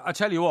 I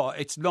tell you what,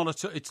 it's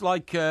not. It's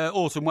like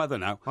autumn weather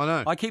now. I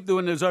know. I keep the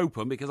windows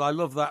open because I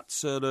love that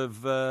sort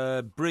of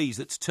breeze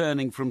that's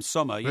turning from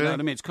summer. You know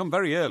what I mean? It's come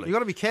very early. You've got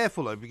to be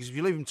careful though, because if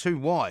you leave them too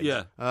wide,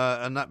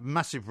 and that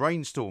massive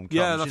rainstorm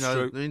comes, that's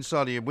true. The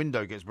inside of your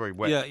window gets very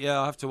wet. Yeah,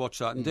 I have to watch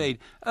that indeed.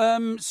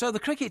 So the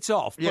cricket's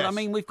off, but I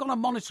mean we've got a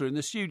monitor in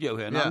the studio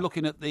here, and I'm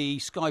looking at the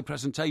Sky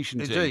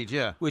presentation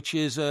team, which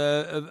is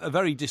a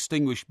very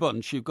distinguished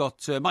bunch. You've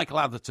got Michael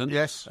Atherton,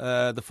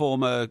 the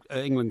former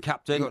England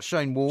captain. You've got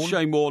Shane Warne.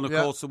 Shane Warne, of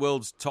course, the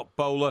world's top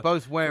bowler.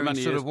 Both wearing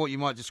sort of what you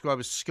might describe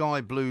as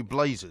sky blue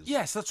blazers.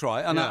 Yes, that's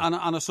right.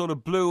 And a sort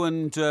of blue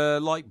and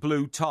light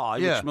blue tie,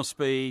 which must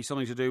be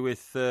something to do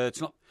with...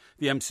 it's not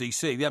the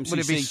MCC. The MCC Would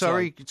it be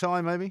Surrey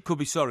tie, maybe? Could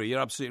be Surrey, you're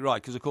absolutely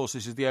right, because, of course,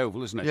 this is the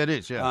Oval, isn't it? Yeah, it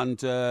is, yeah. And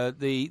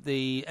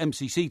the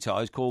MCC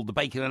tie is called the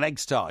bacon and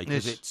eggs tie,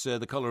 because it's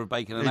the colour of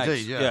bacon and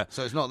eggs. Indeed, yeah.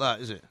 So it's not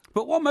that, is it?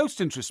 But what most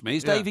interests me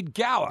is David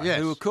Gower,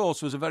 who, of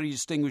course, was a very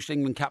distinguished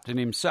England captain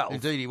himself.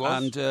 Indeed he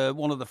was. And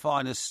one of the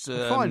finest...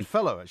 fine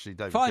fellow, actually,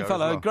 David Fine Gower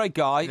fellow, as well. great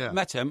guy,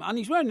 met him, and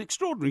he's wearing an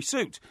extraordinary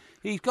suit.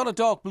 He's got a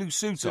dark blue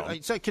suit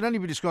on. So it can only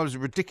be described as a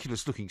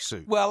ridiculous-looking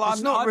suit. Well,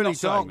 it's not really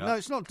dark. No,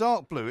 it's not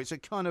dark blue. It's a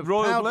kind of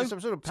royal blue, some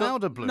sort of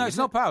powder blue. No, it's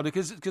not powder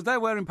because they're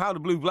wearing powder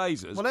blue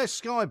blazers. Well, they're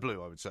sky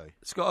blue, I would say.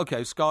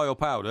 Sky or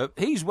powder.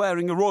 He's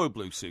wearing a royal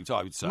blue suit,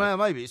 I would say. Well,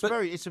 maybe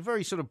it's a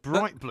very sort of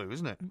bright blue,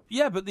 isn't it?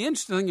 Yeah, but the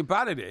interesting thing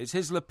about it is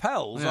his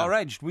lapels are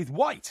edged with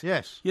white.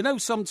 Yes. You know,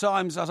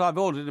 sometimes as I've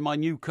ordered in my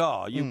new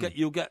car,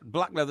 you'll get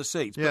black leather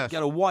seats, but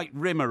get a white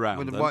rim around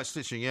with them. the white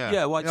stitching.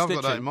 Yeah, white stitching.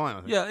 I've got that in mine, I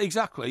think. Yeah,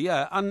 exactly.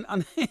 Yeah, and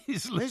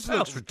his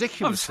looks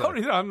ridiculous. I'm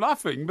sorry that I'm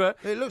laughing, but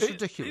it looks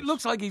ridiculous. It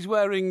looks like he's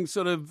wearing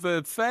sort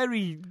of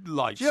fairy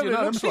lights. Yeah, you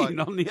know what I mean?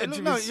 On the edge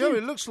of his suit.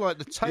 It looks like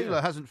the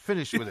tailor hasn't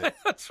finished with it.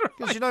 That's right.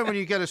 Because when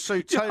you get a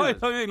suit tailored,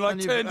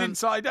 turned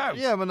inside out.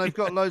 Yeah, when they've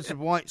got loads of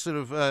white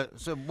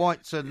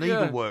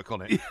needlework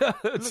on it. Yeah,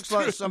 it looks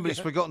like somebody's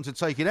forgotten to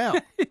take it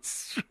out.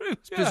 It's true.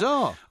 It's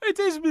bizarre. It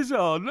is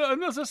bizarre.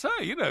 And as I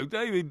say,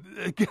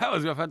 David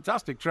Gower's got a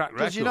fantastic track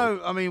record.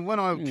 Because, when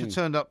I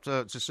turned up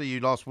to see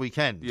you last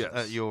weekend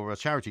at your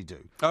charity do,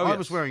 I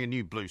was wearing a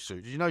new blue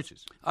suit. Did you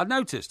notice? I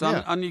noticed.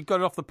 And you got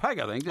it off the peg,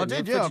 I think, didn't you?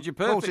 I did, Fitted you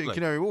perfectly. Bought it in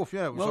Canary Wharf,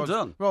 Well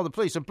done. Rather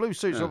pleased. So blue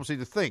suit's obviously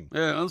the thing.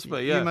 Yeah, must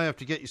be, yeah. You may have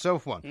to get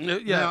yourself one.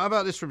 Yeah. Now, how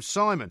about this from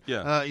Simon?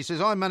 Yeah. He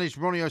says, I managed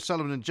Ronnie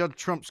O'Sullivan and Judd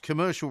Trump's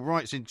commercial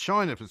rights in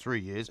China for 3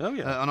 years. Oh,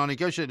 yeah. And I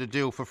negotiated a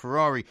deal for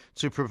Ferrari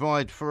to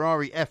provide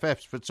Ferrari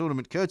FFs for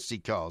tournament courtesy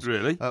cars.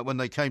 Really? When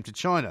they came to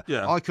China.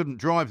 Yeah. I couldn't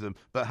drive them,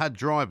 but had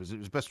drivers. It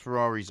was the best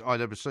Ferraris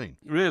I'd ever seen.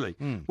 Really?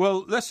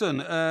 Well,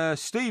 listen,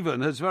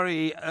 Stephen has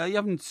you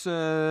haven't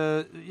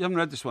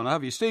read this one,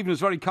 have you? Stephen has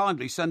very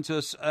kindly sent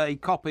us a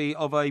copy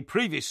of a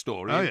previous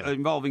story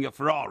involving a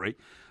Ferrari,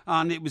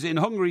 and it was in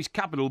Hungary's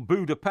capital,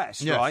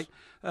 Budapest, right?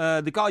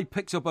 The guy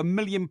picked up £1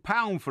 million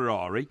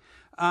Ferrari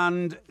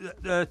and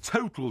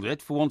totaled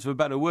it, for want of a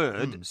better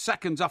word,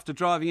 seconds after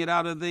driving it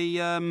out of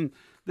the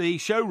the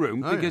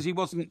showroom because he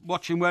wasn't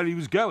watching where he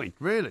was going.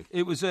 Really?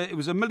 It was a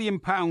 £1 million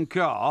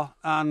car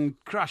and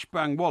crash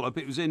bang wallop.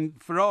 It was in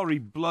Ferrari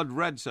blood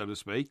red, so to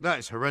speak. That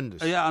is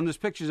horrendous. Yeah, and there's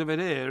pictures of it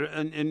here,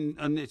 and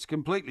it's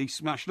completely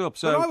smashed up.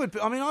 So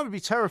but I would be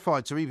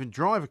terrified to even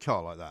drive a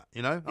car like that.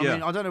 You know, I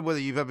mean, I don't know whether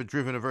you've ever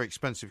driven a very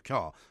expensive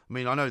car. I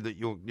mean, I know that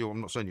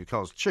I'm not saying your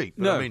car's cheap,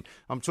 but I mean,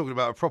 I'm talking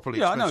about a properly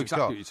expensive car. I know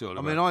exactly what you're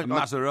talking about. A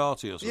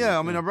Maserati or something. Yeah,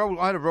 I mean,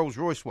 I had a Rolls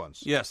Royce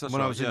once. Yes, that's when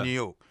right, I was in New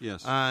York.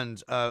 Yes,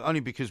 and only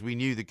because we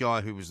knew the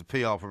guy who was the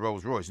PR for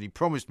Rolls Royce, and he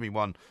promised me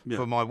one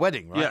for my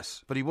wedding, right?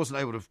 Yes, but he wasn't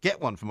able to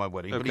get one for my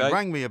wedding. But he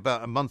rang me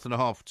about a month and a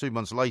half, 2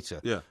 months later,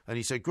 and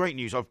he said, "Great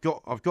news! I've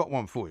got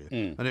one for you."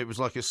 And it was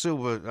like a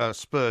silver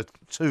Spur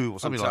 2 or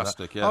something Fantastic,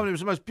 like that. Yeah. I mean, it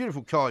was the most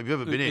beautiful car you've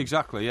ever been in.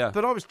 Exactly, yeah.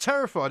 But I was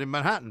terrified in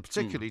Manhattan,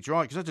 particularly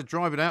because I had to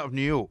drive it out of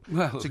New York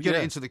to get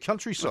it into the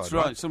countryside. That's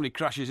right. Somebody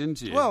crashes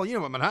into you. Well, you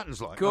know what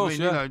Manhattan's like. Of course,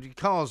 I mean,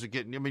 cars are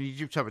getting. I mean, you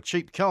have to have a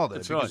cheap car there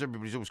because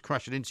everybody's always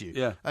crashing into you.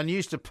 Yeah. And you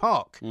used to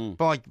park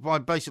by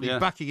basically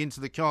backing into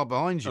the car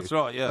behind you. That's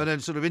right. Yeah. And then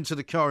sort of into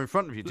the car in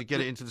front of you to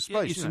get it into the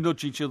space. You used to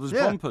nudge each other's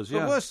bumpers.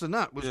 But worse than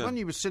that was when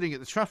you were sitting at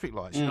the traffic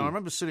lights. You know, I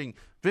remember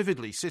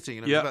vividly sitting,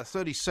 and it was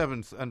about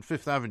 37th and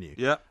 5th Avenue.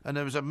 Yeah. And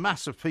there was a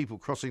mass of people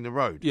crossing the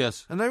road.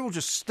 Yes. And they were all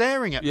just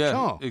staring at the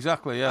car.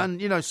 Exactly. Yeah.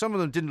 And you know, some of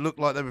them didn't look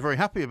like they were very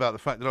happy about the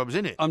fact that I was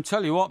in it. I'm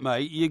telling you what,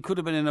 mate, you could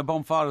have been in a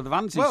bonfire of the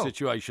vantage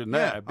situation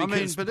there. Yeah, because... I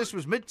mean, but this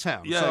was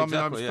Midtown, yeah, so exactly,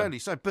 I was fairly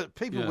safe. But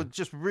people were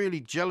just really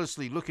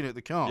jealously looking at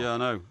the car. Yeah, I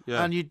know.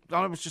 Yeah. And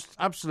I was just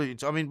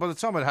absolutely. I mean, by the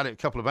time I'd had it a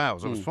couple of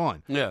hours, I was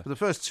fine. Yeah. For the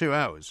first 2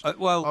 hours, I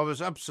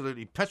was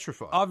absolutely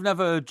petrified. I've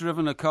never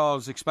driven a car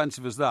as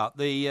expensive as that.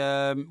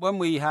 When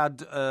we had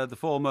the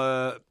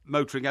former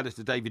motoring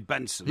editor David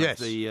Benson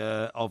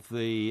of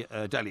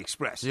the Daily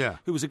Express,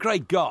 who was a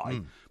great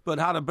guy. But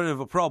had a bit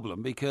of a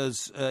problem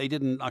because he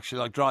didn't actually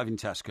like driving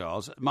test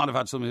cars. It might have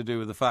had something to do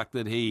with the fact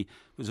that he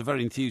was a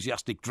very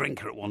enthusiastic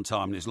drinker at one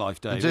time in his life,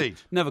 David.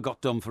 Indeed. Never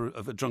got done for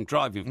drunk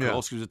driving, of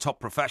course. He was a top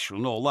professional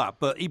and all that.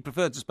 But he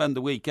preferred to spend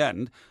the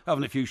weekend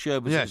having a few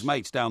sherbets with his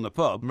mates down the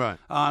pub. Right.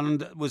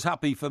 And was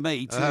happy for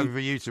me to... happy for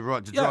you to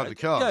drive the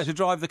cars. Yeah, to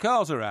drive the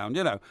cars around,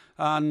 you know.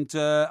 And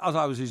as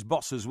I was his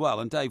boss as well,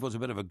 and Dave was a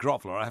bit of a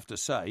groveler, I have to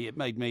say, it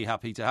made me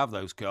happy to have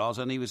those cars,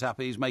 and he was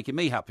happy he's making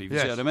me happy, if you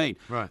see what I mean.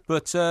 Right.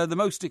 But the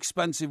most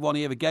expensive one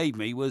he ever gave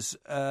me was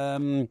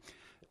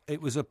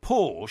it was a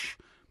Porsche,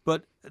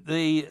 but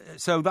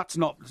so that's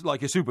not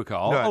like a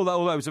supercar,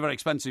 although it was a very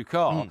expensive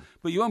car.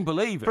 But you won't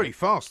believe it. Pretty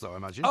fast, though, I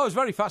imagine. Oh, it's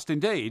very fast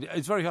indeed.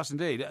 It's very fast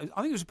indeed.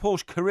 I think it was a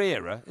Porsche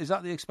Carrera. Is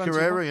that the expensive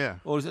Carrera, one? yeah.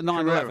 Or is it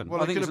 911?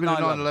 Well, it could have been a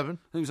 911.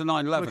 I think it was a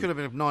 911. It could have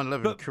been a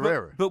 911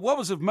 Carrera. But what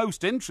was of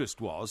most interest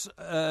was,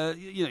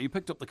 you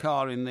picked up the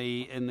car in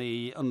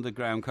the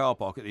underground car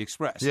park at the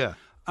Express. Yeah.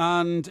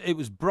 And it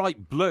was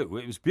bright blue.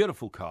 It was a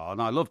beautiful car,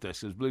 and I loved this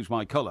because blue's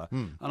my colour.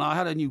 And I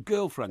had a new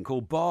girlfriend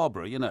called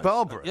Barbara, you know.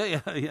 Barbara?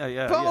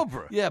 Yeah.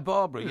 Barbara? Yeah,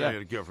 Barbara, You had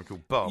a girlfriend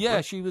called Barbara?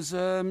 Yeah, she was...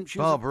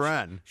 Barbara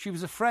Ann? She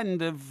was a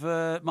friend of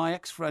my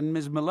ex-friend,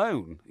 Ms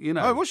Malone, you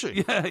know. Oh, was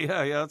she? Yeah,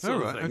 that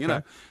sort of thing, you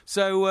know.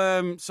 So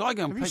I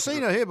go and Have you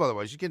seen her here, by the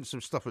way? She's getting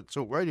some stuff at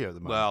Talk Radio at the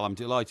moment. Well, I'm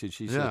delighted.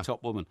 She's a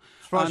top woman.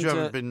 Surprised you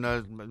haven't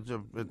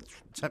been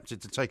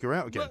tempted to take her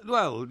out again.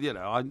 Well, you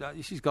know,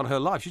 she's got her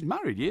life. She's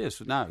married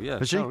years now, yeah.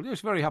 Is she? So,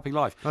 it's a very happy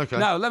life. Okay.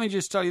 Now, let me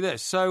just tell you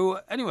this. So,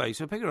 anyway,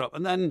 so I pick her up,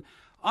 and then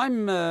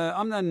I'm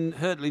then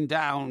hurtling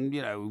down,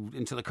 you know,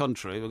 into the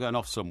country. We're going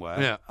off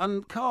somewhere.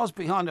 And cars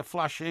behind are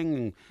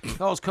flashing, and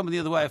cars coming the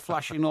other way are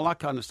flashing, and all that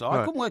kind of stuff.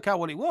 I couldn't work out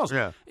what it was.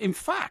 Yeah. In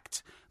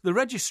fact, the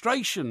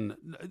registration...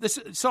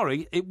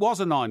 it was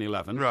a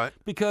 911. Right.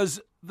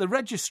 Because... the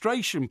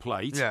registration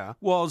plate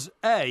was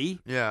A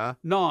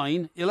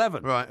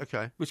 911. Right,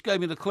 okay. Which gave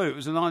me the clue it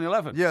was a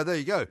 911. Yeah, there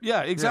you go.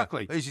 Yeah,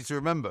 exactly. Yeah, easy to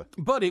remember.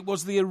 But it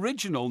was the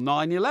original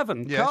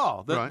 911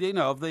 car that right. you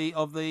know of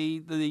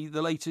the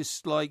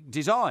latest like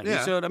design. Yeah,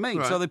 you see what I mean?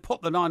 right. So they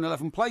put the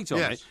 911 plate on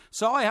it.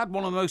 So I had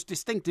one of the most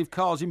distinctive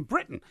cars in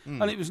Britain,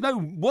 and it was no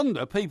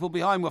wonder people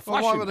behind were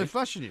flashing. Well, why were they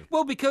flashing you?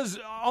 Well, because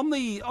on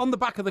the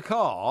back of the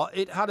car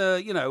it had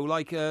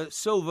like a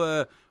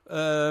silver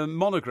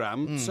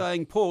monogram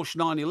saying Porsche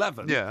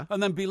 911,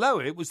 and then below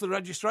it was the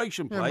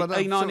registration plate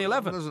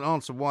A911. That doesn't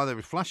answer why they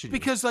were flashing you.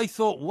 Because they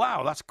thought,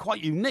 wow, that's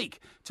quite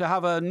unique to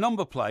have a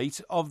number plate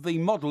of the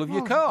model of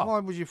your car. Why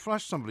would you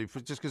flash somebody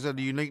just because they had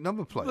a unique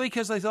number plate?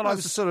 Because they thought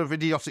that's the sort of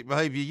idiotic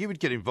behaviour you would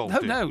get involved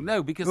in.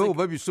 No, because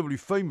maybe somebody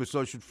famous,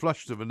 I should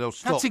flash them and they'll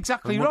stop. That's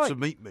exactly and right. want to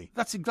meet me.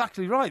 That's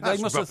exactly right. They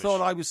must have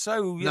thought I was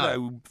so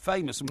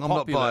famous and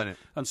popular, I'm not buying it.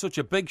 and such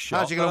a big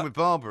shot. How'd you get on with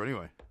Barbara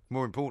anyway?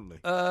 More importantly.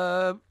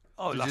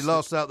 Did you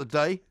last out the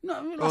day?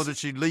 No. Or did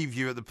she leave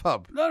you at the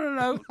pub?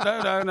 No.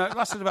 It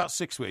lasted about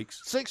 6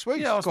 weeks. 6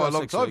 weeks? Yeah, That's quite a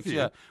long time for you.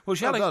 Yeah. Well,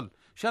 she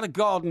had a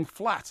garden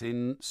flat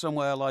in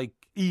somewhere like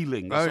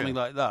Ealing or something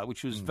like that,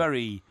 which was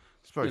very...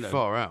 It's very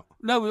far out.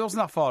 No, it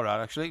wasn't that far out,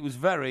 actually. It was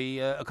very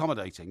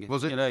accommodating.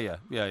 Was it? Yeah.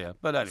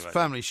 But anyway. It's a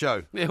family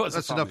show. It was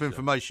That's enough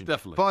information.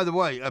 Definitely. By the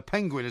way, a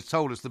Penguin has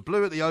told us the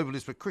blue at the Oval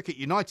is for Cricket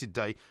United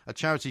Day, a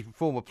charity for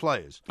former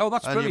players. Oh,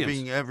 that's brilliant.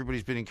 And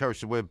everybody's been encouraged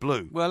to wear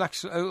blue. Well,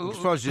 actually... I'm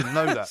surprised you didn't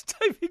know that.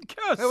 David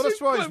Yeah, well,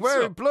 that's why he's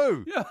wearing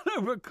blue. Yeah,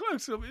 no, but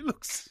close up, it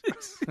looks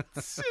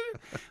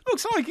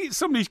looks like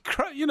somebody's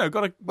got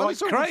a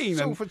crane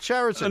it's all for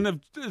charity, and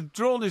have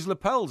drawn his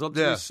lapels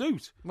onto his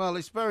suit. Well,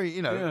 it's very,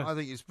 I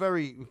think it's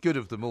very good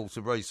of them all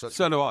to raise such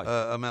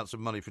amounts of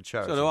money for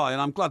charity. So do I,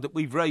 and I'm glad that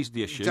we've raised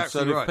the issue,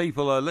 so that if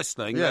people are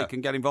listening, they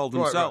can get involved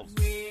themselves.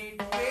 Right.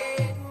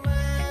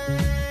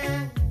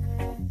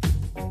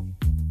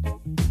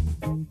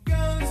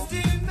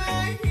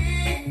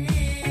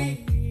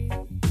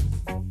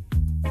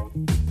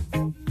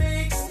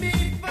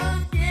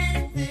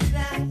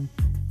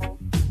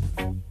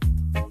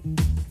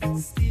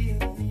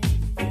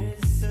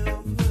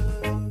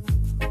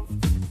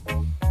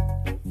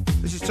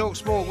 Talk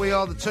Sport, we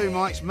are the two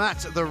Mikes.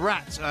 Matt the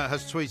Rat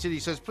has tweeted. He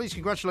says, please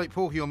congratulate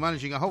Porky on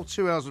managing a whole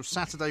 2 hours of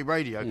Saturday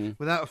radio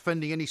without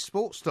offending any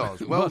sports stars.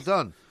 Well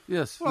done.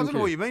 Yes. Well, I don't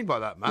know what you mean by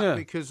that, Matt,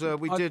 because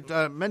we did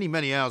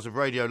many hours of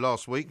radio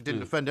last week.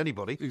 Didn't offend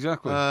anybody.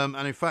 Exactly.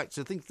 And in fact,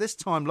 I think this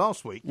time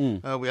last week, we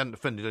hadn't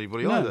offended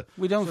anybody either.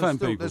 We don't offend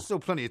people. There's still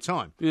plenty of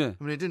time. Yeah.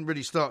 I mean, it didn't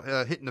really start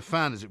hitting the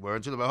fan, as it were,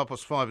 until about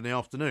 5:30 in the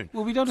afternoon.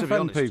 Well, we don't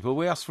offend people.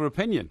 We ask for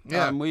opinion.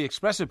 Yeah. We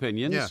express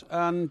opinions. Yeah.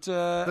 And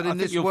but in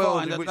this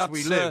world in which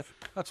we live,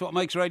 that's what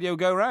makes radio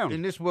go round.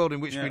 In this world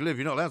in which we live,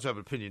 you're not allowed to have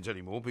opinions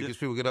anymore because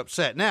people get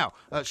upset. Now,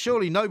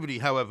 surely nobody,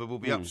 however, will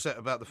be upset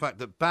about the fact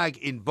that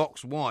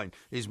bag-in-box wine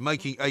is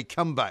making a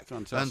comeback.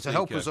 Fantastic, and to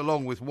help us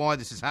along with why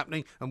this is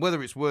happening and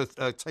whether it's worth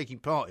taking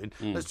part in,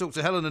 let's talk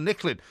to Helena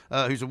Nicklin,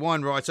 who's a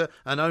wine writer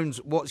and owns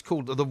what's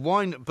called the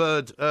Wine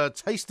Bird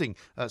tasting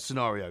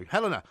scenario.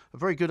 Helena, a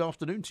very good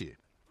afternoon to you.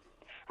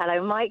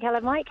 Hello, Mike. Hello,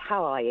 Mike.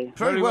 How are you?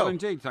 Very well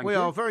indeed, thank you. We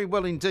are very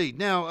well indeed.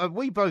 Now,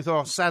 we both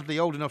are sadly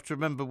old enough to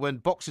remember when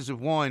boxes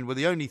of wine were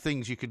the only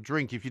things you could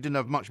drink if you didn't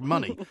have much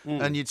money,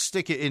 and you'd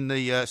stick it in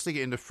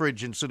the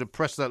fridge and sort of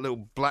press that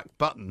little black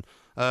button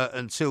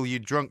until you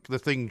drunk the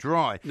thing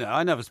dry. No,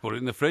 I never put it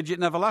in the fridge. It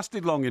never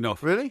lasted long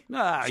enough. Really?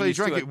 No. So you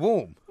drank it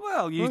warm?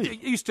 Well, you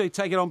used to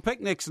take it on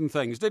picnics and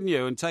things, didn't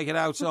you? And take it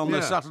out on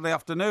the Saturday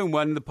afternoon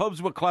when the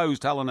pubs were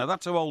closed, Helena.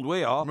 That's how old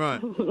we are.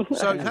 Right.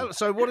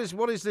 So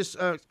what is this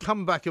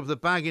comeback of the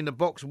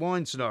bag-in-the-box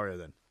wine scenario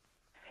then?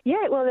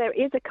 Yeah, well, there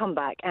is a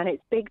comeback, and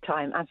it's big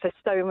time, and for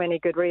so many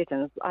good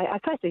reasons. I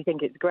personally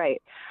think it's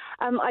great.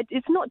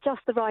 It's not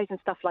just the rise in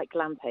stuff like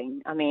glamping.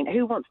 I mean,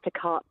 who wants to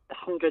cart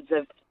hundreds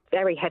of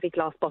very heavy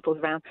glass bottles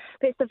around?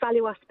 But it's the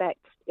value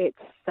aspect. It's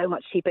so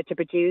much cheaper to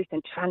produce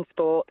and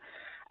transport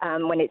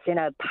when it's in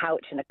a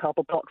pouch in a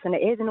cardboard box, and it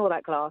is in all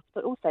that glass.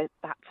 But also,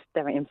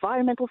 there are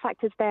environmental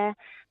factors there.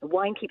 The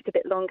wine keeps a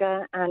bit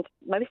longer, and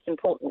most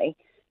importantly,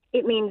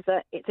 it means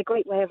that it's a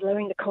great way of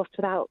lowering the cost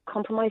without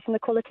compromising the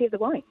quality of the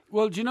wine.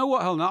 Well, do you know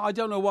what, Helena? I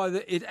don't know why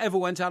it ever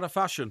went out of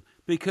fashion,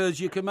 because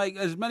you can make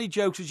as many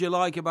jokes as you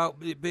like about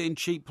it being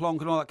cheap plonk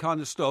and all that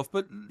kind of stuff,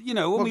 but, you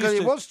know... Well, because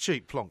it was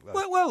cheap plonk, though.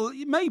 Well,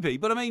 maybe,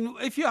 but, I mean,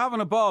 if you're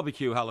having a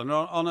barbecue, Helena,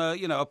 on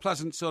a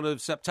pleasant sort of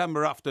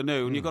September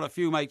afternoon, you've got a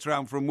few mates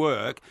round from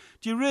work,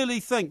 do you really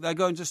think they're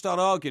going to start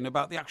arguing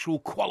about the actual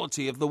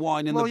quality of the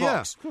wine in the box? Well,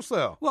 yeah, of course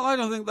they are. Well, I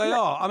don't think they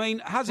are. I mean,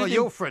 has it...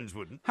 your friends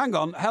wouldn't. Hang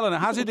on, Helena,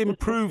 has it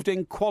improved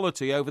in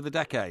quality over the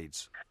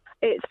decades?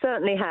 It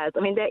certainly has. I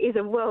mean, there is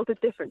a world of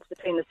difference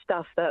between the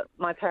stuff that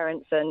my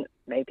parents and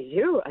maybe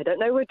you, I don't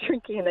know, were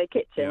drinking in their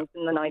kitchens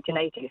in the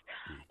 1980s.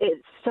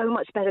 It's so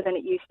much better than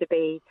it used to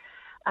be,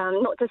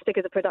 not just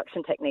because of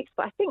production techniques,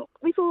 but I think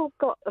we've all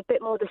got a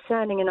bit more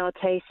discerning in our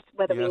taste,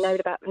 whether we know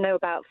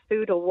about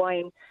food or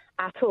wine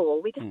at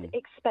all. We just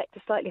expect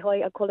a slightly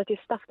higher quality of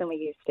stuff than we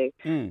used to,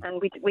 and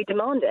we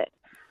demand it.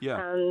 Yeah.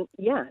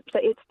 So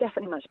it's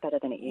definitely much better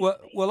than it used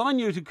to be. Well, I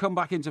knew it had come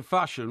back into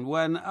fashion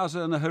when, as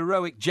a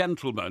heroic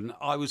gentleman,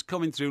 I was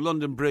coming through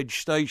London Bridge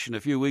Station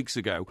a few weeks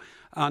ago,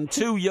 and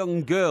two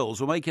young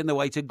girls were making their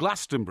way to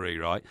Glastonbury,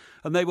 right?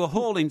 And they were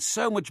hauling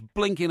so much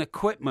blinking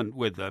equipment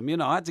with them. You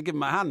know, I had to give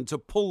them a hand to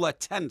pull their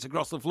tent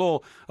across the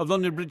floor of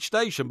London Bridge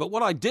Station. But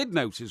what I did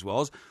notice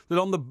was that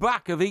on the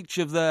back of each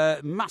of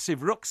their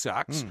massive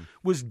rucksacks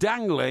was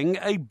dangling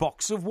a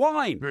box of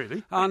wine.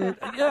 Really? And,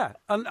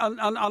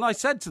 and I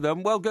said to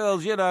them, well,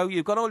 girls, you know,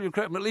 you've got all your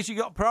equipment. At least you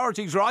got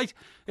priorities right.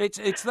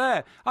 It's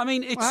there. I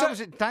mean, it's... Well, how was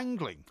it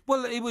dangling?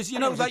 Well, it was,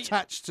 it was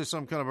attached to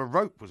some kind of a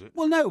rope, was it?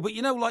 Well, no, but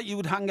you know, like you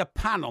would hang a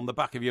pan on the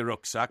back of your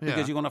rucksack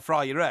because you want to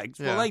fry your eggs.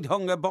 Well, they'd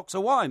hung a box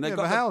of wine. But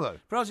how, though?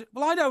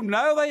 Well, I don't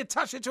know. They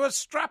attach it to a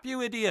strap,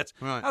 you idiot.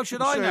 Right. How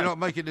should I know? You're not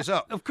making this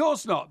up. Of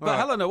course not. But,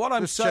 Helena, what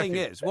I'm saying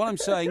is,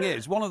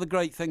 one of the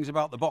great things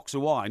about the box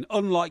of wine,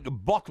 unlike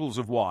bottles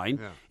of wine,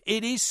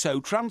 it is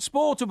so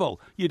transportable.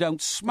 You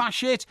don't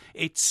smash it.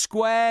 It's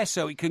square,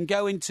 so it can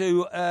go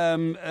into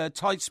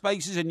tight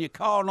spaces in your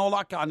car and all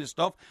that kind of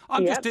stuff.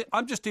 I'm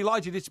just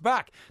delighted it's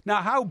back.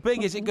 Now, how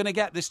big is it going to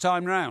get this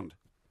time round?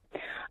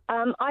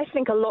 I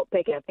think a lot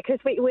bigger, because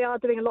we are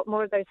doing a lot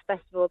more of those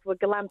festivals. We're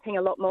glamping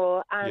a lot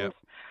more, and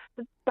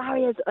the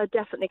barriers are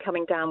definitely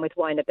coming down with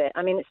wine a bit.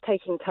 I mean, it's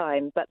taking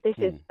time, but this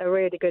is a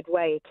really good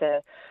way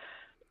to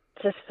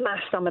to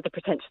smash some of the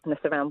pretentiousness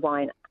around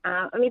wine.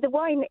 I mean, the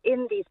wine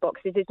in these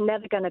boxes is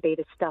never going to be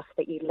the stuff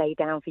that you lay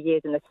down for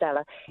years in the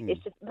cellar.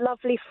 It's just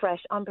lovely,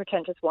 fresh,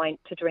 unpretentious wine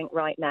to drink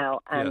right now,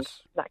 and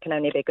that can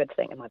only be a good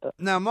thing in my book.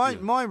 Now,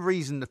 my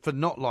reason for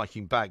not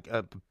liking bag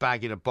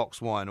in a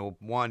box wine or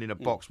wine in a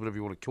box, whatever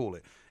you want to call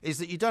it, is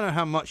that you don't know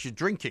how much you're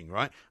drinking,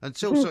 right?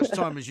 Until such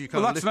time as you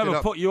kind of lift it up. Well,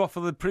 that's never put you off for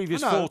the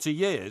previous 40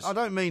 years. I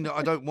don't mean that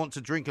I don't want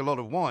to drink a lot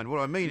of wine. What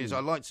I mean is I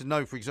like to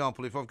know, for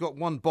example, if I've got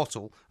one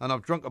bottle and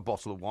I've drunk a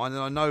bottle of wine,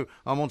 then I know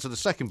I'm on to the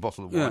second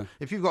bottle of wine.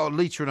 If you've got a 1.5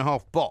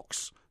 litre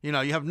box, you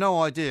have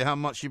no idea how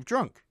much you've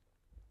drunk.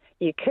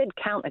 You could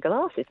count the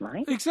glasses,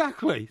 mate.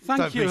 Exactly.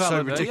 Thank you, Helena.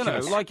 So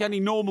ridiculous. Like any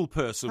normal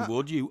person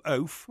would, you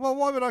oaf. Well,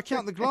 why would I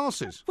count the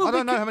glasses? I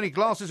don't know how many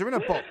glasses are in a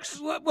box.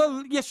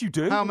 Well, yes, you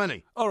do. How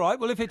many? All right.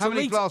 Well, if it's how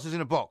many glasses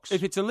in a box?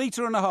 If it's 1.5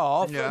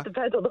 litres, it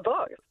depends on the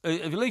box.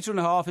 If 1.5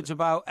 litres, it's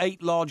about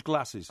 8 large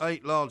glasses.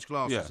 8 large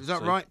glasses. Yeah, is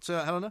that right,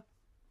 Helena?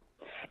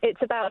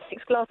 It's about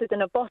 6 glasses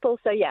in a bottle,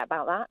 so yeah,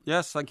 about that.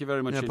 Yes, thank you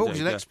very much. Paul's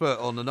an expert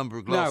on the number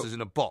of glasses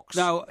in a box.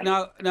 Now,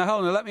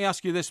 Helena, let me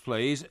ask you this,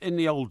 please. In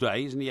the old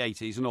days, in the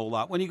 80s and all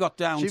that, when you got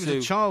down she was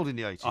a child in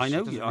the 80s. I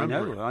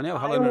know.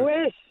 I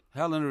wish.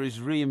 Helena is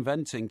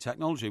reinventing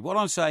technology. What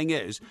I'm saying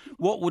is,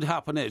 what would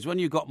happen is, when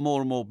you got more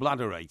and more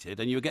bladderated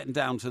and you were getting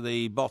down to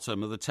the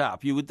bottom of the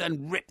tap, you would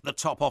then rip the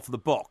top off the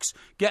box,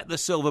 get the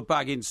silver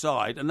bag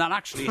inside, and then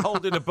actually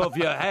hold it above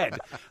your head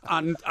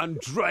and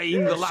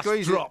drain the last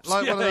drops.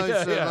 Like one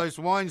of those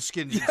wine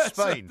skins in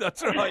Spain.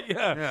 That's right,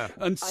 yeah.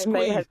 And I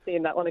may have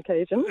seen that on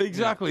occasion.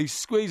 Exactly,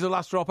 squeeze the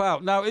last drop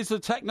out. Now, is the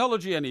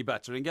technology any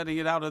better in getting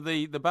it out of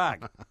the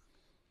bag?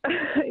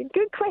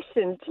 Good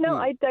question. Do you know,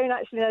 I don't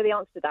actually know the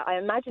answer to that. I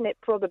imagine it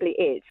probably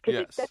is,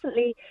 because it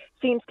definitely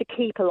seems to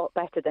keep a lot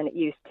better than it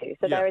used to.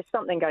 So there is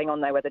something going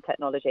on there with the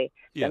technology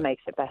that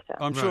makes it better.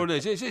 I'm sure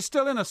it is. It's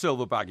still in a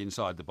silver bag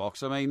inside the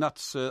box. I mean, that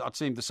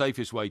seemed the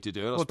safest way to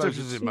do it. What difference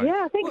does it make?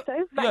 Yeah, I think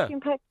so. Vacuum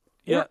packed.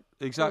 Yeah,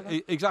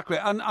 exactly.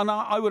 And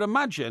I would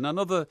imagine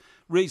another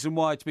reason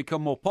why it's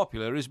become more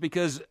popular is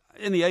because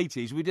in the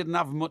 80s we didn't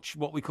have much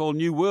what we call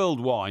New World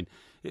wine.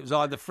 It was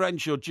either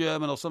French or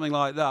German or something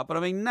like that. But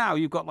I mean, now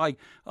you've got like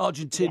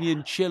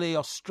Argentinian, Chile,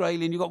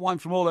 Australian, you've got wine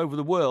from all over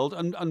the world.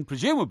 And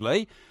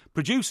presumably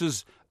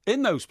producers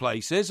in those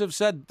places have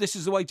said this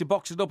is the way to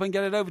box it up and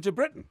get it over to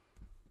Britain.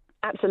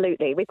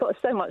 Absolutely. We've got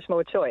so much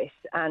more choice,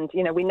 and,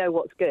 we know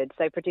what's good,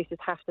 so producers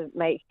have to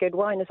make good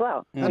wine as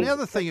well. And the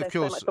other thing, of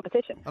course, so much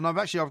competition. And I've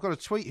got a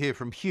tweet here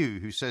from Hugh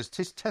who says,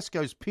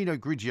 Tesco's Pinot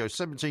Grigio,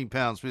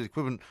 £17 for the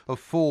equivalent of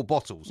 4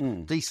 bottles.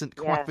 Decent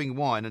quaffing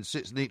wine and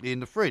sits neatly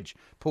in the fridge.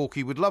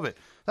 Porky would love it.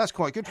 That's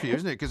quite good for you,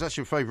 isn't it? Because that's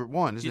your favourite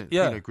wine, isn't it?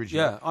 Pinot Grigio.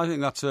 Yeah, I think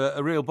that's a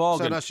real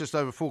bargain. So that's just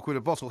over £4 a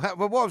bottle.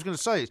 Well, what I was going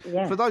to say is,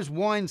 for those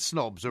wine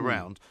snobs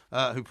around,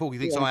 who Porky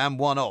thinks I am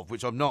one of,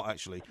 which I'm not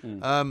actually,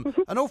 an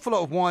awful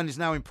lot of wine is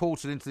now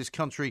imported into this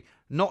country,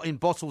 not in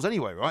bottles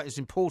anyway, right? It's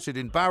imported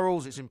in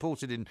barrels, it's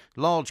imported in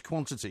large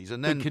quantities,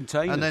 and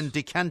then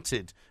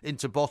decanted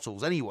into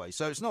bottles anyway.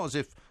 So it's not as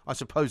if, I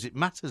suppose, it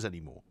matters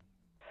anymore.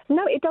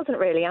 No, it doesn't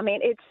really. I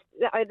mean,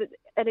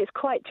 it's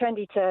quite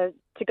trendy to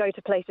go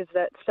to places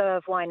that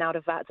serve wine out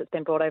of vats that's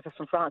been brought over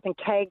from France, and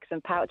kegs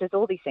and pouches,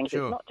 all these things.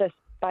 Sure. It's not just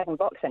bag and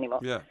box anymore.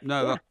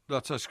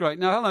 That's great.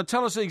 Now, Helen,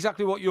 tell us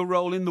exactly what your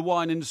role in the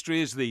wine industry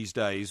is these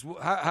days.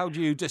 How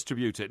do you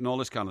distribute it and all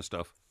this kind of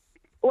stuff?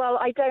 Well,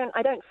 I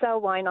don't sell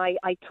wine. I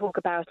talk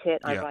about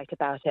it. I write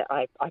about it.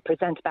 I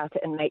present about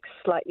it and make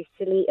slightly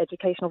silly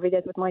educational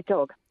videos with my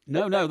dog.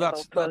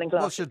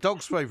 What's your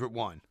dog's favourite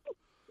wine?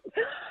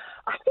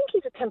 I think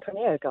he's a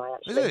Tempranillo guy,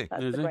 actually. Is he?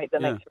 That's the grape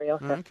that makes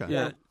Rioja. Okay.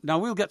 Yeah. Now,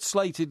 we'll get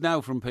slated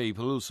now from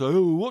people who'll say,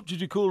 what did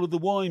you call the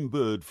wine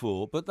bird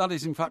for? But that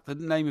is, in fact, the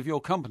name of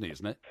your company,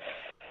 isn't it?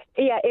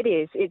 Yeah, it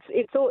is.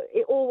 It's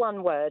all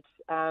one word.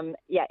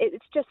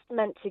 It's just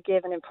meant to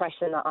give an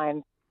impression that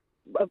I'm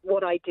of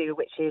what I do,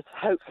 which is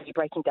hopefully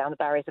breaking down the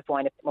barriers of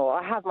wine a bit more.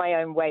 I have my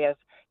own way of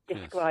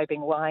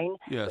describing wine,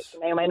 which you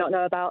may or may not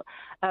know about,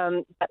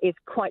 that is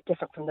quite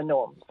different from the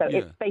norm. So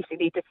it's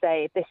basically to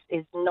say this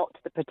is not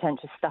the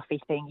pretentious, stuffy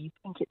thing you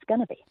think it's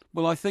going to be.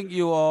 Well, I think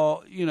you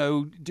are,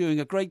 doing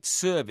a great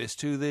service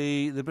to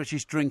the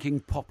British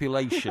drinking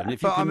population.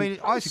 If you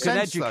can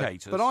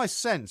educate us. But I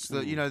sense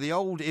that, the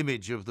old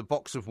image of the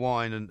box of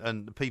wine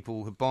and the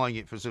people buying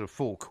it for sort of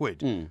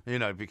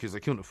 £4, because they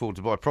couldn't afford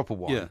to buy proper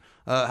wine,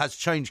 has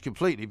changed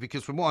completely,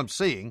 because from what I'm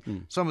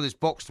seeing, some of this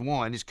boxed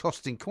wine is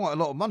costing quite a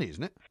lot of money,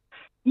 isn't it?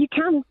 You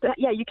can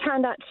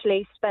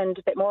actually spend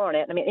a bit more on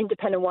it. I mean,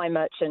 independent wine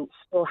merchants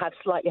will have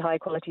slightly higher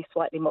quality,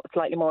 slightly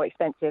more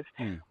expensive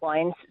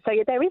wines. So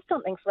there is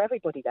something for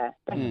everybody there,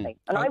 definitely.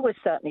 And I was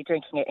certainly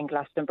drinking it in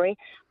Glastonbury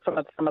from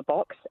a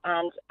box,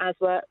 and as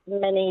were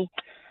many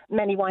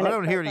wine. I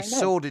don't hear any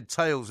sordid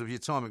tales of your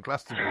time at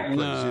Glastonbury, please.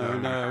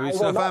 No, it's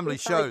a family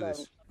show,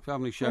 this.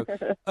 Family show.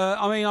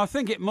 I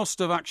think it must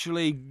have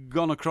actually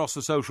gone across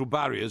the social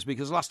barriers,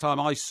 because last time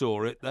I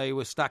saw it, they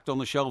were stacked on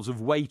the shelves of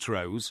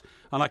Waitrose,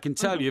 and I can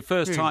tell you,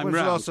 first time round.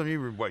 When's the last time you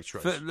were in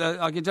Waitrose?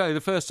 I can tell you, the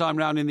first time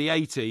round in the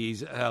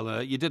 80s,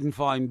 Helen, you didn't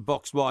find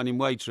boxed wine in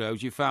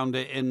Waitrose. You found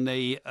it in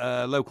the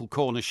local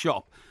corner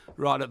shop,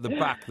 right at the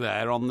back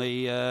there on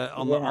the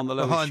on the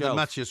lower behind shelf. the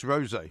Matthias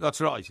Rose.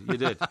 That's right, you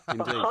did.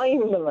 Indeed.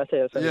 Behind the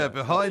Matthias. Yeah,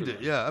 behind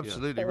it. Yeah,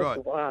 absolutely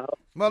right. Wow.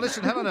 Well,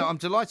 listen, Helena, I'm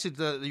delighted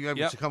that you're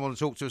able to come on and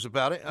talk to us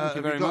about it. Thank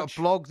you very have you got much.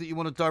 a blog that you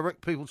want to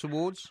direct people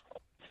towards?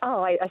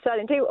 Oh, I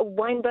certainly do.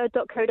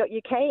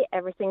 Winebird.co.uk.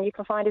 Everything you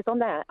can find is on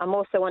there. I'm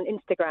also on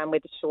Instagram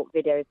with short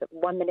videos at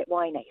 1 Minute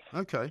Wine Ace.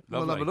 Okay,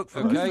 we'll have a look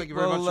for Okay. that. Thank you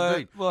very much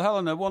indeed. Well,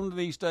 Helena, one of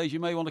these days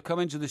you may want to come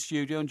into the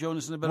studio and join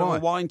us in a bit of a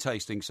wine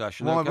tasting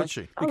session. Why okay? would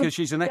she? Because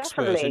she's an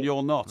expert definitely. and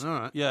you're not. All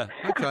right. Yeah.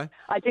 Okay.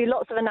 I do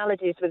lots of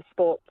analogies with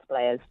sports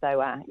players,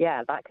 so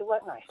yeah, that could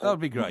work nice. That would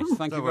be great.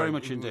 Thank you Don't very worry.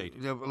 much indeed.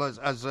 Yeah, well,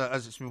 as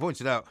it's been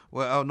pointed out,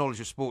 our knowledge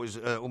of sport is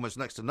almost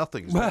next to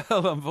nothing. Isn't it?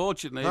 Well,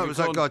 unfortunately, That was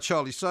that guy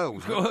Charlie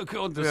Sales.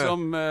 According to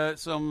some.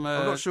 I'm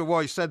not sure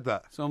why he said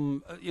that.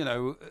 Some,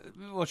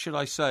 what should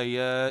I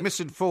say?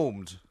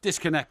 Misinformed.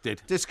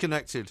 Disconnected.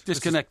 Disconnected.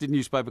 Disconnected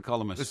newspaper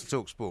columnist. This is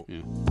Talk Sport.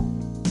 Yeah.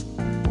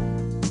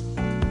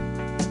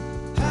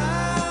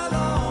 How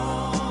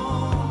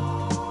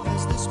long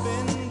has this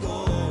been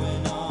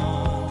going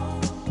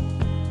on?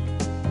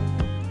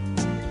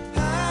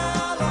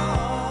 How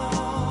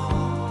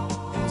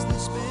long has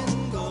this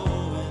been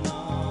going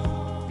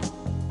on?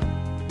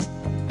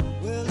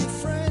 Well, you're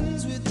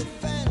friends with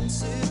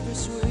defensive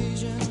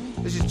persuasion.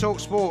 This is Talk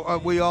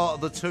Sport. We are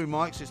the two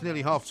mics. It's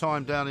nearly half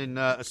time down in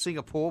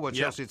Singapore where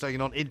Chelsea are taking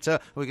on Inter.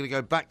 We're going to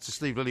go back to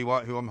Steve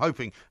Lillywhite, who I'm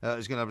hoping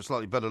is going to have a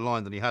slightly better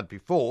line than he had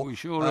before. He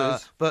sure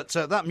is. But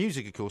that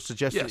music, of course,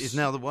 suggests it is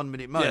now the 1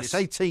 minute mode. Yes.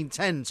 It's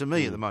 18:10 to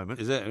me at the moment.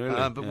 Is it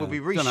really? But we'll be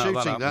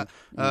reshooting that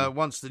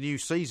once the new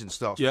season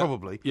starts,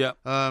 probably. Yeah.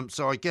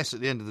 So I guess at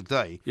the end of the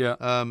day,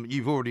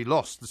 you've already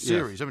lost the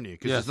series, haven't you?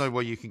 Because there's no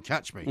way you can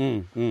catch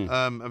me.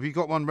 Have you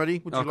got one ready?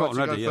 Would you I've like got to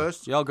ready, go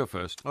first? Yeah, I'll go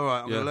first. All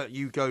right, I'm going to let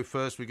you go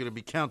first. We're going to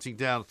be counting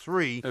down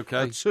 3,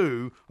 Okay.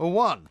 2,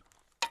 1.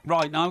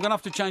 Right, now I'm going to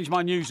have to change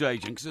my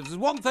newsagent, because if there's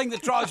one thing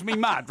that drives me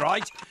mad,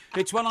 right,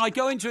 it's when I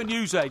go into a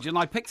newsagent and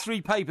I pick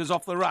 3 papers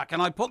off the rack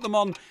and I put them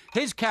on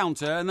his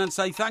counter and then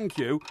say thank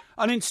you,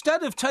 and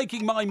instead of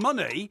taking my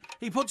money,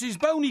 he puts his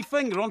bony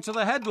finger onto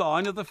the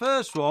headline of the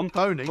first one.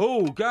 Bony?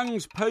 Oh,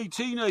 gangs pay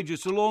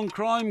teenagers to lawn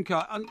crime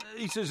cut. And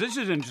he says, this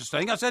is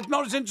interesting. I said,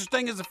 not as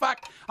interesting as the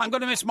fact I'm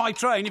going to miss my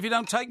train if you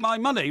don't take my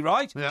money,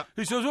 right? Yeah.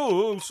 He says,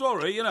 oh,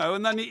 sorry,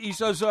 and then he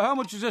says, how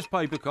much does this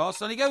paper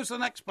cost? And he goes to the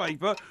next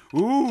paper,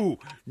 ooh,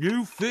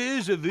 new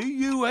fears of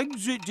EU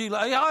exit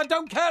delay. I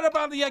don't care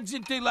about the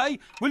exit delay.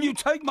 Will you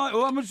take my...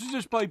 Oh, how much does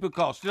this paper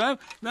cost, And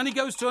then he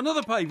goes to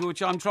another paper,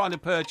 which I'm trying to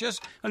purchase,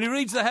 and he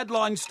reads the headline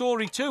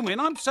story to me,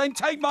 and I'm saying,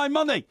 take my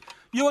money.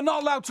 You are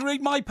not allowed to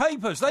read my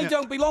papers. They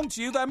don't belong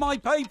to you. They're my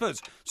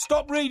papers.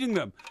 Stop reading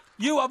them.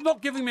 You have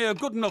not given me a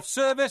good enough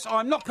service.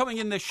 I'm not coming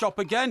in this shop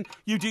again.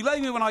 You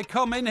delay me when I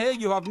come in here.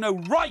 You have no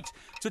right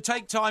to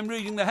take time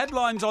reading the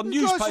headlines on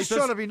newspapers. Guy's just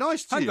trying to be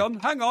nice to you.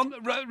 Hang on.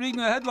 Reading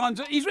the headlines.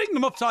 He's reading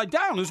them upside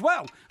down as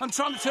well. I'm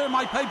trying to turn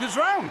my papers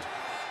round.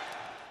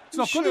 It's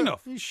not good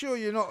enough. Are you sure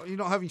you're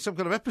not having some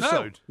kind of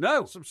episode?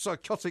 No. Some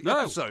psychotic No.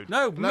 episode?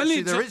 No. And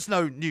actually, there is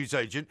no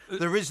newsagent.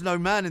 There is no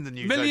man in the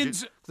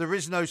newsagent. There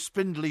is no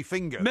spindly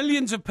finger.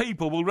 Millions of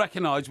people will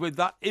recognise with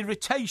that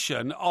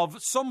irritation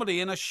of somebody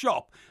in a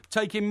shop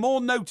taking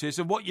more notice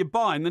of what you're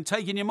buying than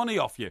taking your money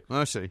off you.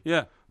 I see.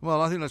 Yeah. Well,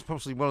 I think that's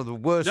possibly one of the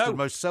worst and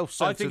most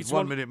self-centred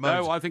 1 minute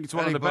modes I think it's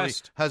one of the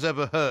best has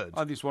ever heard. I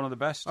think it's one of the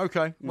best.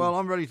 Okay, well,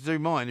 I'm ready to do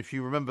mine if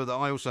you remember that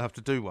I also have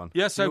to do one.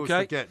 Yes, you okay.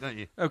 always forget, don't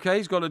you? Okay,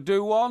 he's got to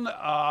do one.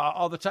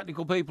 Are the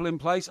technical people in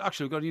place?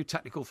 Actually, we've got a new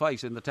technical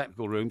face in the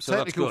technical room, so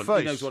Technical that's good.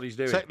 face. He knows what he's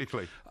doing.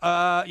 Technically.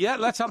 Yeah,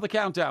 let's have the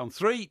countdown.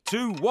 3,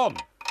 2, 1.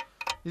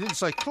 You didn't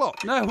say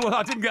clock. No, well,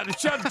 I didn't get the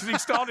chance because he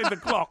started the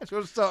clock. Do you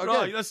want to start again?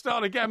 Right, let's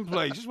start again,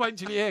 please. Just wait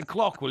till you hear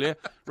clock, will you?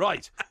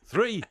 Right,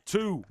 3,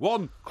 2,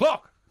 1,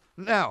 clock.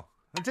 Now,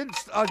 I didn't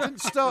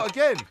start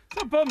again.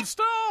 It's a bum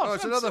start. Oh,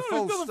 it's another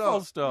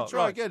false start.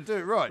 Try again, do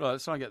it right. Right,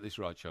 let's try and get this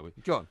right, shall we?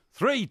 Go on.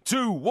 3,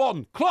 2,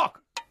 1,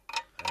 clock.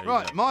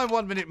 Right, my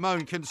 1 minute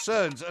moan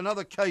concerns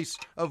another case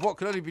of what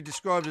can only be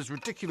described as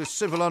ridiculous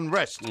civil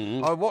unrest.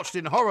 I watched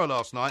in horror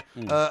last night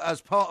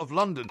as part of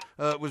London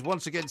was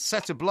once again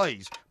set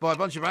ablaze by a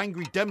bunch of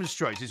angry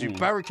demonstrators who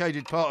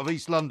barricaded part of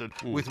East London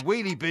with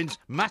wheelie bins,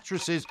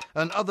 mattresses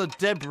and other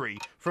debris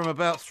from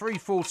about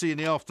 3:40 in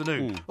the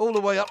afternoon all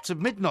the way up to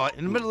midnight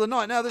in the middle of the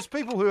night. Now, there's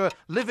people who are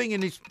living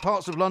in these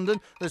parts of London.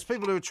 There's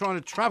people who are trying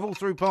to travel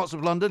through parts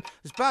of London.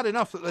 It's bad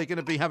enough that they're going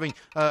to be having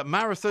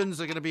marathons,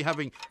 they're going to be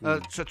having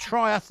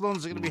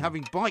triathlons, they're going to be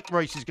having bike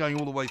races going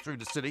all the way through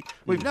the city.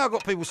 We've now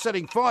got people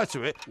setting fire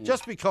to it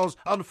just because,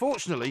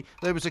 unfortunately,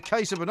 there was a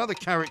case of another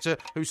character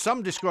who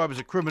some describe as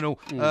a criminal,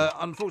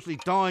 unfortunately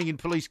dying in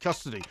police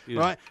custody.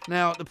 Right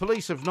now, the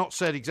police have not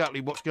said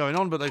exactly what's going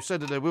on, but they've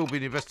said that there will be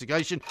an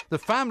investigation. The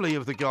family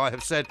of the guy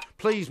have said,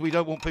 please, we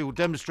don't want people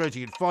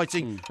demonstrating and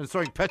fighting and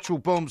throwing petrol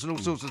bombs and all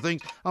sorts of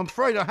things. I'm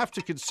afraid I have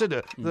to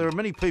consider there are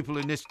many people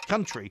in this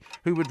country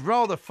who would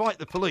rather fight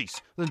the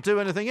police than do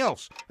anything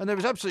else, and there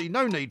is absolutely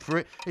no need for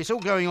it. It's all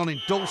going on in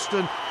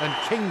Dalston and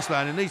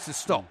Kingsland. It needs to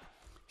stop.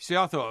 See,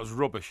 I thought it was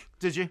rubbish.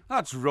 Did you?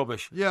 That's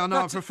rubbish. Yeah,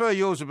 no, I prefer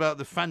yours about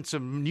the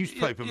phantom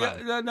newspaper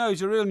man. Yeah, no,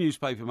 he's a real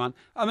newspaper man.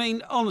 I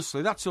mean,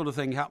 honestly, that sort of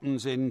thing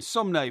happens in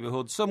some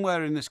neighbourhood,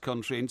 somewhere in this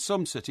country, in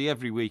some city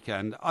every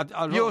weekend.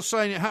 You're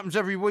saying it happens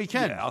every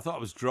weekend? Yeah, I thought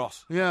it was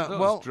dross. Yeah,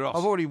 well,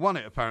 I've already won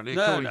it, apparently,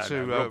 according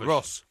to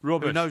Ross,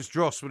 rubbish. who knows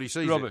dross when he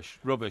sees it.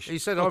 Rubbish. He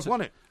said, I've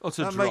won it.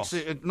 That makes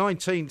it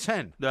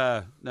 1910.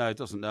 No, it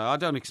doesn't. No, I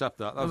don't accept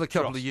that. Another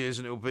couple of years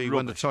and it'll be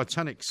when the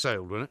Titanic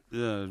sailed, won't it?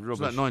 Yeah,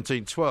 rubbish. It's like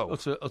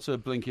 1912. Utter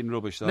blinking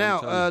rubbish, though.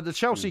 Now, the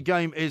Chelsea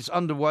game is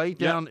underway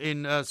down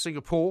in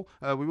Singapore.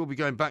 We will be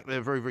going back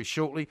there very, very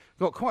shortly.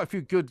 Got quite a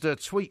few good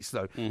tweets,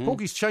 though.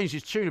 Porky's changed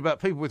his tune about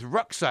people with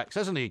rucksacks,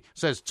 hasn't he,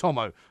 says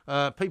Tomo.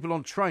 People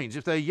on trains.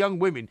 If they're young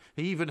women,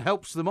 he even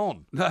helps them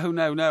on.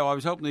 No. I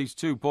was helping these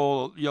two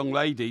poor young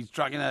ladies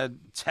dragging their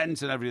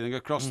tent and everything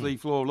across the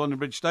floor of London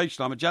Bridge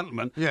Station. I'm a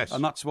gentleman. Yes.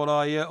 And that's what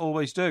I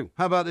always do.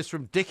 How about this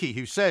from Dickie,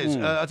 who says,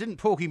 I didn't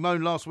Porky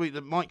moan last week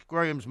that Mike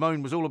Graham's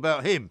moan was all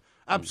about him.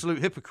 Absolute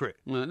hypocrite.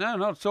 No,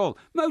 not at all.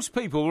 Most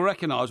people will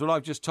recognise what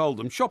I've just told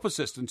them. Shop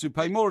assistants who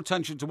pay more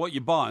attention to what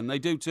you're buying they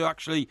do to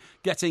actually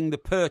getting the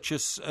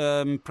purchase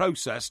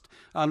processed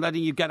and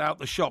letting you get out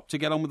the shop to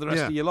get on with the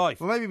rest of your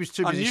life. Well, maybe it was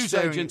too busy and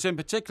newsagents in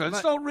particular. And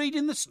start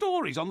reading the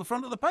stories on the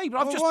front of the paper.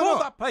 I've just bought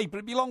that paper.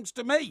 It belongs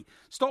to me.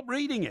 Stop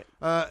reading it.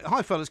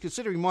 Hi, fellas.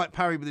 Considering Mike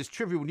Parry with his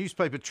trivial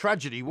newspaper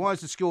tragedy, why is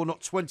the score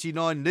not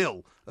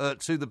 29-0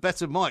 to the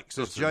better Mike,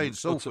 says Jay in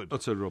Salford.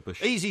 Utter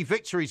rubbish. Easy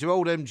victory to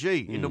old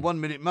MG in the 1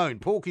 minute moan.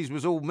 Porky's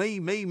was all me.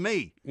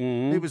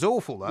 It was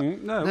awful, that.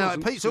 No, now,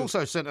 Pete's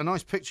also sent a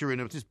nice picture in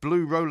of this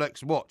blue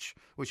Rolex watch,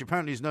 which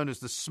apparently is known as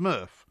the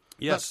Smurf.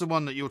 Yes. That's the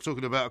one that you're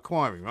talking about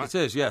acquiring, right? It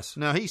is, yes.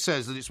 Now, he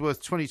says that it's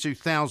worth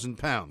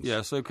 £22,000.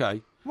 Yes,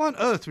 OK. Why on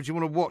earth would you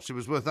want a watch that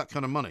was worth that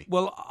kind of money?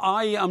 Well,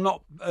 I am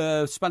not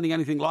spending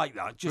anything like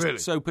that, just really?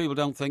 So people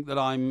don't think that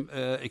I'm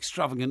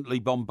extravagantly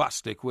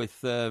bombastic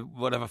with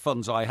whatever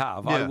funds I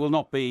have. Yeah. I will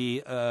not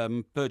be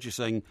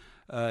purchasing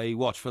a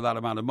watch for that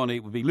amount of money.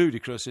 It would be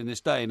ludicrous in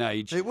this day and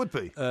age. It would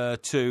be.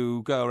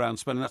 To go around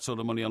spending that sort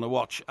of money on a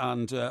watch,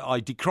 and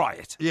I decry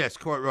it. Yes,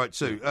 quite right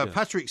too.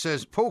 Patrick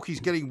says, Porky's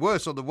getting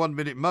worse on the 1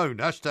 minute moan.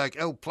 #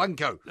 El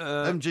Planco.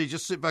 MG,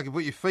 just sit back and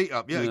put your feet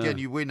up. Yeah, again,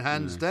 you win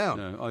hands down.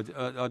 No,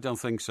 I don't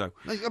think so.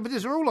 But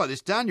they're all like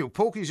this. Daniel,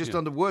 Porky's just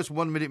done the worst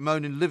 1 minute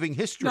moan in living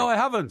history. No, I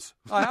haven't.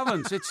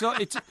 It's not.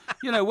 It's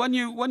when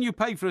you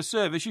pay for a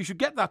service, you should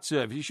get that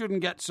service. You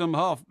shouldn't get some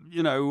half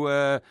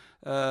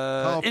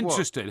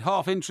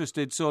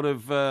interested sort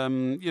of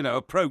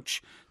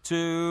approach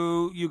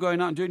to you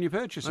going out and doing your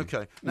purchasing.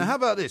 Okay. Now, how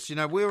about this?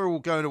 We're all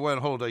going away on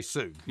holiday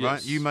soon,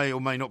 right? You may or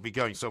may not be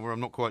going somewhere. I'm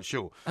not quite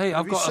sure. Hey,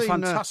 I've got a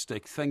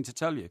fantastic thing to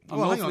tell you. I'm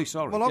awfully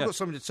sorry. Well, I've got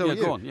something to tell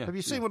you. Go on, Have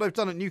you seen what they've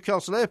done at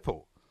Newcastle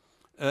Airport?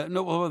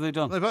 No, what have they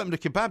done? They've opened a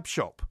kebab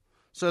shop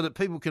so that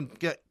people can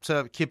get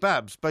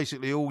kebabs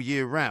basically all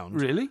year round.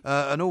 Really?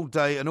 And all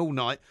day and all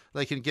night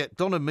they can get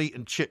doner meat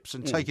and chips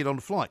and take it on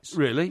flights.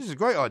 Really? This is a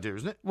great idea,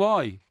 isn't it?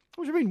 Why?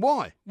 What do you mean,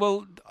 why?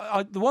 Well,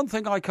 the one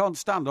thing I can't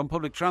stand on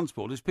public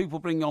transport is people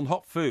bringing on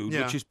hot food,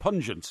 which is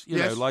pungent,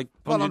 like pungent.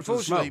 Well,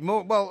 unfortunately,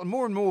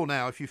 more and more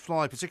now, if you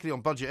fly, particularly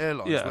on budget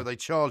airlines, where they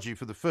charge you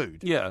for the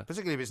food,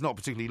 particularly if it's not a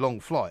particularly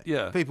long flight,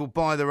 people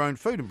buy their own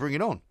food and bring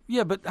it on.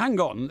 Yeah, but hang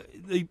on.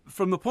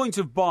 From the point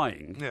of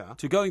buying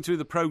to going through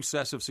the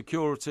process of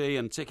security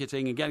and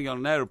ticketing and getting on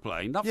an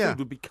aeroplane, that food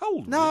would be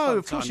cold. No,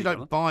 of course you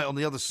don't buy it on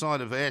the other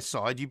side of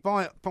airside. You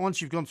buy it once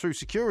you've gone through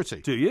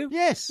security. Do you?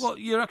 Yes. Well,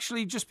 you're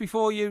actually just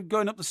before you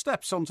going up the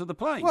steps onto the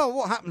plane. Well,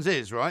 what happens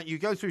is, right, you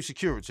go through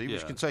security,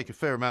 which can take a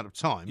fair amount of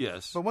time.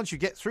 Yes. But once you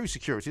get through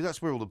security,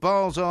 that's where all the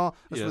bars are,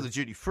 that's where the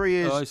duty-free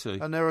is. Oh, I see.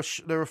 And there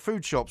are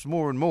food shops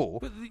more and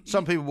more.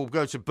 Some people will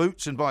go to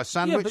Boots and buy a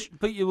sandwich. Yeah,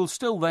 but you will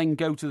still then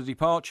go to the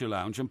departure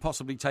lounge and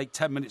possibly take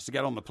 10 minutes to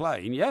get on the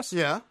plane, yes?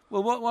 Yeah.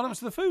 Well, what happens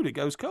to the food? It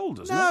goes cold,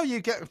 doesn't it? No,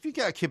 if you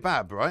get a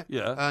kebab, right?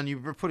 Yeah. And you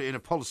put it in a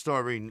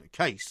polystyrene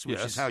case, which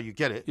is how you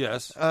get it.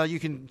 Yes. You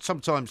can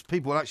sometimes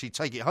people will actually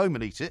take it home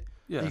and eat it.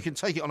 Yeah. You can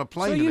take it on a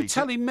plane. So you're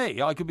telling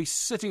me I could be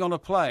sitting on a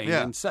plane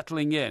and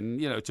settling in,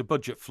 to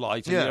budget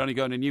flight, and you're only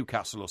going to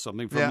Newcastle or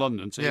something from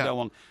London, so you don't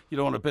want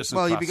a business.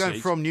 Well, class you'd be going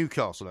seat. From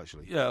Newcastle,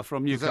 actually. Yeah,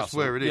 from Newcastle. That's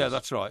where it is. Yeah,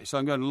 that's right. So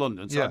I'm going to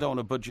London, so I don't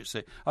want a budget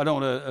seat. I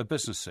don't want a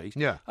business seat.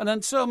 Yeah. And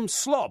then some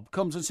slob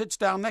comes and sits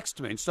down next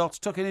to me and starts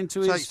tucking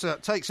into his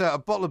takes out a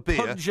bottle of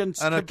beer and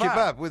a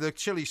kebab with a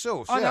chili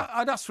sauce.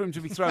 I'd ask for him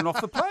to be thrown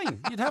off the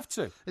plane. You'd have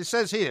to. It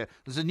says here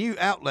there's a new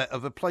outlet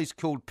of a place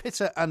called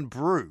Pitter and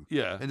Brew.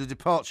 Yeah. In the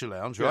departure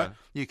lounge, right?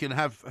 You can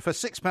have for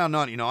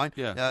 £6.99.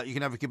 Yeah. You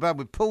can have a kebab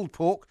with pulled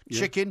pork,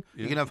 chicken.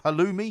 You can have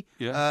halloumi.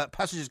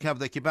 Passengers can have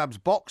their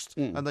kebabs boxed,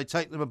 and they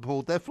take them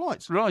aboard their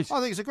flights. Right. I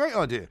think it's a great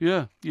idea.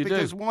 Yeah,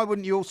 because why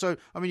wouldn't you also?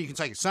 I mean, you can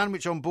take a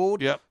sandwich on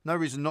board. Yeah. No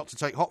reason not to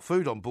take hot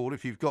food on board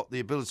if you've got the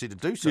ability to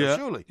do so. Yeah.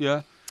 Surely.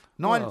 Yeah.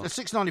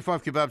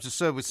 $6.95 kebabs are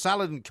served with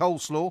salad and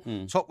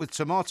coleslaw, topped with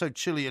tomato,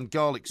 chili, and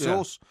garlic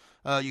sauce.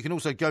 You can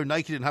also go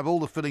naked and have all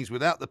the fillings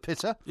without the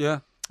pitter. Yeah.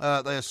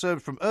 They are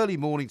served from early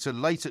morning to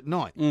late at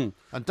night. And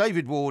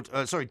Dean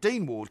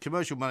Ward,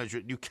 commercial manager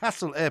at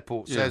Newcastle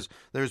Airport, says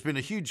there has been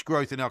a huge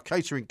growth in our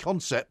catering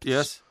concept.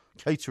 Yes.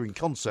 catering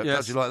concept,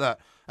 as you like that,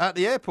 at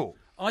the airport.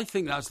 I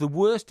think that's the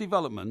worst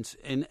development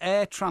in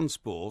air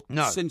transport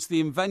since the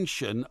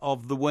invention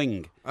of the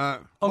wing.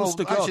 Honest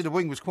to God. Actually, the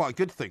wing was quite a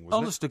good thing, wasn't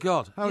it? Honest to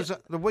God. How is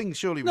that? The wing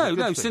surely was a good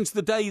thing. No, since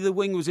the day the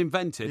wing was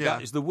invented,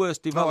 that is the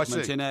worst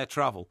development in air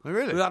travel. Oh,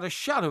 really? Without a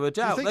shadow of a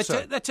doubt. You think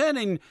so? They're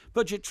turning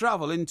budget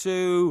travel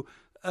into...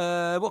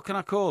 what can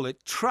I call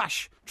it?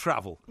 Trash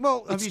travel.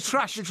 Well, it's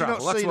trash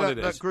travel. That's what it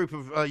is. That group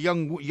of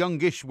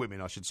youngish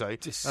women, I should say,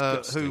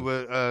 who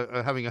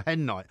were having a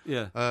hen night,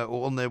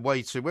 or on their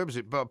way to where was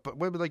it? But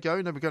where were they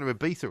going? They were going to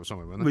Ibiza or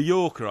somewhere, weren't they?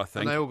 Mallorca, I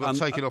think. And they all got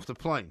taken off the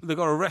plane. They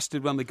got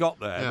arrested when they got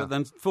there, but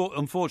then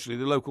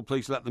unfortunately the local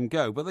police let them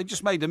go. But they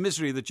just made a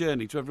misery of the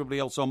journey to everybody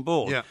else on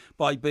board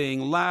by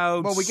being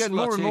loud. Well, we're getting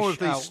more and more of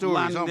these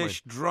stories, aren't we?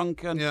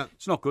 Drunken.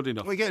 It's not good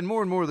enough. We're getting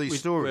more and more of these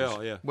stories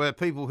we are, where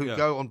people who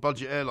go on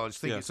budget airlines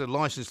think it's a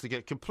license to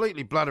get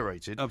completely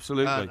bladderated.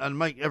 Absolutely. And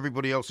make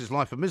everybody else's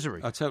life a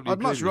misery.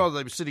 I'd much rather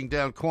they were sitting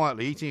down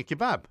quietly eating a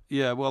kebab.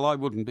 Yeah, well, I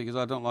wouldn't because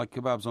I don't like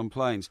kebabs on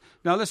planes.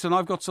 Now, listen,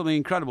 I've got something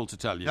incredible to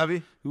tell you. Have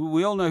you?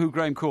 We all know who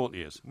Graham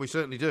Courtney is. We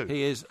certainly do.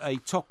 He is a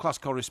top-class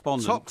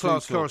correspondent.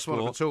 Top-class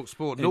correspondent for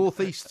TalkSport,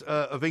 northeast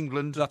of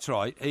England. That's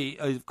right. He,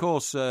 of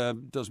course,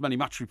 does many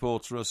match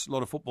reports for us, a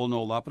lot of football and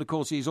all that, but, of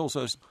course, he's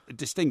also a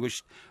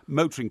distinguished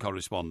motoring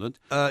correspondent.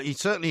 He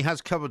certainly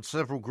has covered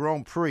several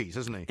Grand Prix,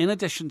 hasn't he? In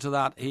addition to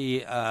that, he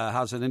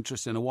has an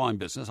interest in a wine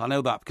business. I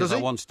know that because I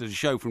once did a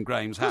show from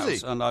Graham's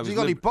house. And has he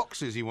got any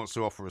boxes he wants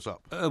to offer us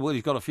up? Well,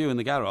 he's got a few in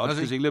the garage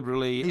because he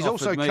liberally He's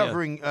also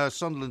covering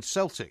Sunderland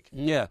Celtic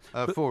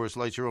for us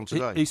later on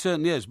today. He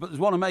certainly is. But there's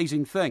one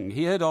amazing thing.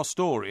 He heard our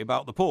story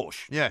about the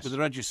Porsche with the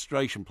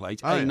registration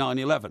plate,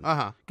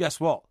 A911. Guess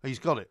what? He's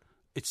got it.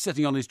 It's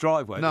sitting on his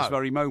driveway at this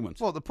very moment.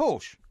 What, the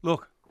Porsche?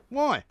 Look.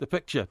 Why? The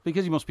picture.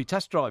 Because he must be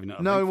test driving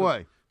it. No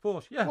way.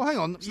 Porsche, yeah. Well, hang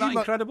on. Isn't that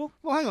incredible?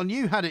 Well, hang on.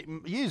 You had it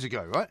years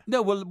ago, right?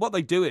 No, well, what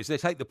they do is they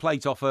take the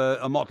plate off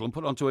a model and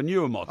put it onto a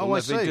newer model. Oh,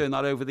 They've been doing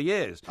that over the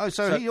years. Oh,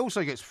 so he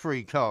also gets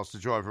free cars to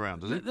drive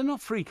around, does he? They're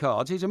not free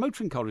cars. He's a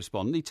motoring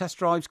correspondent. He test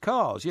drives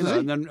cars, you know,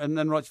 and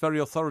then writes very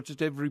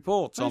authoritative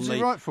reports on the... Who's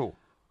he write for?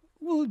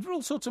 Well,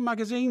 all sorts of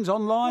magazines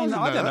online.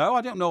 I don't know. I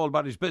don't know all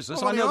about his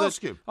business. Well,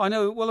 ask him? I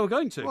know. Well, we're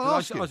going to. Well,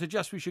 I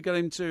suggest we should get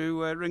him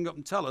to ring up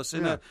and tell us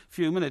in a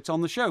few minutes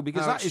on the show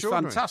because that is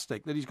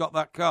fantastic that he's got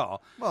that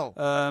car. Well,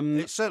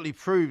 it certainly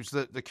proves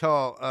that the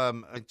car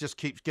just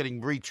keeps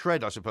getting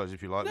retread, I suppose,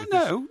 if you like.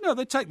 No,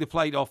 they take the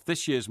plate off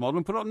this year's model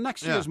and put it on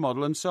next year's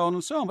model and so on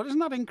and so on. But isn't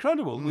that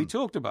incredible? We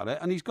talked about it,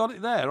 and he's got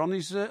it there on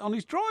his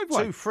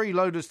driveway. 2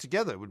 freeloaders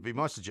together would be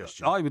my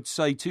suggestion. I would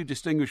say 2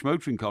 distinguished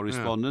motoring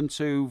correspondents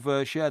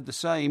who've shared the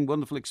same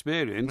wonderful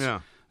experience. Yeah.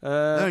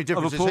 The only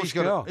difference is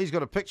he's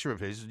got a picture of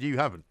his, and you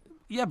haven't.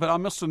 Yeah, but I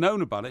must have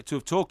known about it to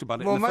have talked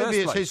about it in the first place. Well,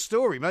 maybe it's his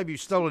story. Maybe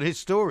you've stolen his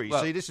story.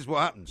 See, this is what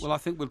happens. Well, I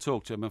think we'll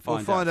talk to him and find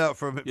out. We'll find out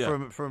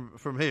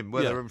from him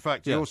whether, in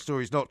fact, your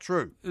story's not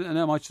true.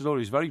 No, my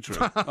story is very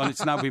true. And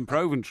it's now been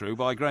proven true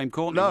by Graham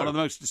Courtney, one of the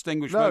most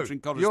distinguished motoring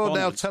correspondents. You're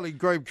now telling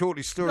Graham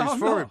Courtney's stories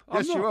for him.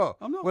 Yes, you are.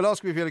 I'm not. We'll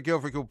ask him if he had a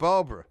girlfriend called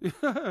Barbara.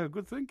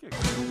 Good thinking.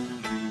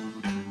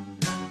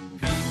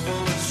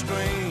 People are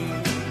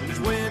strange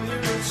when you're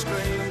a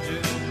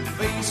stranger.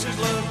 Faces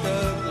look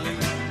ugly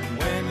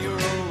when you're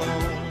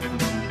alone.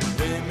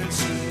 Women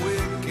seem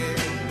wicked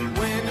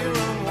when you're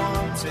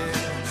unwanted.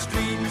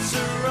 Streets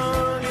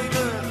are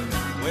uneven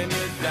when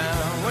you're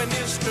down, when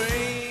you're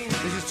strange.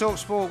 This is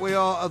TalkSport. We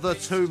are the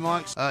 2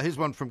 mics. Here's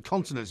one from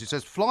Continents. It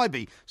says,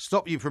 Flybe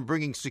stop you from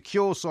bringing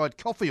Secure Side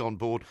coffee on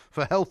board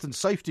for health and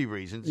safety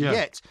reasons,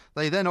 yet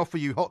they then offer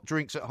you hot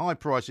drinks at high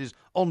prices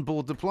on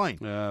board the plane.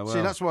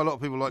 See, that's why a lot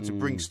of people like to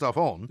bring stuff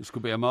on. This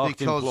could be a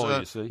marketing ploy,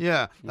 you see.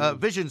 Yeah.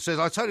 Vision says,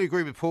 I totally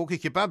agree with Porky.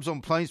 Kebabs on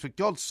planes, for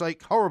God's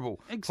sake, horrible.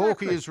 Exactly.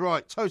 Porky is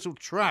right. Total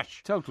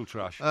trash. Total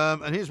trash.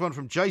 And here's one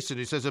from Jason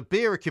who says, a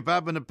beer, a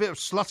kebab and a bit of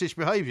sluttish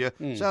behaviour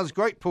sounds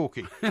great,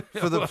 Porky,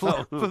 for the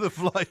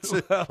flight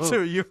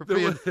to a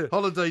European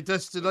holiday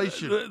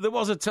destination. There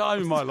was a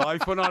time in my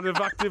life when I'd have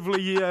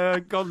actively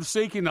gone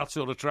seeking that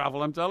sort of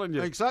travel, I'm telling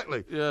you.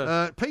 Exactly.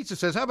 Yeah. Peter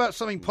says, how about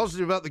something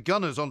positive about the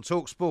Gunners on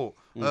TalkSport?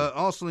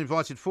 Arsenal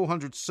invited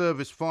 400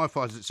 service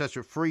firefighters,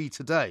 etc., free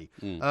today.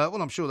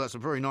 Well, I'm sure that's a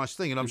very nice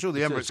thing, and I'm sure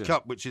the Emirates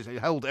Cup, which is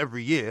held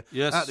every year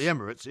at the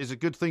Emirates, is a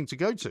good thing to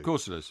go to. Of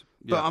course it is.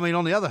 Yeah. But, I mean,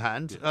 on the other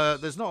hand,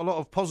 there's not a lot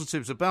of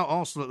positives about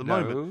Arsenal at the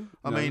moment.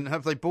 I mean,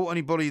 have they bought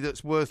anybody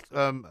that's worth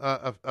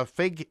a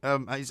fig?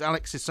 Is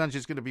Alexis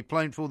Sanchez going to be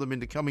playing for them in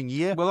the coming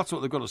year? Well, that's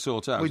what they've got to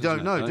sort out. We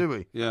don't know, do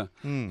we? Yeah.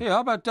 Yeah,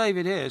 how about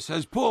David here?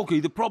 Says, Porky,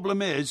 the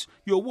problem is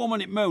your 1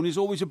 minute moan is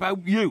always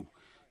about you.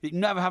 It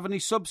never have any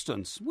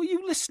substance. Were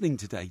you listening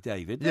today,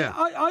 David? Yeah.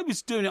 I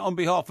was doing it on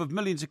behalf of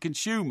millions of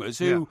consumers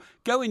who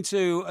go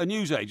into a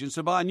newsagent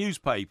to buy a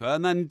newspaper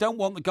and then don't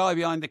want the guy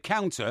behind the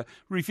counter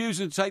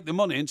refusing to take the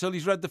money until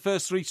he's read the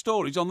first 3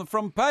 stories on the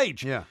front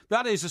page. Yeah.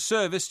 That is a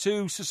service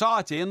to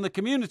society and the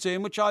community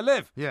in which I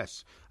live.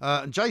 Yes.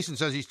 And Jason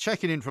says he's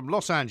checking in from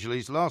Los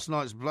Angeles. Last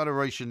night's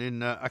blooderation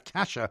in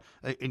Acacia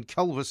in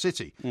Culver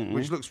City,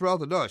 which looks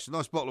rather nice. A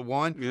nice bottle of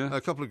wine,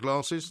 a couple of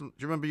glasses. Do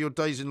you remember your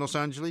days in Los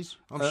Angeles?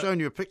 I'm showing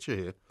you a picture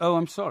here. Oh,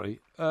 I'm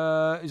sorry.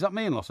 Is that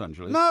me in Los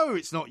Angeles? No,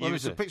 it's not you. What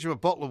It's is a it? picture of a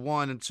bottle of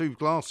wine and 2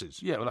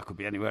 glasses. Yeah, well, that could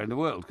be anywhere in the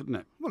world, couldn't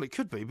it? Well, it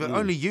could be, but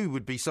only you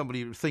would be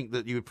somebody who would think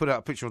that you would put out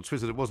a picture on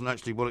Twitter that wasn't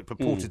actually what it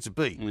purported to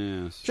be.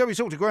 Yes. Shall we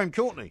talk to Graham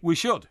Courtney? We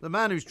should. The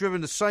man who's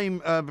driven the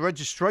same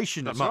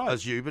registration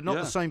as you, but not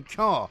the same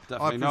car,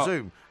 Definitely I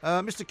presume.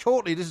 Mr.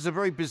 Courtney, this is a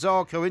very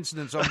bizarre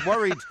coincidence. I'm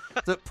worried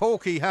that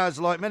Porky has,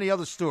 like many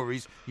other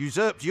stories,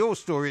 usurped your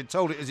story and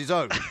told it as his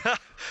own.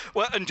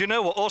 Well, and do you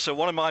know what? Also,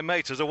 one of my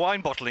mates has a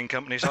wine bottling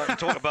company, so I can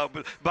talk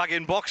about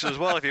bagging boxes as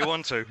well if you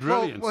want to.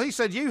 Brilliant. Well, he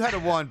said you had a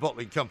wine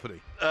bottling company.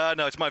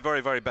 No, it's my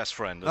very, very best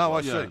friend. Oh,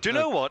 I see. Yeah. Do you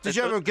know what? Did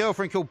you have a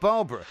girlfriend called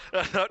Barbara?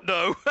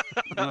 No.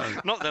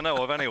 Not that I know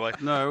of, anyway.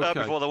 No, okay.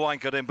 Before the wine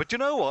got in. But do you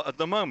know what? At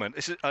the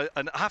moment,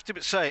 and I have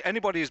to say,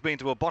 anybody who's been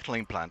to a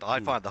bottling plant,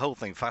 I find the whole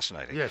thing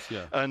fascinating. Yes.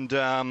 Yeah. And,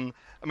 I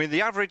mean,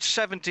 the average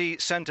 70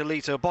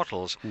 centilitre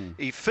bottles,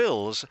 he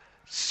fills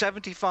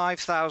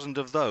 75,000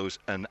 of those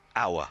an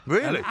hour.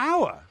 Really? An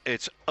hour?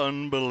 It's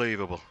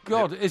unbelievable.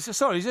 God, is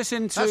this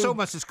into... That's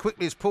almost as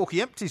quickly as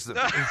Porky empties them.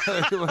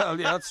 Well,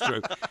 yeah, that's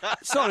true.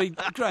 Sorry,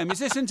 Graham, is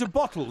this into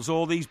bottles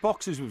or these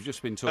boxes we've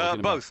just been talking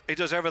about? Both. He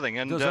does everything.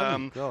 And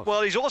God.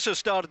 well, he's also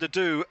started to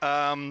do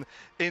and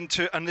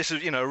this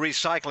is,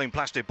 recycling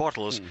plastic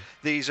bottles,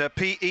 these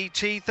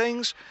PET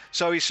things.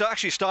 So he's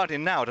actually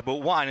starting now to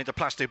put wine into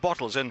plastic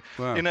bottles. And,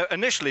 Wow.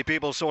 Initially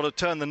people sort of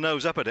turned the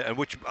nose up at it, and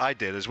which I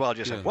did as well.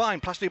 Just said, wine,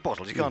 plastic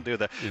bottles, you can't do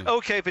that. Yeah.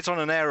 Okay, if it's on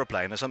an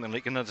aeroplane or something that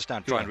you can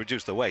understand, try and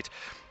reduce the weight.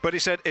 But he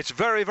said it's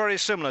very, very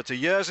similar to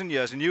years and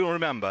years, and you'll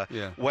remember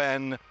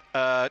when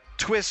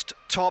twist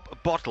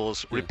top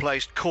bottles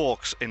replaced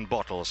corks in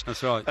bottles.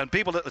 That's right. And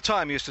people at the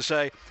time used to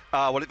say,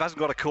 well, it hasn't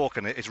got a cork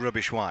in it, it's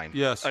rubbish wine.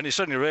 Yes. And you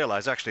suddenly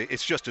realise, actually,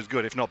 it's just as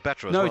good, if not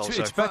better as No, well.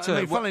 it's better. I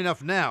mean, funnily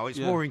enough, now it's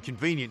more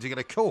inconvenient to get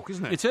a cork,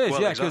 isn't it? It is,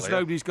 Well, yeah, because exactly,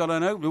 nobody's got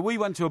an opener. We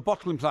went to a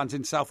bottling plant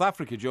in South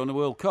Africa during the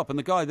World Cup, and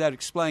the guy there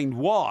explained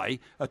why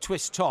a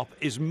twist top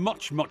is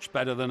much, much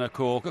better than a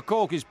cork. A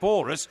cork is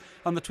porous,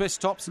 and the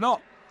twist top's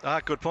not.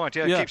 Good point.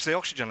 Yeah, it keeps the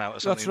oxygen out or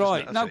something. That's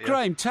right. That's Now, it,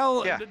 Graham,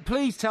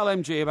 please tell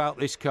MG about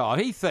this car.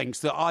 He thinks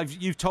that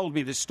you've told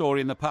me this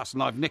story in the past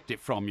and I've nicked it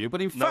from you,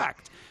 but in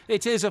fact,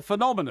 it is a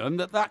phenomenon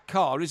that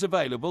car is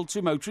available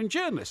to motoring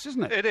journalists,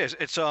 isn't it? It is.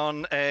 It's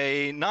on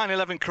a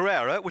 911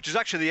 Carrera, which is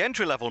actually the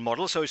entry-level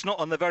model, so it's not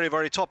on the very,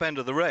 very top end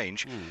of the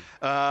range.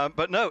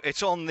 But no,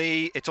 it's on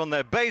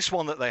their base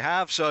one that they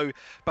have, so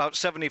about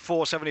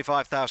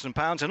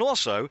 £75,000, and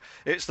also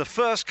it's the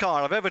first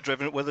car I've ever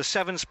driven with a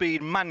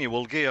 7-speed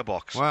manual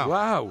gearbox.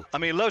 Wow. I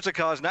mean, loads of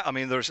cars now. I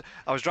mean,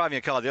 I was driving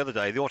a car the other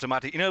day, the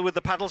automatic, with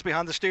the paddles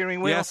behind the steering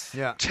wheel? Yes.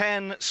 Yeah.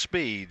 10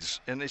 speeds,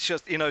 and it's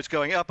just, it's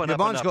going up and up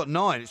Mine's and up. got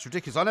 9. It's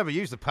ridiculous. I never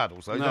use the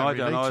paddles, though. No, I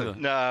don't either.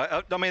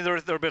 No, I mean, they're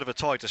a bit of a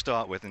toy to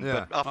start with,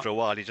 but after a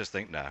while you just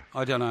think, no.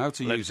 I don't know how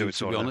to use it,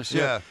 to be honest.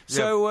 Yeah.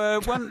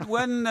 So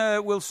when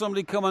will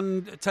somebody come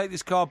and take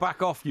this car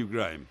back off you,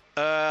 Graham?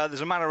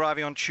 There's a man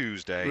arriving on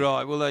Tuesday.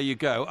 Right, well, there you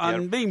go.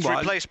 And meanwhile...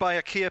 It's replaced by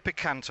a Kia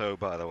Picanto,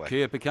 by the way.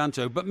 Kia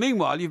Picanto. But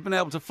meanwhile, you've been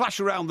able to flash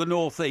around the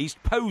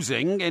northeast,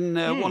 posing in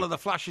one of the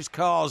flashiest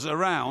cars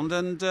around,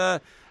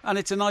 and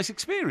it's a nice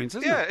experience,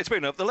 isn't it? Yeah, it's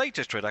been up the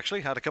latest trip,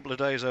 actually. Had a couple of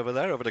days over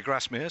there, over to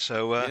Grasmere,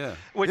 so...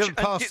 you haven't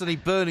passed any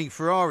burning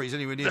Ferraris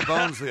anywhere near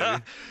Barnsley, have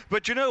you?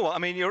 But you know what? I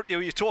mean,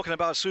 you're talking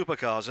about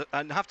supercars,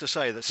 and I have to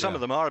say that some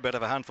of them are a bit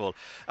of a handful.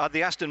 I had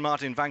the Aston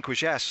Martin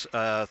Vanquish S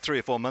 3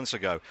 or 4 months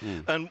ago,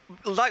 and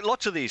like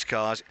lots of these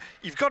cars,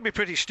 you've got to be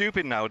pretty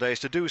stupid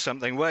nowadays to do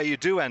something where you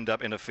do end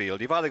up in a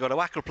field. You've either got to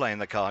aquaplane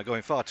the car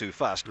going far too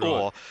fast,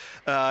 or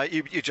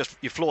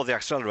you floor the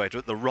accelerator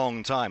at the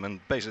wrong time,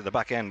 and basically the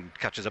back end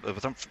catches up with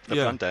the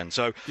front end.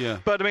 So,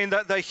 but I mean,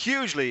 they're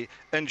hugely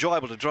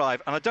enjoyable to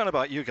drive, and I don't know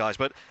about you guys,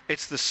 but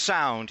it's the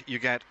sound you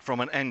get from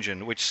an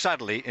engine, which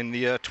sadly in the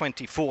year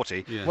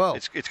 2040,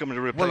 it's going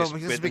to replace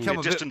with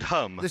a distant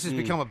hum. This has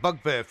become a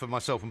bugbear for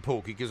myself and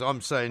Porky, because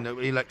I'm saying that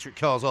electric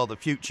cars are the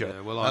future,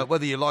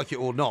 whether you like it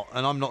or not.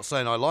 And I'm not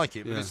saying I like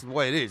it, but it's the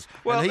way it is.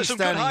 Well, and there's some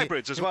good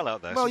hybrids as well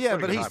out there. Well, yeah,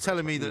 but he's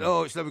telling me that,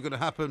 it's never going to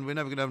happen, we're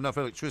never going to have enough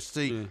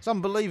electricity. It's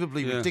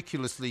unbelievably,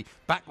 ridiculously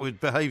backward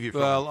behaviour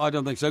from Well, I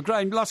don't think so.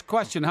 Graham, last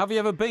question. Have you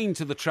ever been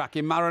to the track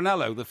in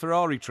Maranello, the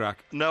Ferrari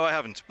track? No, I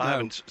haven't. I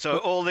haven't. So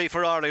all the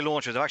Ferrari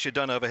launches I've actually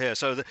done over here.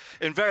 So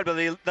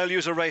invariably they'll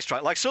use a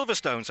racetrack, like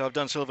Silverstone. So I've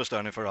done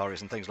Silverstone in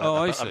Ferraris and things like that.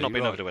 I But see, I've not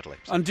been over to Italy.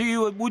 So.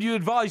 And would you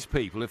advise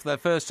people, if they're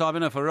first time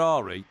in a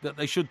Ferrari, that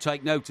they should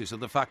take notice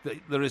of the fact that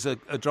there is a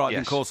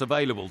driving course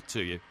available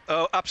to you?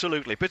 Oh,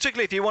 absolutely.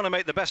 Particularly if you want to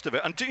make the best of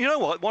it. And you know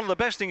what? One of the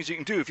best things you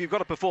can do if you've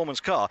got a performance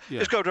car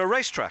is go to a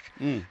racetrack.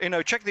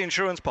 Check the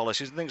insurance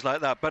policies and things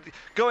like that. But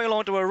going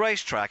along to a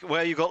racetrack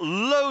where you've got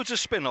loads of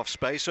spin-off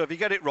space, so if you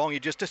get it wrong, you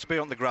just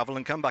disappear on the gravel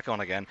and come back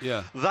on again.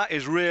 Yeah. That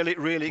is really,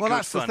 really good fun. Well,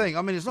 that's the thing.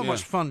 I mean, it's not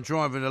much fun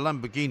driving a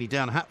Lamborghini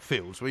down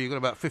Hatfields where you've got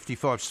about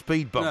 55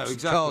 speed bumps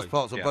and cars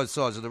parked on both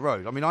sides of the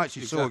road. I mean, I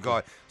actually saw a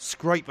guy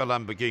scrape a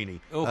Lamborghini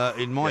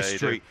in my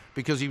street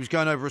because he was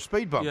going over a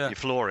speed bump. You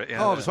floor it.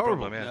 Oh, it was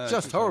horrible.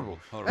 Just horrible.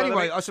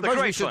 Anyway, Well, I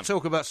suppose we should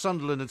talk about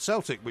Sunderland and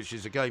Celtic, which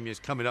is a game that's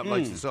coming up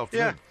later this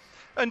afternoon.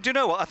 Yeah. And do you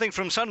know what? I think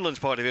from Sunderland's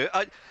point of view,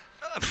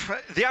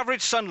 the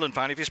average Sunderland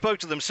fan, if you spoke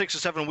to them 6 or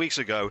 7 weeks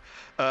ago,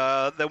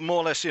 they're more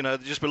or less,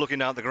 they'd just be looking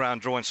down at the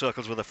ground, drawing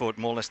circles with their foot,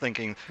 more or less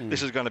thinking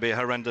this is going to be a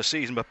horrendous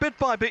season. But bit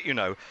by bit,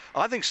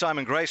 I think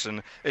Simon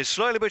Grayson is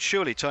slowly but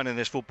surely turning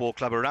this football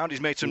club around.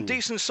 He's made some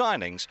decent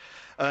signings,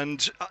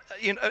 and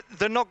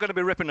they're not going to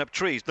be ripping up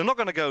trees. They're not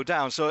going to go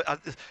down. So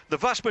the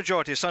vast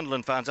majority of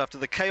Sunderland fans, after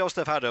the chaos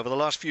they've had over the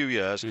last few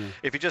years,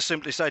 if you just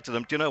simply say to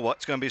them, do you know what,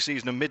 it's going to be a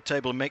season of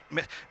mid-table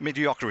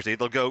mediocrity,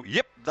 they'll go,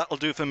 yep, that'll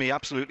do for me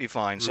absolutely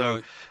fine.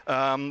 So,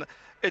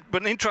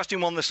 but an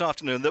interesting one this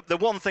afternoon. The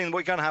one thing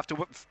we're going to have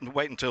to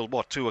wait until,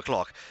 2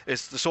 o'clock,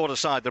 is the sort of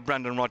side that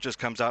Brendan Rodgers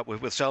comes out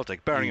with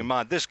Celtic. Bearing in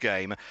mind, this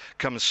game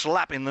comes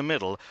slap in the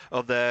middle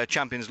of their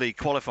Champions League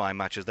qualifying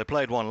matches. They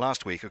played one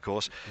last week, of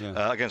course,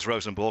 against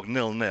Rosenborg,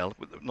 0-0.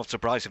 Not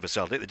surprising for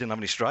Celtic, they didn't have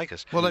any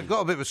strikers. Well, they've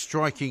got a bit of a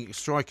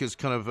strikers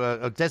kind of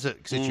a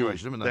desert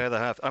situation, haven't they? There they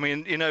have. I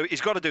mean,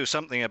 he's got to do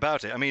something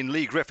about it. I mean,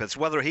 Lee Griffiths,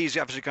 whether he's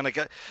actually going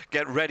to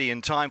get ready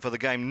in time for the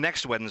game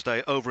next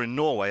Wednesday over in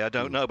Norway, I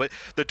don't know. But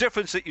the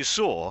difference that you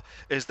saw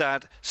is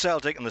that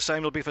Celtic, and the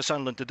same will be for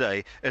Sunderland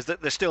today, is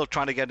that they're still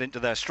trying to get into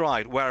their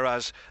stride,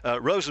 whereas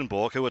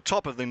Rosenborg, who are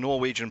top of the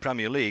Norwegian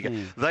Premier League,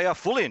 they are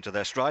fully into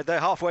their stride. They're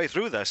halfway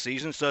through their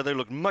season, so they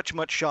look much,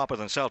 much sharper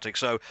than Celtic.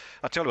 So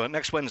I tell you what,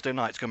 next Wednesday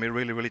night it's going to be a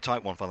really, really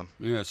tight one for them.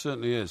 Yeah, it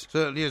certainly is.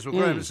 Certainly is. Well,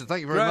 Graham, listen,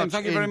 thank you very much.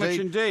 Thank you very much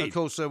indeed. Of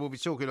course, we'll be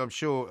talking, I'm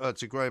sure,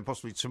 to Graham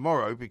possibly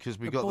tomorrow, because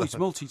we've got he's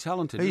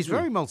multi-talented. He's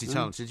very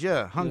multi-talented,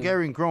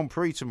 Hungarian Grand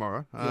Prix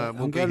tomorrow.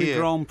 Hungarian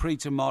Grand Prix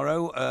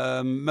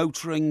tomorrow.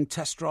 Motoring,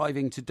 test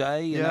driving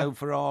today,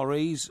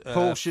 Ferraris,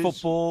 Porsches.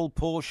 Football,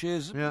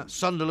 Porsches. Yeah,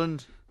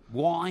 Sunderland.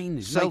 Wine.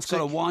 His mate's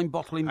got a wine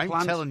bottling plant.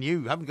 I'm telling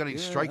you, haven't got any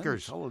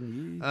strikers. How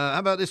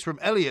about this from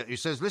Elliot, who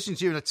says, listen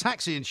to you in a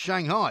taxi in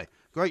Shanghai.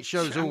 Great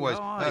show as always.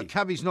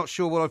 Cabbie's not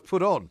sure what I've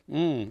put on.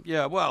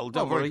 Yeah, well,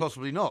 don't worry. Very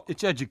possibly not.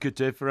 It's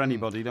educative for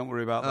anybody. Don't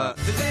worry about that.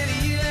 The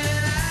lady you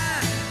and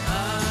I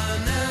are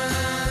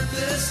not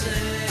the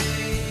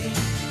same.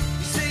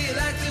 You say you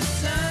like the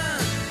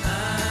sun,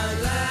 I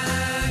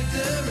like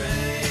the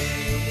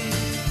rain.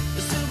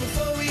 But soon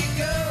before we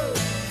go,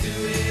 do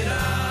it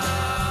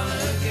all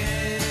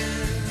again.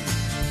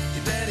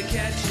 You better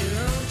catch your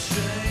own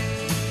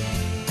train.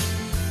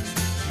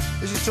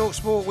 This is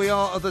TalkSport. We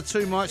are the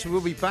two mics. We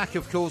will be back,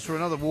 of course, for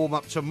another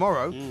warm-up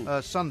tomorrow,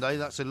 Sunday.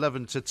 That's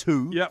 11 to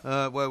 2,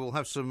 where we'll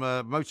have some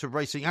motor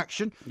racing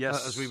action,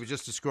 as we were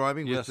just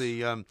describing, with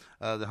the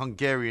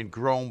Hungarian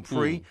Grand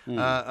Prix,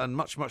 and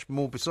much, much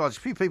more besides. A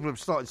few people have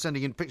started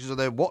sending in pictures of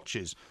their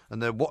watches and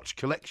their watch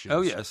collections.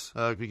 Oh, yes.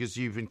 Because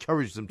you've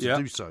encouraged them to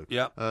do so.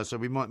 Yeah. So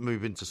we might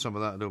move into some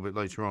of that a little bit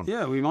later on.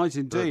 Yeah, we might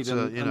indeed, but,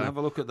 and have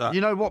a look at that.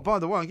 You know what, by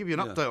the way, I'll give you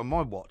an update on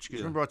my watch,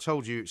 because remember I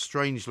told you it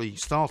strangely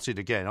started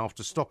again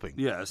after stopping?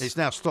 Yes. It's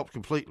now stopped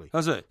completely.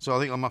 Has it? So I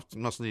think I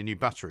must need a new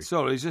battery.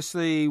 Sorry, is this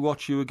the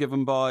watch you were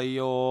given by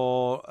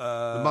your...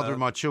 the mother of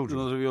my children.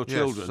 The mother of your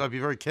children. So be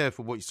very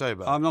careful what you say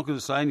about it. I'm not going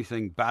to say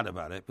anything bad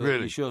about it, but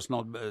really? you sure it's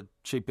not a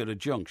cheap bit of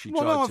junk?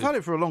 I've had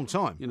it for a long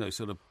time.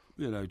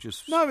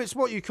 Just... No, it's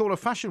what you call a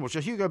fashion watch,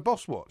 a Hugo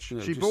Boss watch.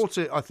 She bought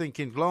it, I think,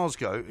 in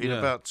Glasgow in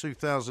about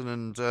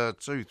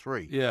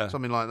 2002-3. Yeah.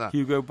 Something like that.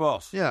 Hugo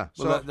Boss. Yeah.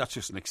 Well, that's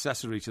just an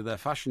accessory to their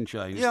fashion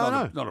chain. It's I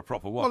know. Not a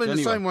proper watch. Well, in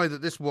the same way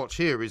that this watch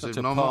here is... to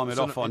palm it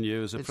off on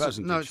you as a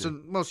present.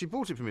 Well, she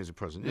bought it for me as a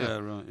present, Yeah,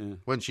 right, yeah.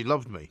 When she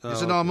loved me.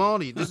 It's an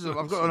Armani.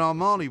 I've got an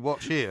Armani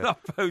watch here.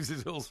 That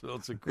poses all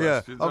sorts of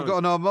questions. Yeah, I've got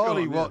an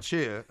Armani watch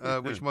here,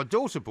 which my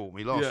daughter bought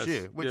me last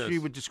year, which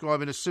you would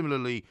describe in a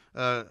similarly,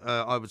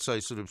 I would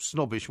say, sort of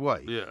snobbish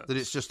way. Yeah. That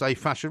it's just a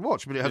fashion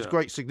watch, but it has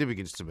great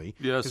significance to me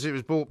because it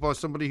was bought by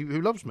somebody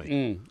who loves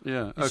me.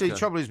 You see, the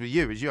trouble is with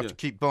you is you have to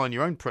keep buying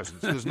your own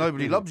presents because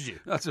nobody loves you.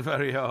 That's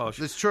very harsh.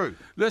 It's true.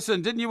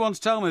 Listen, didn't you once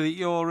tell me that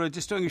your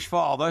distinguished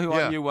father, who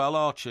I knew well,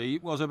 Archie,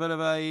 was a bit of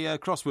a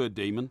crossword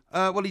demon?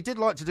 Well, he did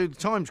like to do the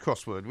Times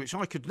crossword, which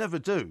I could never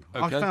do.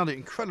 Okay. I found it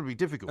incredibly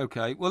difficult.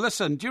 Okay. Well,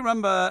 listen, do you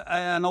remember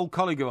an old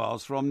colleague of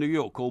ours from New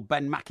York called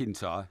Ben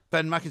McIntyre?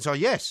 Ben McIntyre,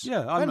 yes.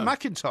 Yeah, I know. Ben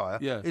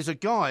McIntyre is a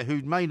guy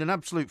who'd made an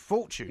absolute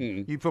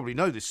fortune. You probably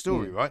know this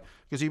story, right?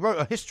 Because he wrote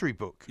a history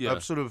book,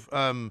 sort of,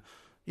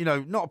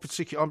 not a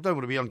particular, I don't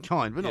want to be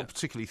unkind, but not a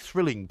particularly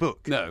thrilling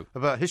book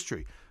about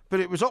history. But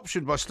it was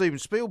optioned by Steven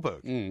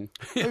Spielberg,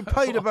 who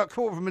paid about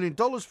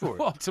 $250,000 for it.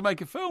 What, to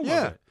make a film?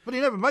 Yeah, was it? but he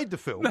never made the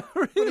film. No,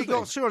 really? But he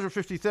got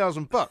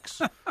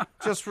 $250,000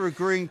 just for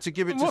agreeing to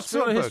give it to Spielberg. What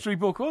sort of history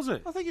book was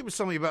it? I think it was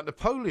something about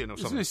Napoleon or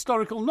something. It's an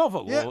historical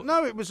novel. Yeah, or...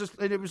 no, it was a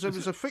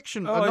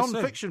fiction, a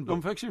non-fiction book.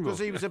 Non-fiction book. Because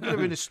he was a bit of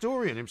an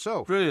historian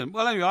himself. Brilliant.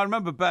 Well, anyway, I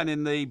remember Ben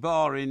in the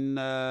bar in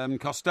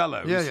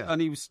Costello's,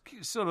 and he was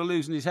sort of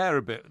losing his hair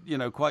a bit,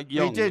 quite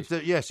young. He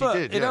did, yes, but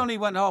he did. It only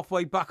went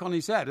halfway back on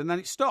his head, and then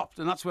it stopped,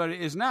 and that's where it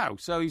is now.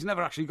 So he's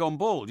never actually gone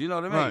bald. You know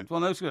what I mean? Right.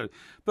 Well, no, good.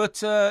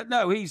 But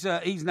no, he's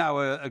now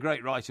a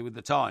great writer with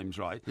the Times,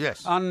 right?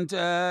 Yes. And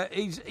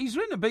he's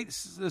written a bit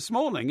this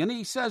morning, and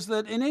he says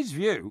that in his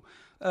view,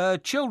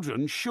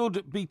 children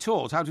should be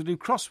taught how to do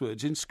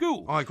crosswords in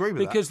school. I agree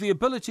with that. Because the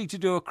ability to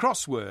do a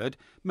crossword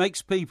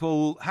makes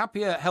people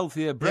happier,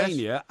 healthier,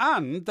 brainier,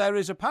 and there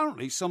is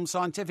apparently some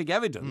scientific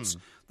evidence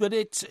that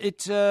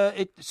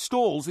it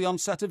stalls the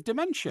onset of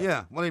dementia.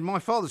 Yeah, well, in my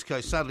father's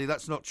case, sadly,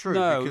 that's not true.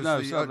 No,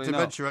 because the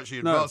dementia actually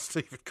advanced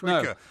even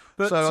quicker. No.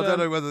 But, so I don't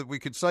know whether we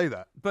could say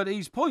that. But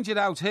he's pointed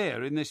out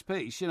here in this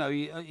piece,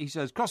 he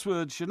says,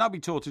 crosswords should now be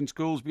taught in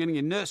schools beginning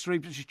in nursery.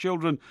 British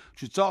children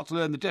should start to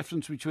learn the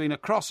difference between a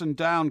cross and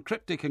down,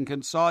 cryptic and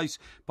concise.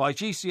 By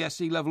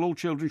GCSE level, all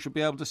children should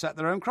be able to set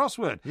their own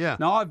crossword. Yeah.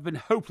 Now, I've been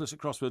hopeless at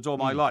crosswords all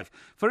my life.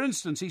 For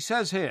instance, he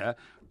says here,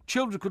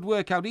 children could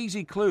work out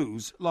easy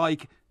clues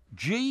like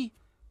G,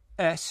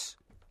 S,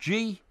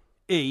 G,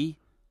 E,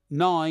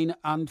 9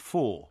 and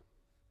 4.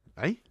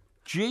 Eh?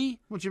 G.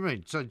 What do you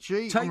mean? So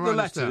G. Take the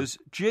letters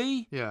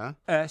G,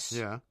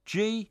 S,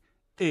 G,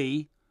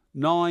 E,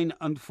 9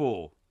 and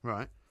 4.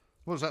 Right.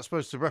 What's that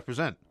supposed to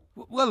represent?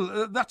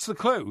 Well, that's the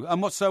clue.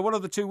 And what are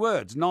the two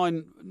words?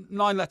 9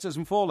 letters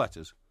and 4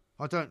 letters.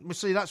 I don't. Well,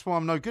 see, that's why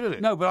I'm no good at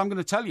it. No, but I'm going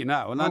to tell you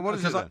now. And what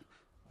is it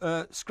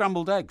then?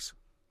 Scrambled eggs.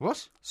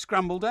 What?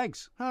 Scrambled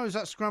eggs. How is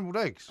that scrambled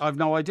eggs? I've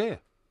no idea.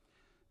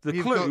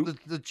 You've got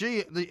the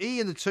G, the E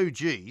and the two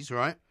G's,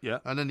 right? Yeah.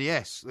 And then the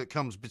S that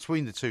comes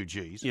between the two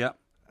G's. Yeah.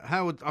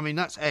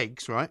 That's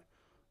eggs, right?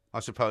 I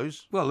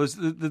suppose. Well,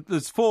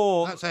 there's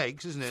 4. That's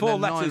eggs, isn't it? 4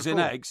 letters in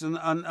eggs,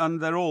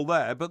 and they're all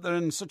there, but they're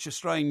in such a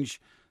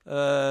strange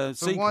sequence.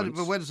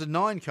 But where does the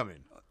 9 come in?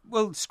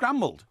 Well,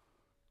 scrambled.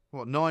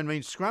 What, 9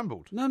 means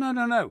scrambled?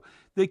 No.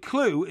 The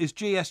clue is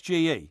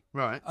GSGE.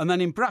 Right. And then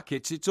in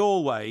brackets, it's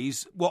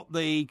always what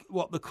the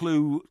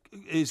clue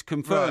is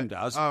confirmed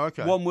as. Oh,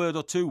 okay. 1 word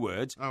or 2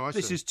 words. Oh, I see.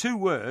 This is 2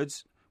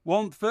 words.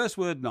 First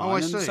word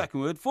 9 and the second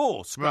word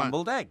 4.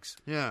 Scrambled eggs.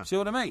 Yeah. See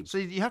what I mean?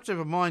 See, you have to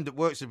have a mind that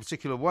works in a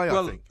particular way,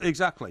 I think.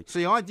 Exactly.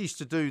 See, I used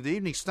to do, the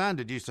Evening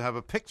Standard used to have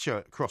a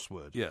picture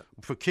crossword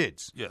for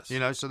kids. Yes.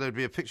 So there'd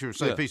be a picture of,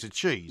 say, a piece of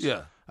cheese.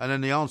 Yeah. And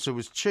then the answer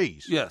was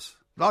cheese. Yes.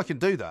 I can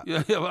do that.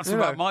 Yeah, that's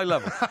about my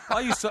level.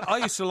 I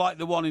used to like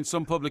the one in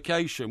some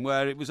publication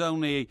where there was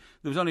only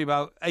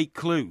about 8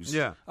 clues.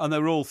 Yeah. And they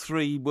were all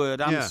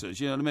 3-word answers.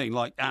 You know what I mean?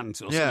 Like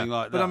ant or something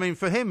like that. But I mean,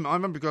 for him, I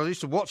remember because I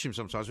used to watch him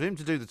sometimes. For him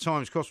to do the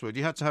Times crossword,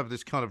 you had to have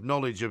this kind of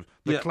knowledge of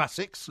the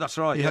classics. That's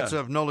right. You had to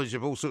have knowledge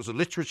of all sorts of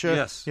literature.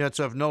 Yes. You had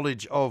to have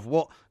knowledge of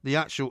what the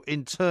actual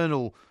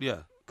internal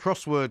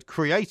crossword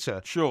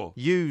creator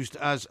used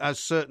as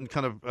certain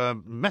kind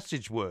of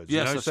message words,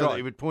 that's so right. that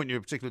it would point you in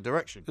a particular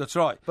direction. That's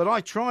right. But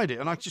I tried it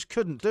and I just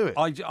couldn't do it.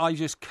 I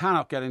just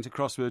cannot get into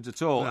crosswords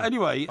at all. No.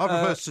 Anyway, I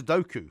prefer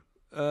Sudoku.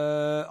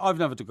 I've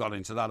never got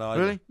into that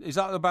either. Really? Is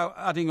that about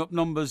adding up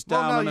numbers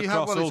down and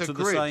across all to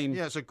the same?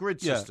 Yeah, it's a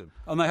grid system.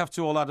 And they have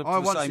to all add up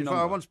to the same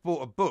number. I once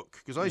bought a book,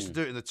 because I used to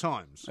do it in the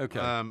Times. Okay.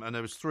 And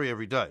there was 3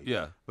 every day.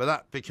 Yeah. But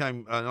that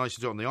became, I used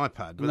to do it on the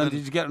iPad. And then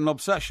did you get an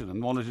obsession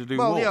and wanted to do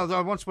more? Well, yeah,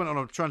 I once went on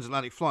a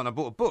transatlantic flight and I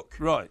bought a book.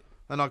 Right.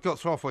 And I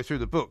got halfway through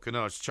the book and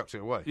then I just chucked it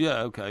away.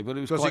 Yeah, okay, but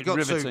it was quite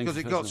riveting. Because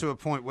it got to a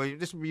point where,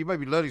 you may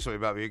be learning something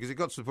about me, because it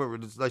got to the point where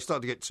they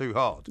started to get too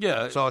hard.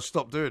 Yeah. So I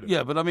stopped doing it.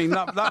 Yeah, but I mean,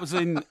 that was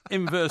in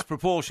inverse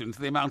proportion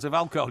to the amount of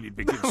alcohol you'd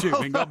been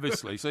consuming,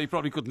 obviously, so you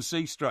probably couldn't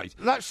see straight.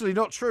 Actually,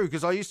 not true,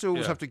 because I used to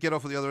always have to get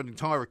off at the other end and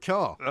tire a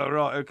car. Oh,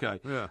 right, okay.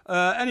 Yeah.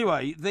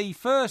 Anyway, the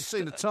first...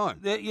 Seen the time.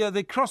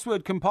 The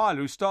crossword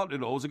compiler who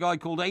started it all was a guy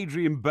called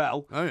Adrian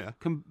Bell. Oh, yeah.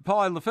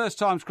 Compiled the first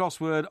Times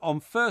crossword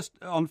on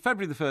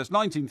February the 1st,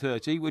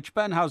 1930, which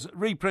Ben has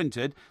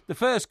reprinted. The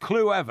first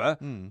clue ever,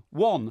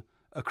 1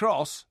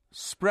 across,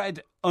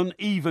 spread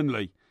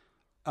unevenly.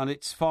 And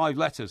it's 5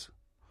 letters.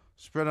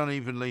 Spread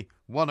unevenly,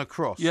 1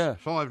 across. Yeah.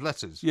 5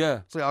 letters.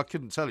 Yeah. See, I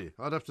couldn't tell you.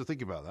 I'd have to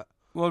think about that.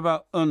 What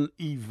about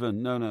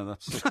uneven? No,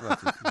 that's 6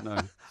 letters. No,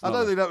 I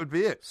don't think that would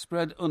be it.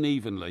 Spread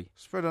unevenly.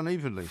 Spread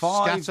unevenly.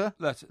 5 Scatter?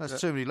 letters.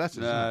 That's too many letters.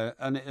 No,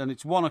 and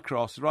it's 1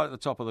 across, right at the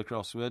top of the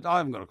crossword. I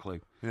haven't got a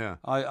clue. Yeah.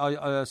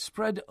 I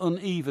spread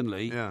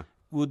unevenly. Yeah.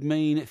 Would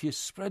mean if you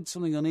spread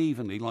something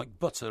unevenly, like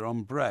butter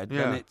on bread,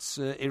 then it's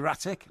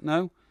erratic.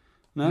 No,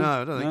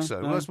 I don't think so.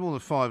 No. Well, that's more than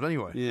 5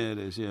 anyway. Yeah, it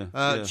is.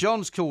 Yeah.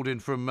 John's called in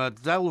from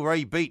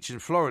Delray Beach in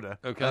Florida,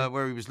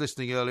 where he was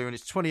listening earlier, and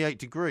it's 28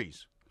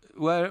 degrees.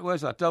 Where's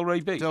that?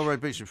 Delray Beach.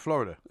 Delray Beach in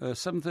Florida.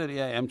 7:30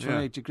 a.m.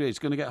 28 degrees. It's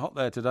going to get hot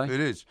there today. It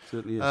is.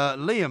 Certainly is.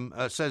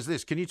 Liam says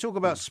this: can you talk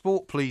about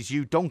sport, please,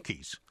 you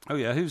donkeys? Oh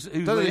yeah, who's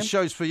don't think this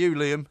show's for you,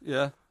 Liam.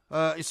 Yeah.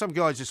 Some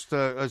guy just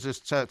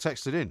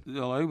texted in.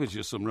 Well, it was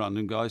just some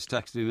random guys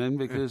texting in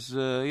because,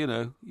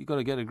 you've got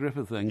to get a grip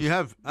of things. You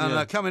have.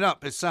 And coming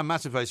up is Sam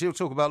Matterface. He'll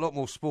talk about a lot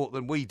more sport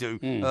than we do.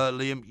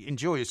 Liam,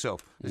 enjoy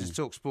yourself. This is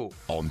Talk Sport.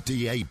 On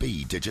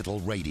DAB Digital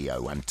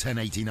Radio and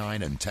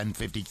 1089 and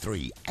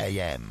 1053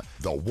 AM.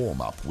 The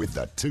warm-up with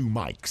the 2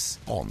 mics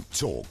on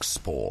Talk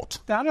Sport.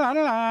 Da, da,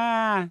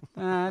 da,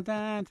 da, da,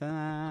 da,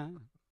 da.